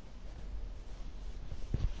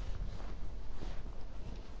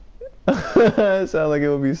 Sounds like it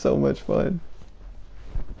would be so much fun.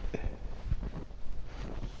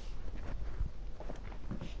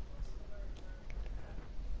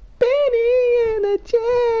 Benny and the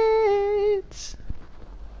Jets.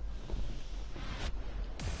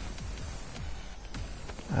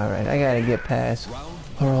 Alright, I gotta get past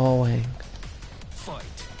hwoarang. Fight.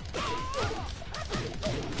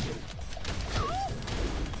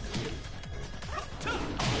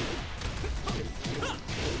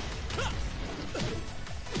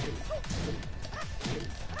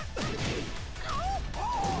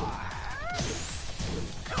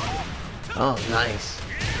 Oh, nice.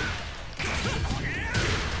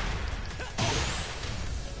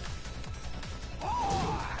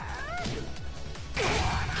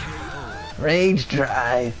 Rage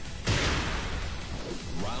drive.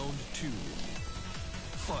 Round 2.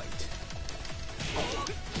 Fight.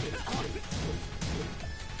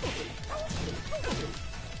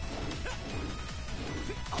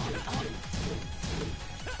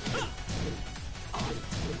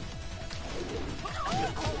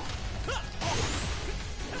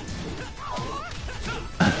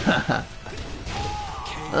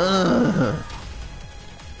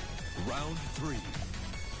 Round 3.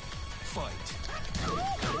 Fight.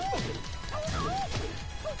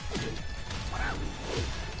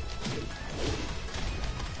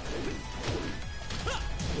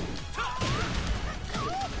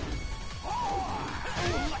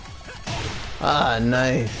 Ah,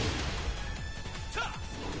 nice.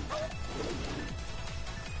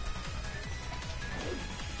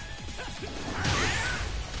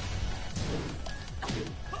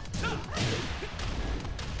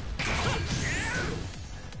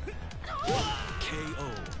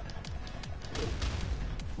 KO.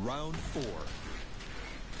 Round 4.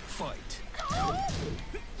 Fight.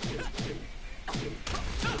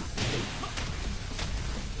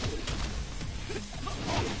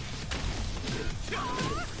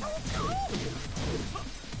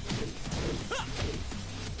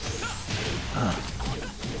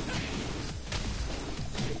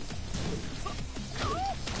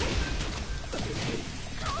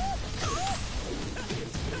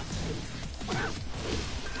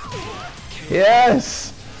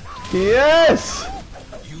 Yes! Yes!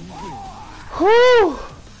 You win. Whew!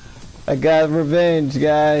 I got revenge,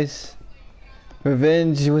 guys.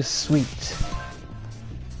 Revenge was sweet.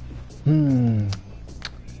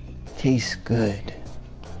 Tastes good.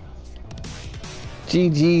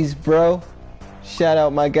 GG's, bro. Shout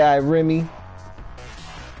out my guy, Remy.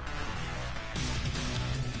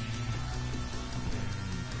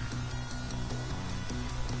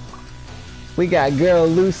 We got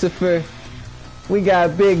Girlucifer. We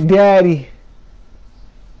got Big Daddy.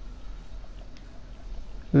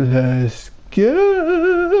 Let's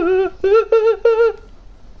go.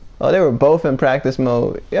 Oh, they were both in practice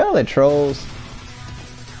mode. Y'all are trolls.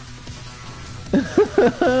 They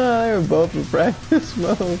were both in practice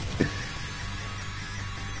mode.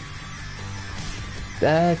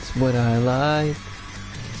 That's what I like.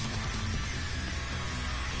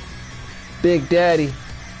 Big Daddy,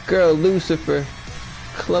 Girlucifer,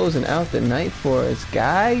 closing out the night for us,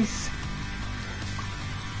 guys.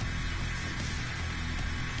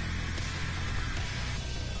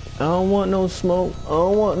 I don't want no smoke. I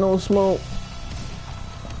don't want no smoke.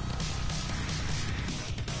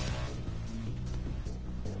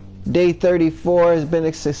 Day 34 has been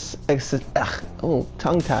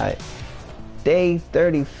tongue-tied. Day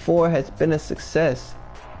 34 has been a success.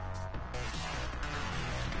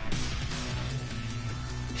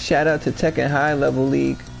 Shout out to Tekken High Level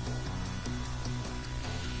League.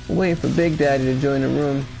 Waiting for Big Daddy to join the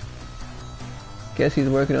room. Guess he's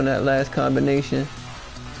working on that last combination.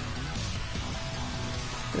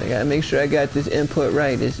 I gotta make sure I got this input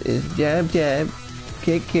right. It's jab, jab,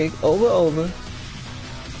 kick, kick, over, over.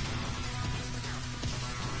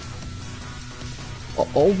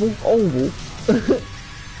 Oval, oval.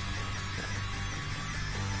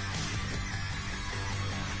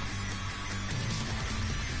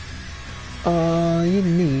 All you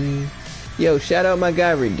need. Yo, shout out my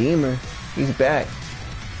guy Redeemer. He's back.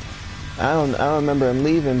 I don't remember him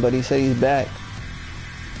leaving, but he said he's back.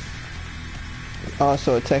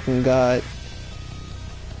 Also a Tekken god.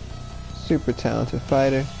 Super talented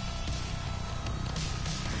fighter.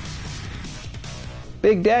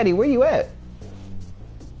 Big Daddy, where you at?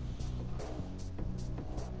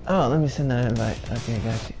 Oh, let me send that invite. Okay,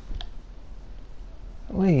 got you.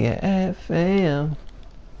 Where you at, fam?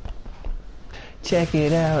 Check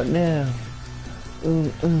it out now.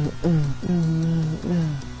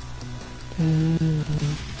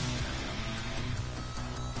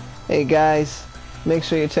 Hey guys, make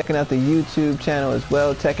sure you're checking out the YouTube channel as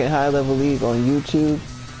well. Tekken High Level League on YouTube.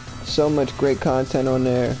 So much great content on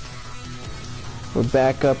there. We're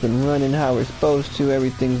back up and running how we're supposed to.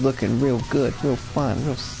 Everything's looking real good, real fun,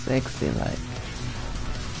 real sexy like.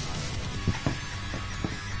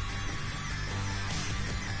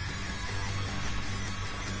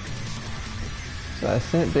 So I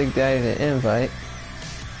sent Big Daddy the invite.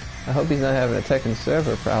 I hope he's not having a Tekken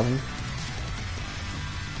server problem.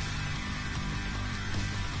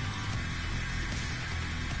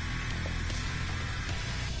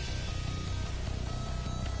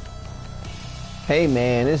 Hey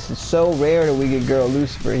man, this is so rare that we get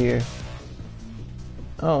Girlucifer here.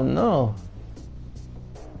 Oh no.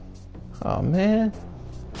 Oh man.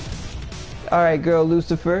 Alright,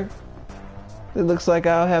 Girlucifer. It looks like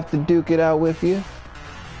I'll have to duke it out with you.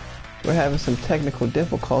 We're having some technical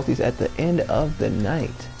difficulties at the end of the night.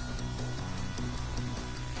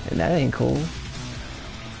 And that ain't cool.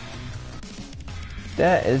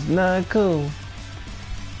 That is not cool.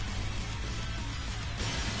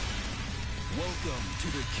 Welcome to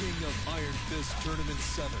the King of Iron Fist Tournament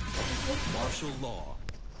 7, Martial Law.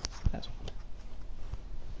 That's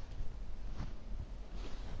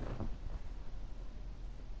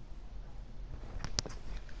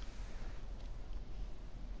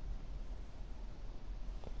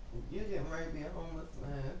You just might be a homeless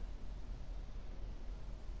man.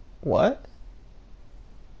 what?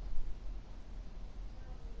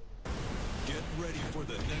 Get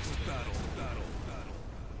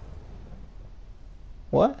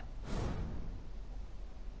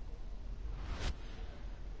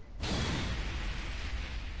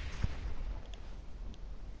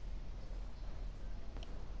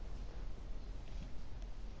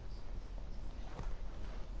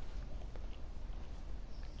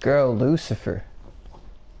Girlucifer.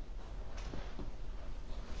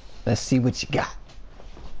 Let's see what you got.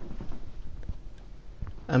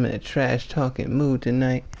 I'm in a trash talking mood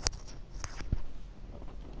tonight.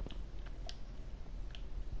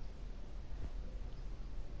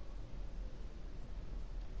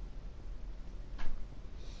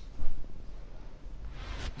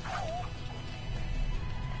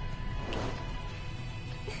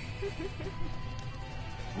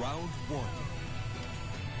 Round one.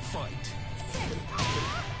 Fight.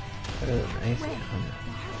 What a nice counter.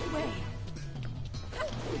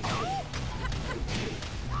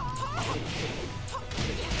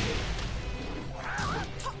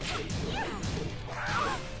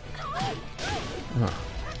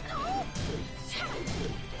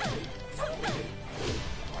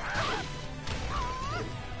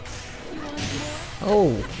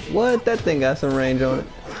 Oh, what? That thing got some range on it.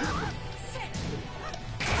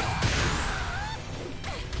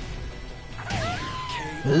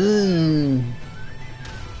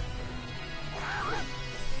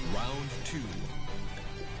 Round two.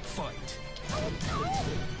 Fight.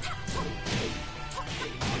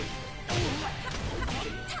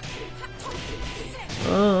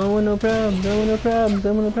 Oh, I want no problems. I want no problems.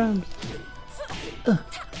 I want no problems.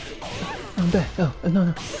 I'm back. Oh, no,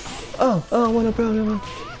 no. Oh, I want no problem.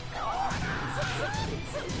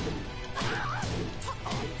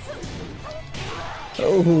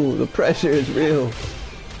 Oh, the pressure is real.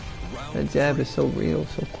 That jab is so real,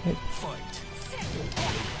 so quick.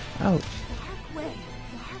 Ouch.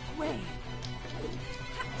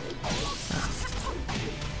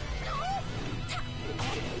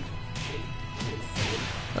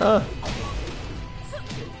 Oh.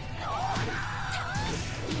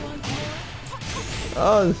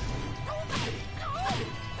 Oh.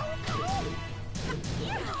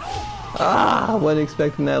 Ah, wasn't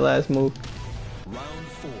expecting that last move. Round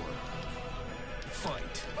four.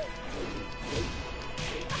 Fight.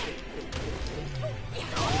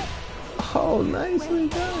 Oh, nicely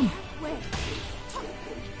done.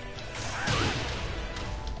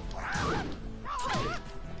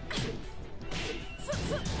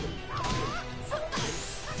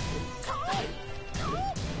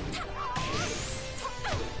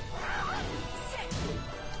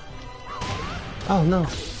 Oh no.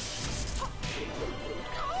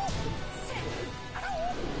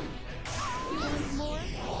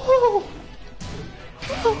 Oh.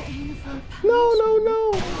 Oh. No, no, no.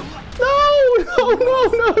 No, no,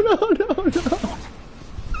 no, no, no,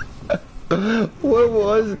 no. What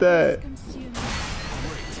was that?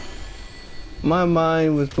 My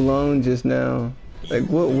mind was blown just now. Like,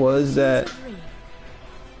 what was that?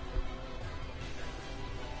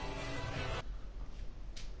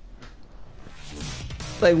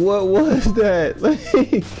 Like, what was that?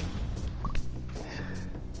 Like,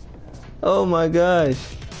 oh my gosh.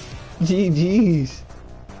 GG's.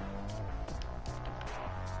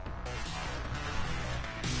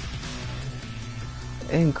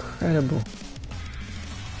 Incredible.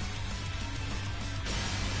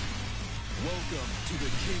 Welcome to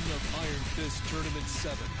the King of Iron Fist Tournament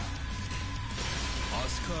 7.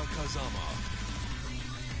 Asuka Kazama.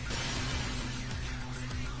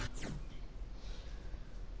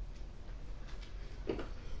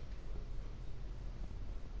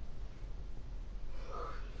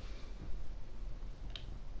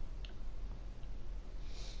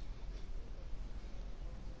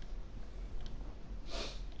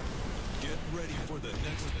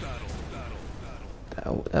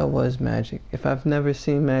 That was magic. If I've never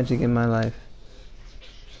seen magic in my life,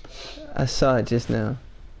 I saw it just now.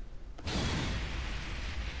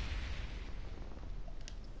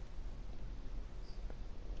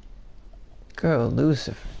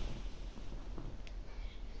 Girlucifer.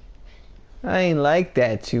 I ain't like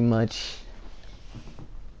that too much.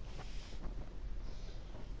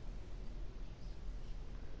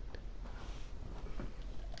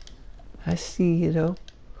 I see you though.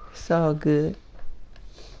 It's all good.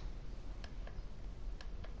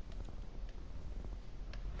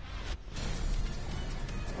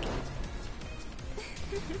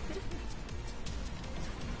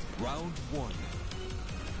 Round one.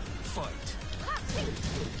 Fight.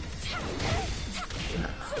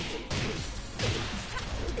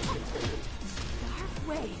 Dark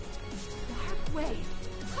wave. Dark wave.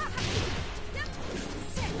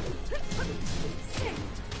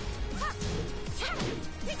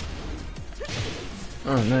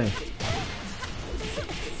 Oh, nice.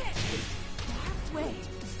 Dark wave.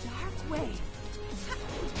 Dark wave.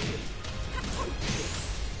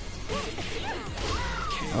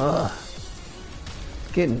 Ugh.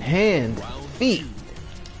 Getting hand, feet.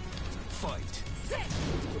 Fight.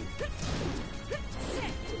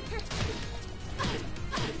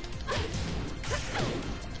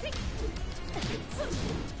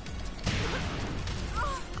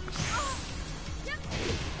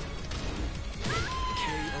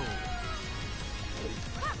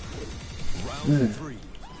 3.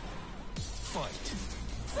 Fight.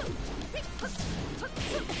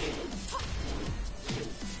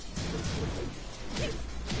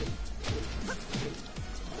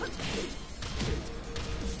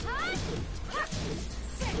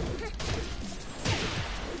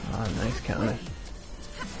 Oh, nice counter.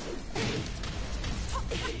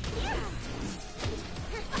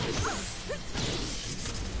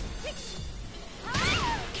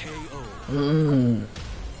 KO.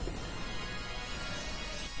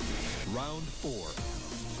 Round 4.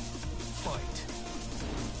 Fight.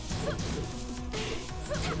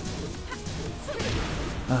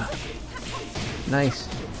 Nice.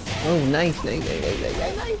 Oh, nice. Nice.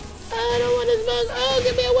 I don't want this bug. Oh,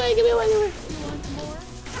 get me away. Get me away. Get me away.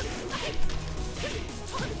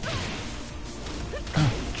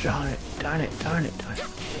 Oh, darn it. Darn it. Darn it. Darn it.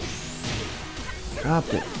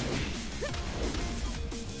 Dropped it.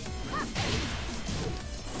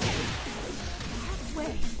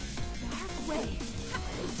 Way. Dark way.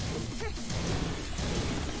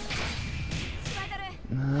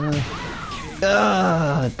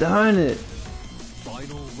 Darn it.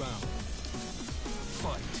 Final round.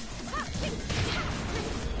 Fight.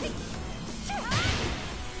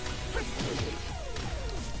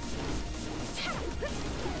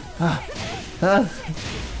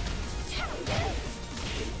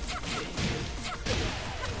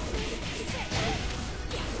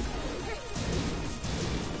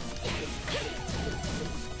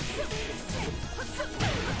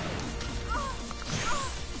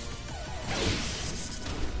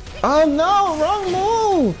 Oh no, wrong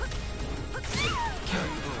move!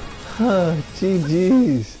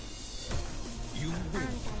 GG's. You win.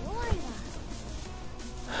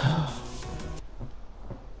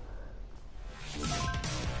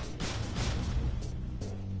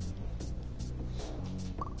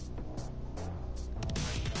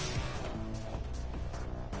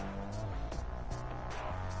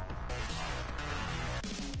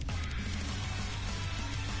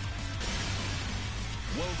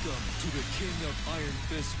 Welcome to the King of Iron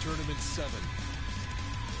Fist Tournament 7.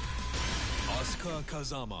 Asuka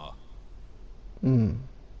Kazama.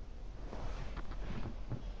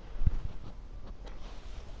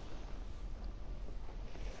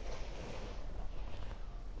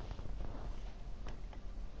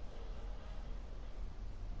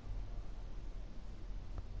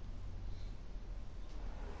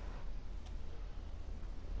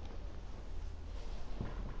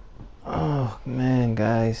 Oh man,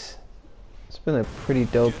 guys. It's been a pretty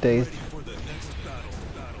dope day. Ready for the next battle.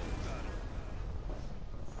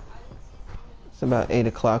 It's about 8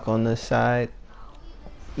 o'clock on this side.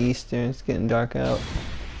 Eastern, it's getting dark out.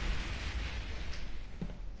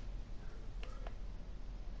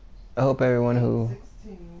 I hope everyone who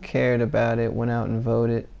cared about it went out and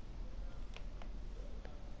voted.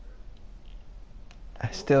 I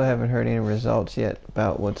still haven't heard any results yet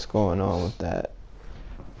about what's going on with that.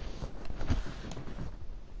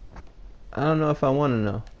 I don't know if I want to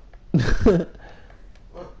know.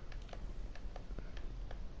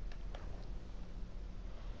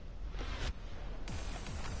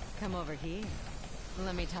 Come over here.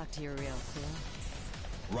 Let me talk to you real close.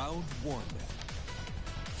 Round 1.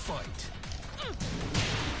 Fight.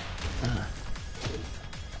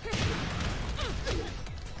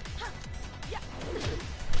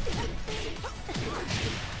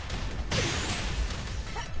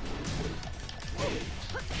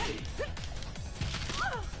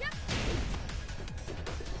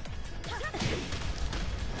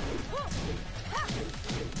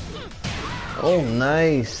 Oh,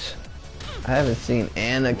 nice. I haven't seen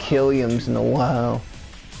Anna Killiams in a while.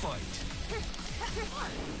 Fight.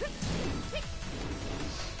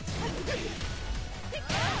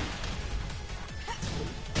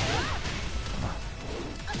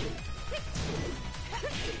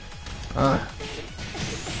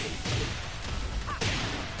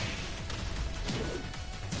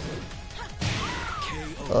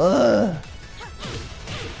 KO.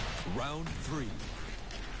 Round 3.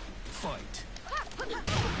 Fight.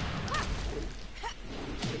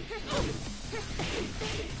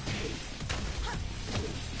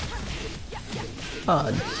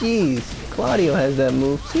 Oh, jeez. Claudio has that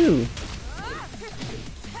move too.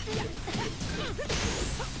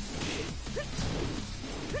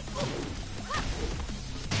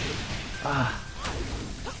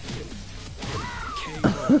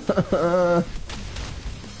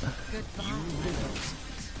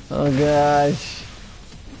 Oh gosh.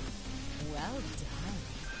 Well done.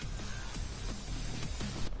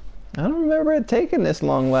 I don't remember it taking this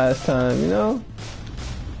long last time, you know?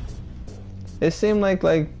 It seemed like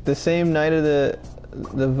the same night of the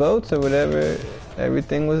the votes or whatever,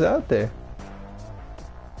 everything was out there.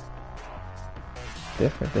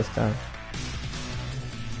 Different this time.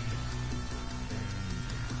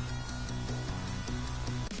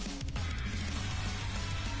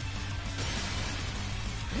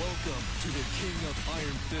 Welcome to the King of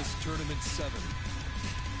Iron Fist Tournament 7.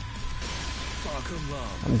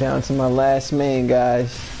 Fahkumram. I'm down to my last main,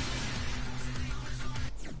 guys.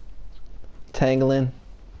 Tangling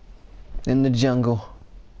in the jungle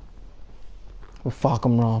with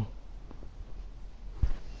fahkumram.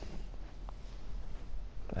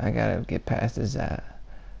 I gotta get past the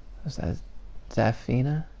was that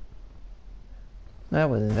Zafina? That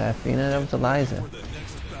wasn't Zafina, that was Eliza.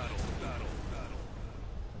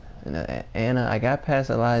 And Anna, I got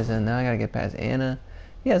past Eliza, and now I gotta get past Anna.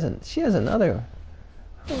 She has another.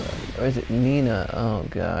 Or is it Nina? Oh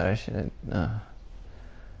god, I should have. No.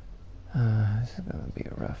 This is gonna be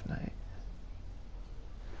a rough night.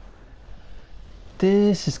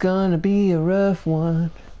 This is gonna be a rough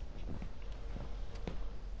one.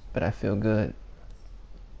 But I feel good.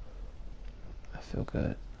 I feel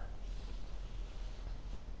good.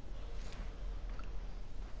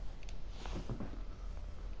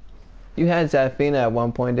 You had Zafina at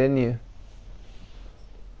one point, didn't you?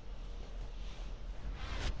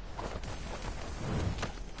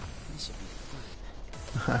 This should be fun.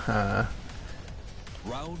 Haha.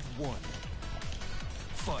 Round 1.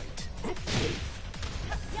 Fight.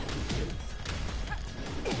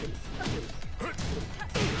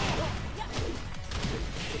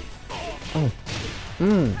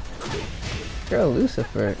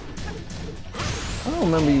 Girlucifer. I don't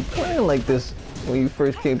remember you playing like this when you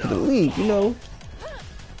first came to the league, you know.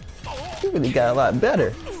 You really got a lot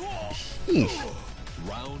better. Sheesh.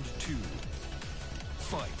 Round 2.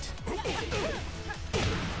 Fight.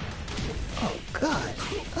 Oh god.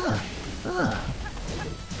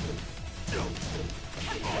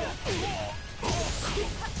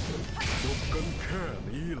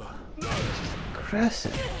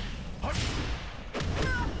 Aggressive.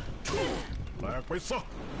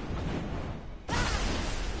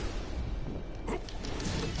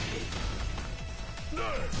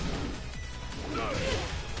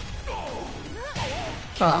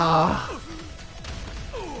 Ah.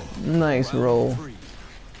 Nice roll. 3.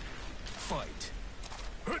 Fight.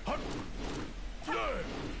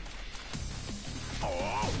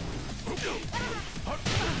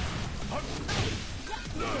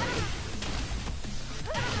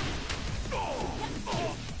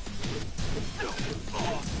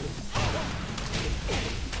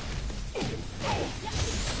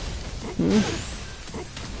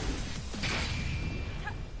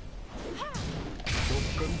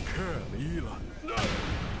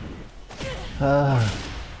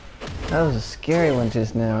 That was a scary one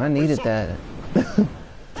just now. I needed that.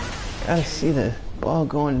 Gotta see the ball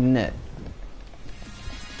go in the net.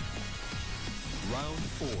 Round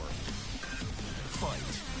 4. Fight.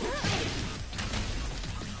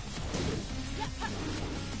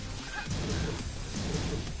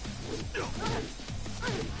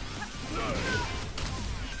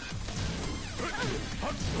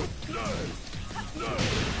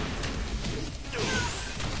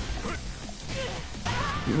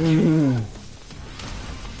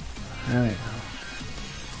 There we go.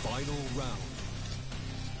 Final round.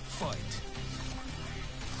 Fight.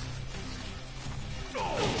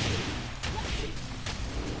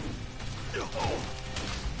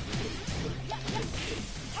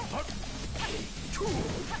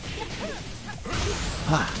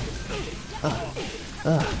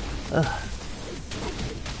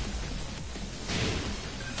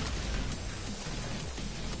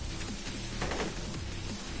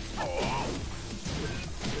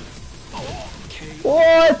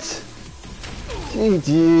 What?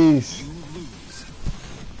 GG's.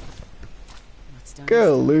 What's done?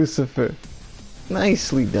 Girlucifer.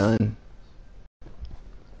 Nicely done.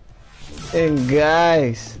 And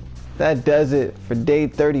guys, that does it for day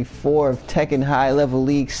 34 of Tekken High Level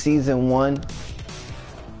League Season 1.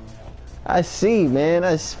 I see, man.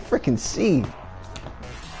 I freaking see.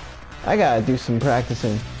 I gotta do some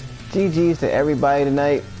practicing. GG's to everybody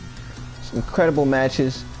tonight. Some incredible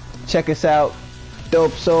matches. Check us out.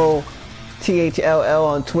 Dopesol, THLL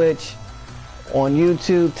on Twitch, on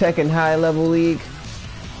YouTube, Tekken High Level League.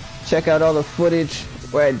 Check out all the footage.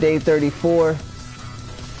 We're at day 34.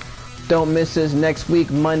 Don't miss us next week,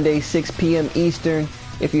 Monday, 6 p.m. Eastern.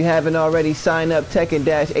 If you haven't already, sign up,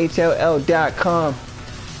 tekken-hll.com.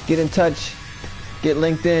 Get in touch. Get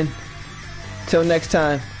linked in. Till next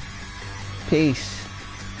time. Peace.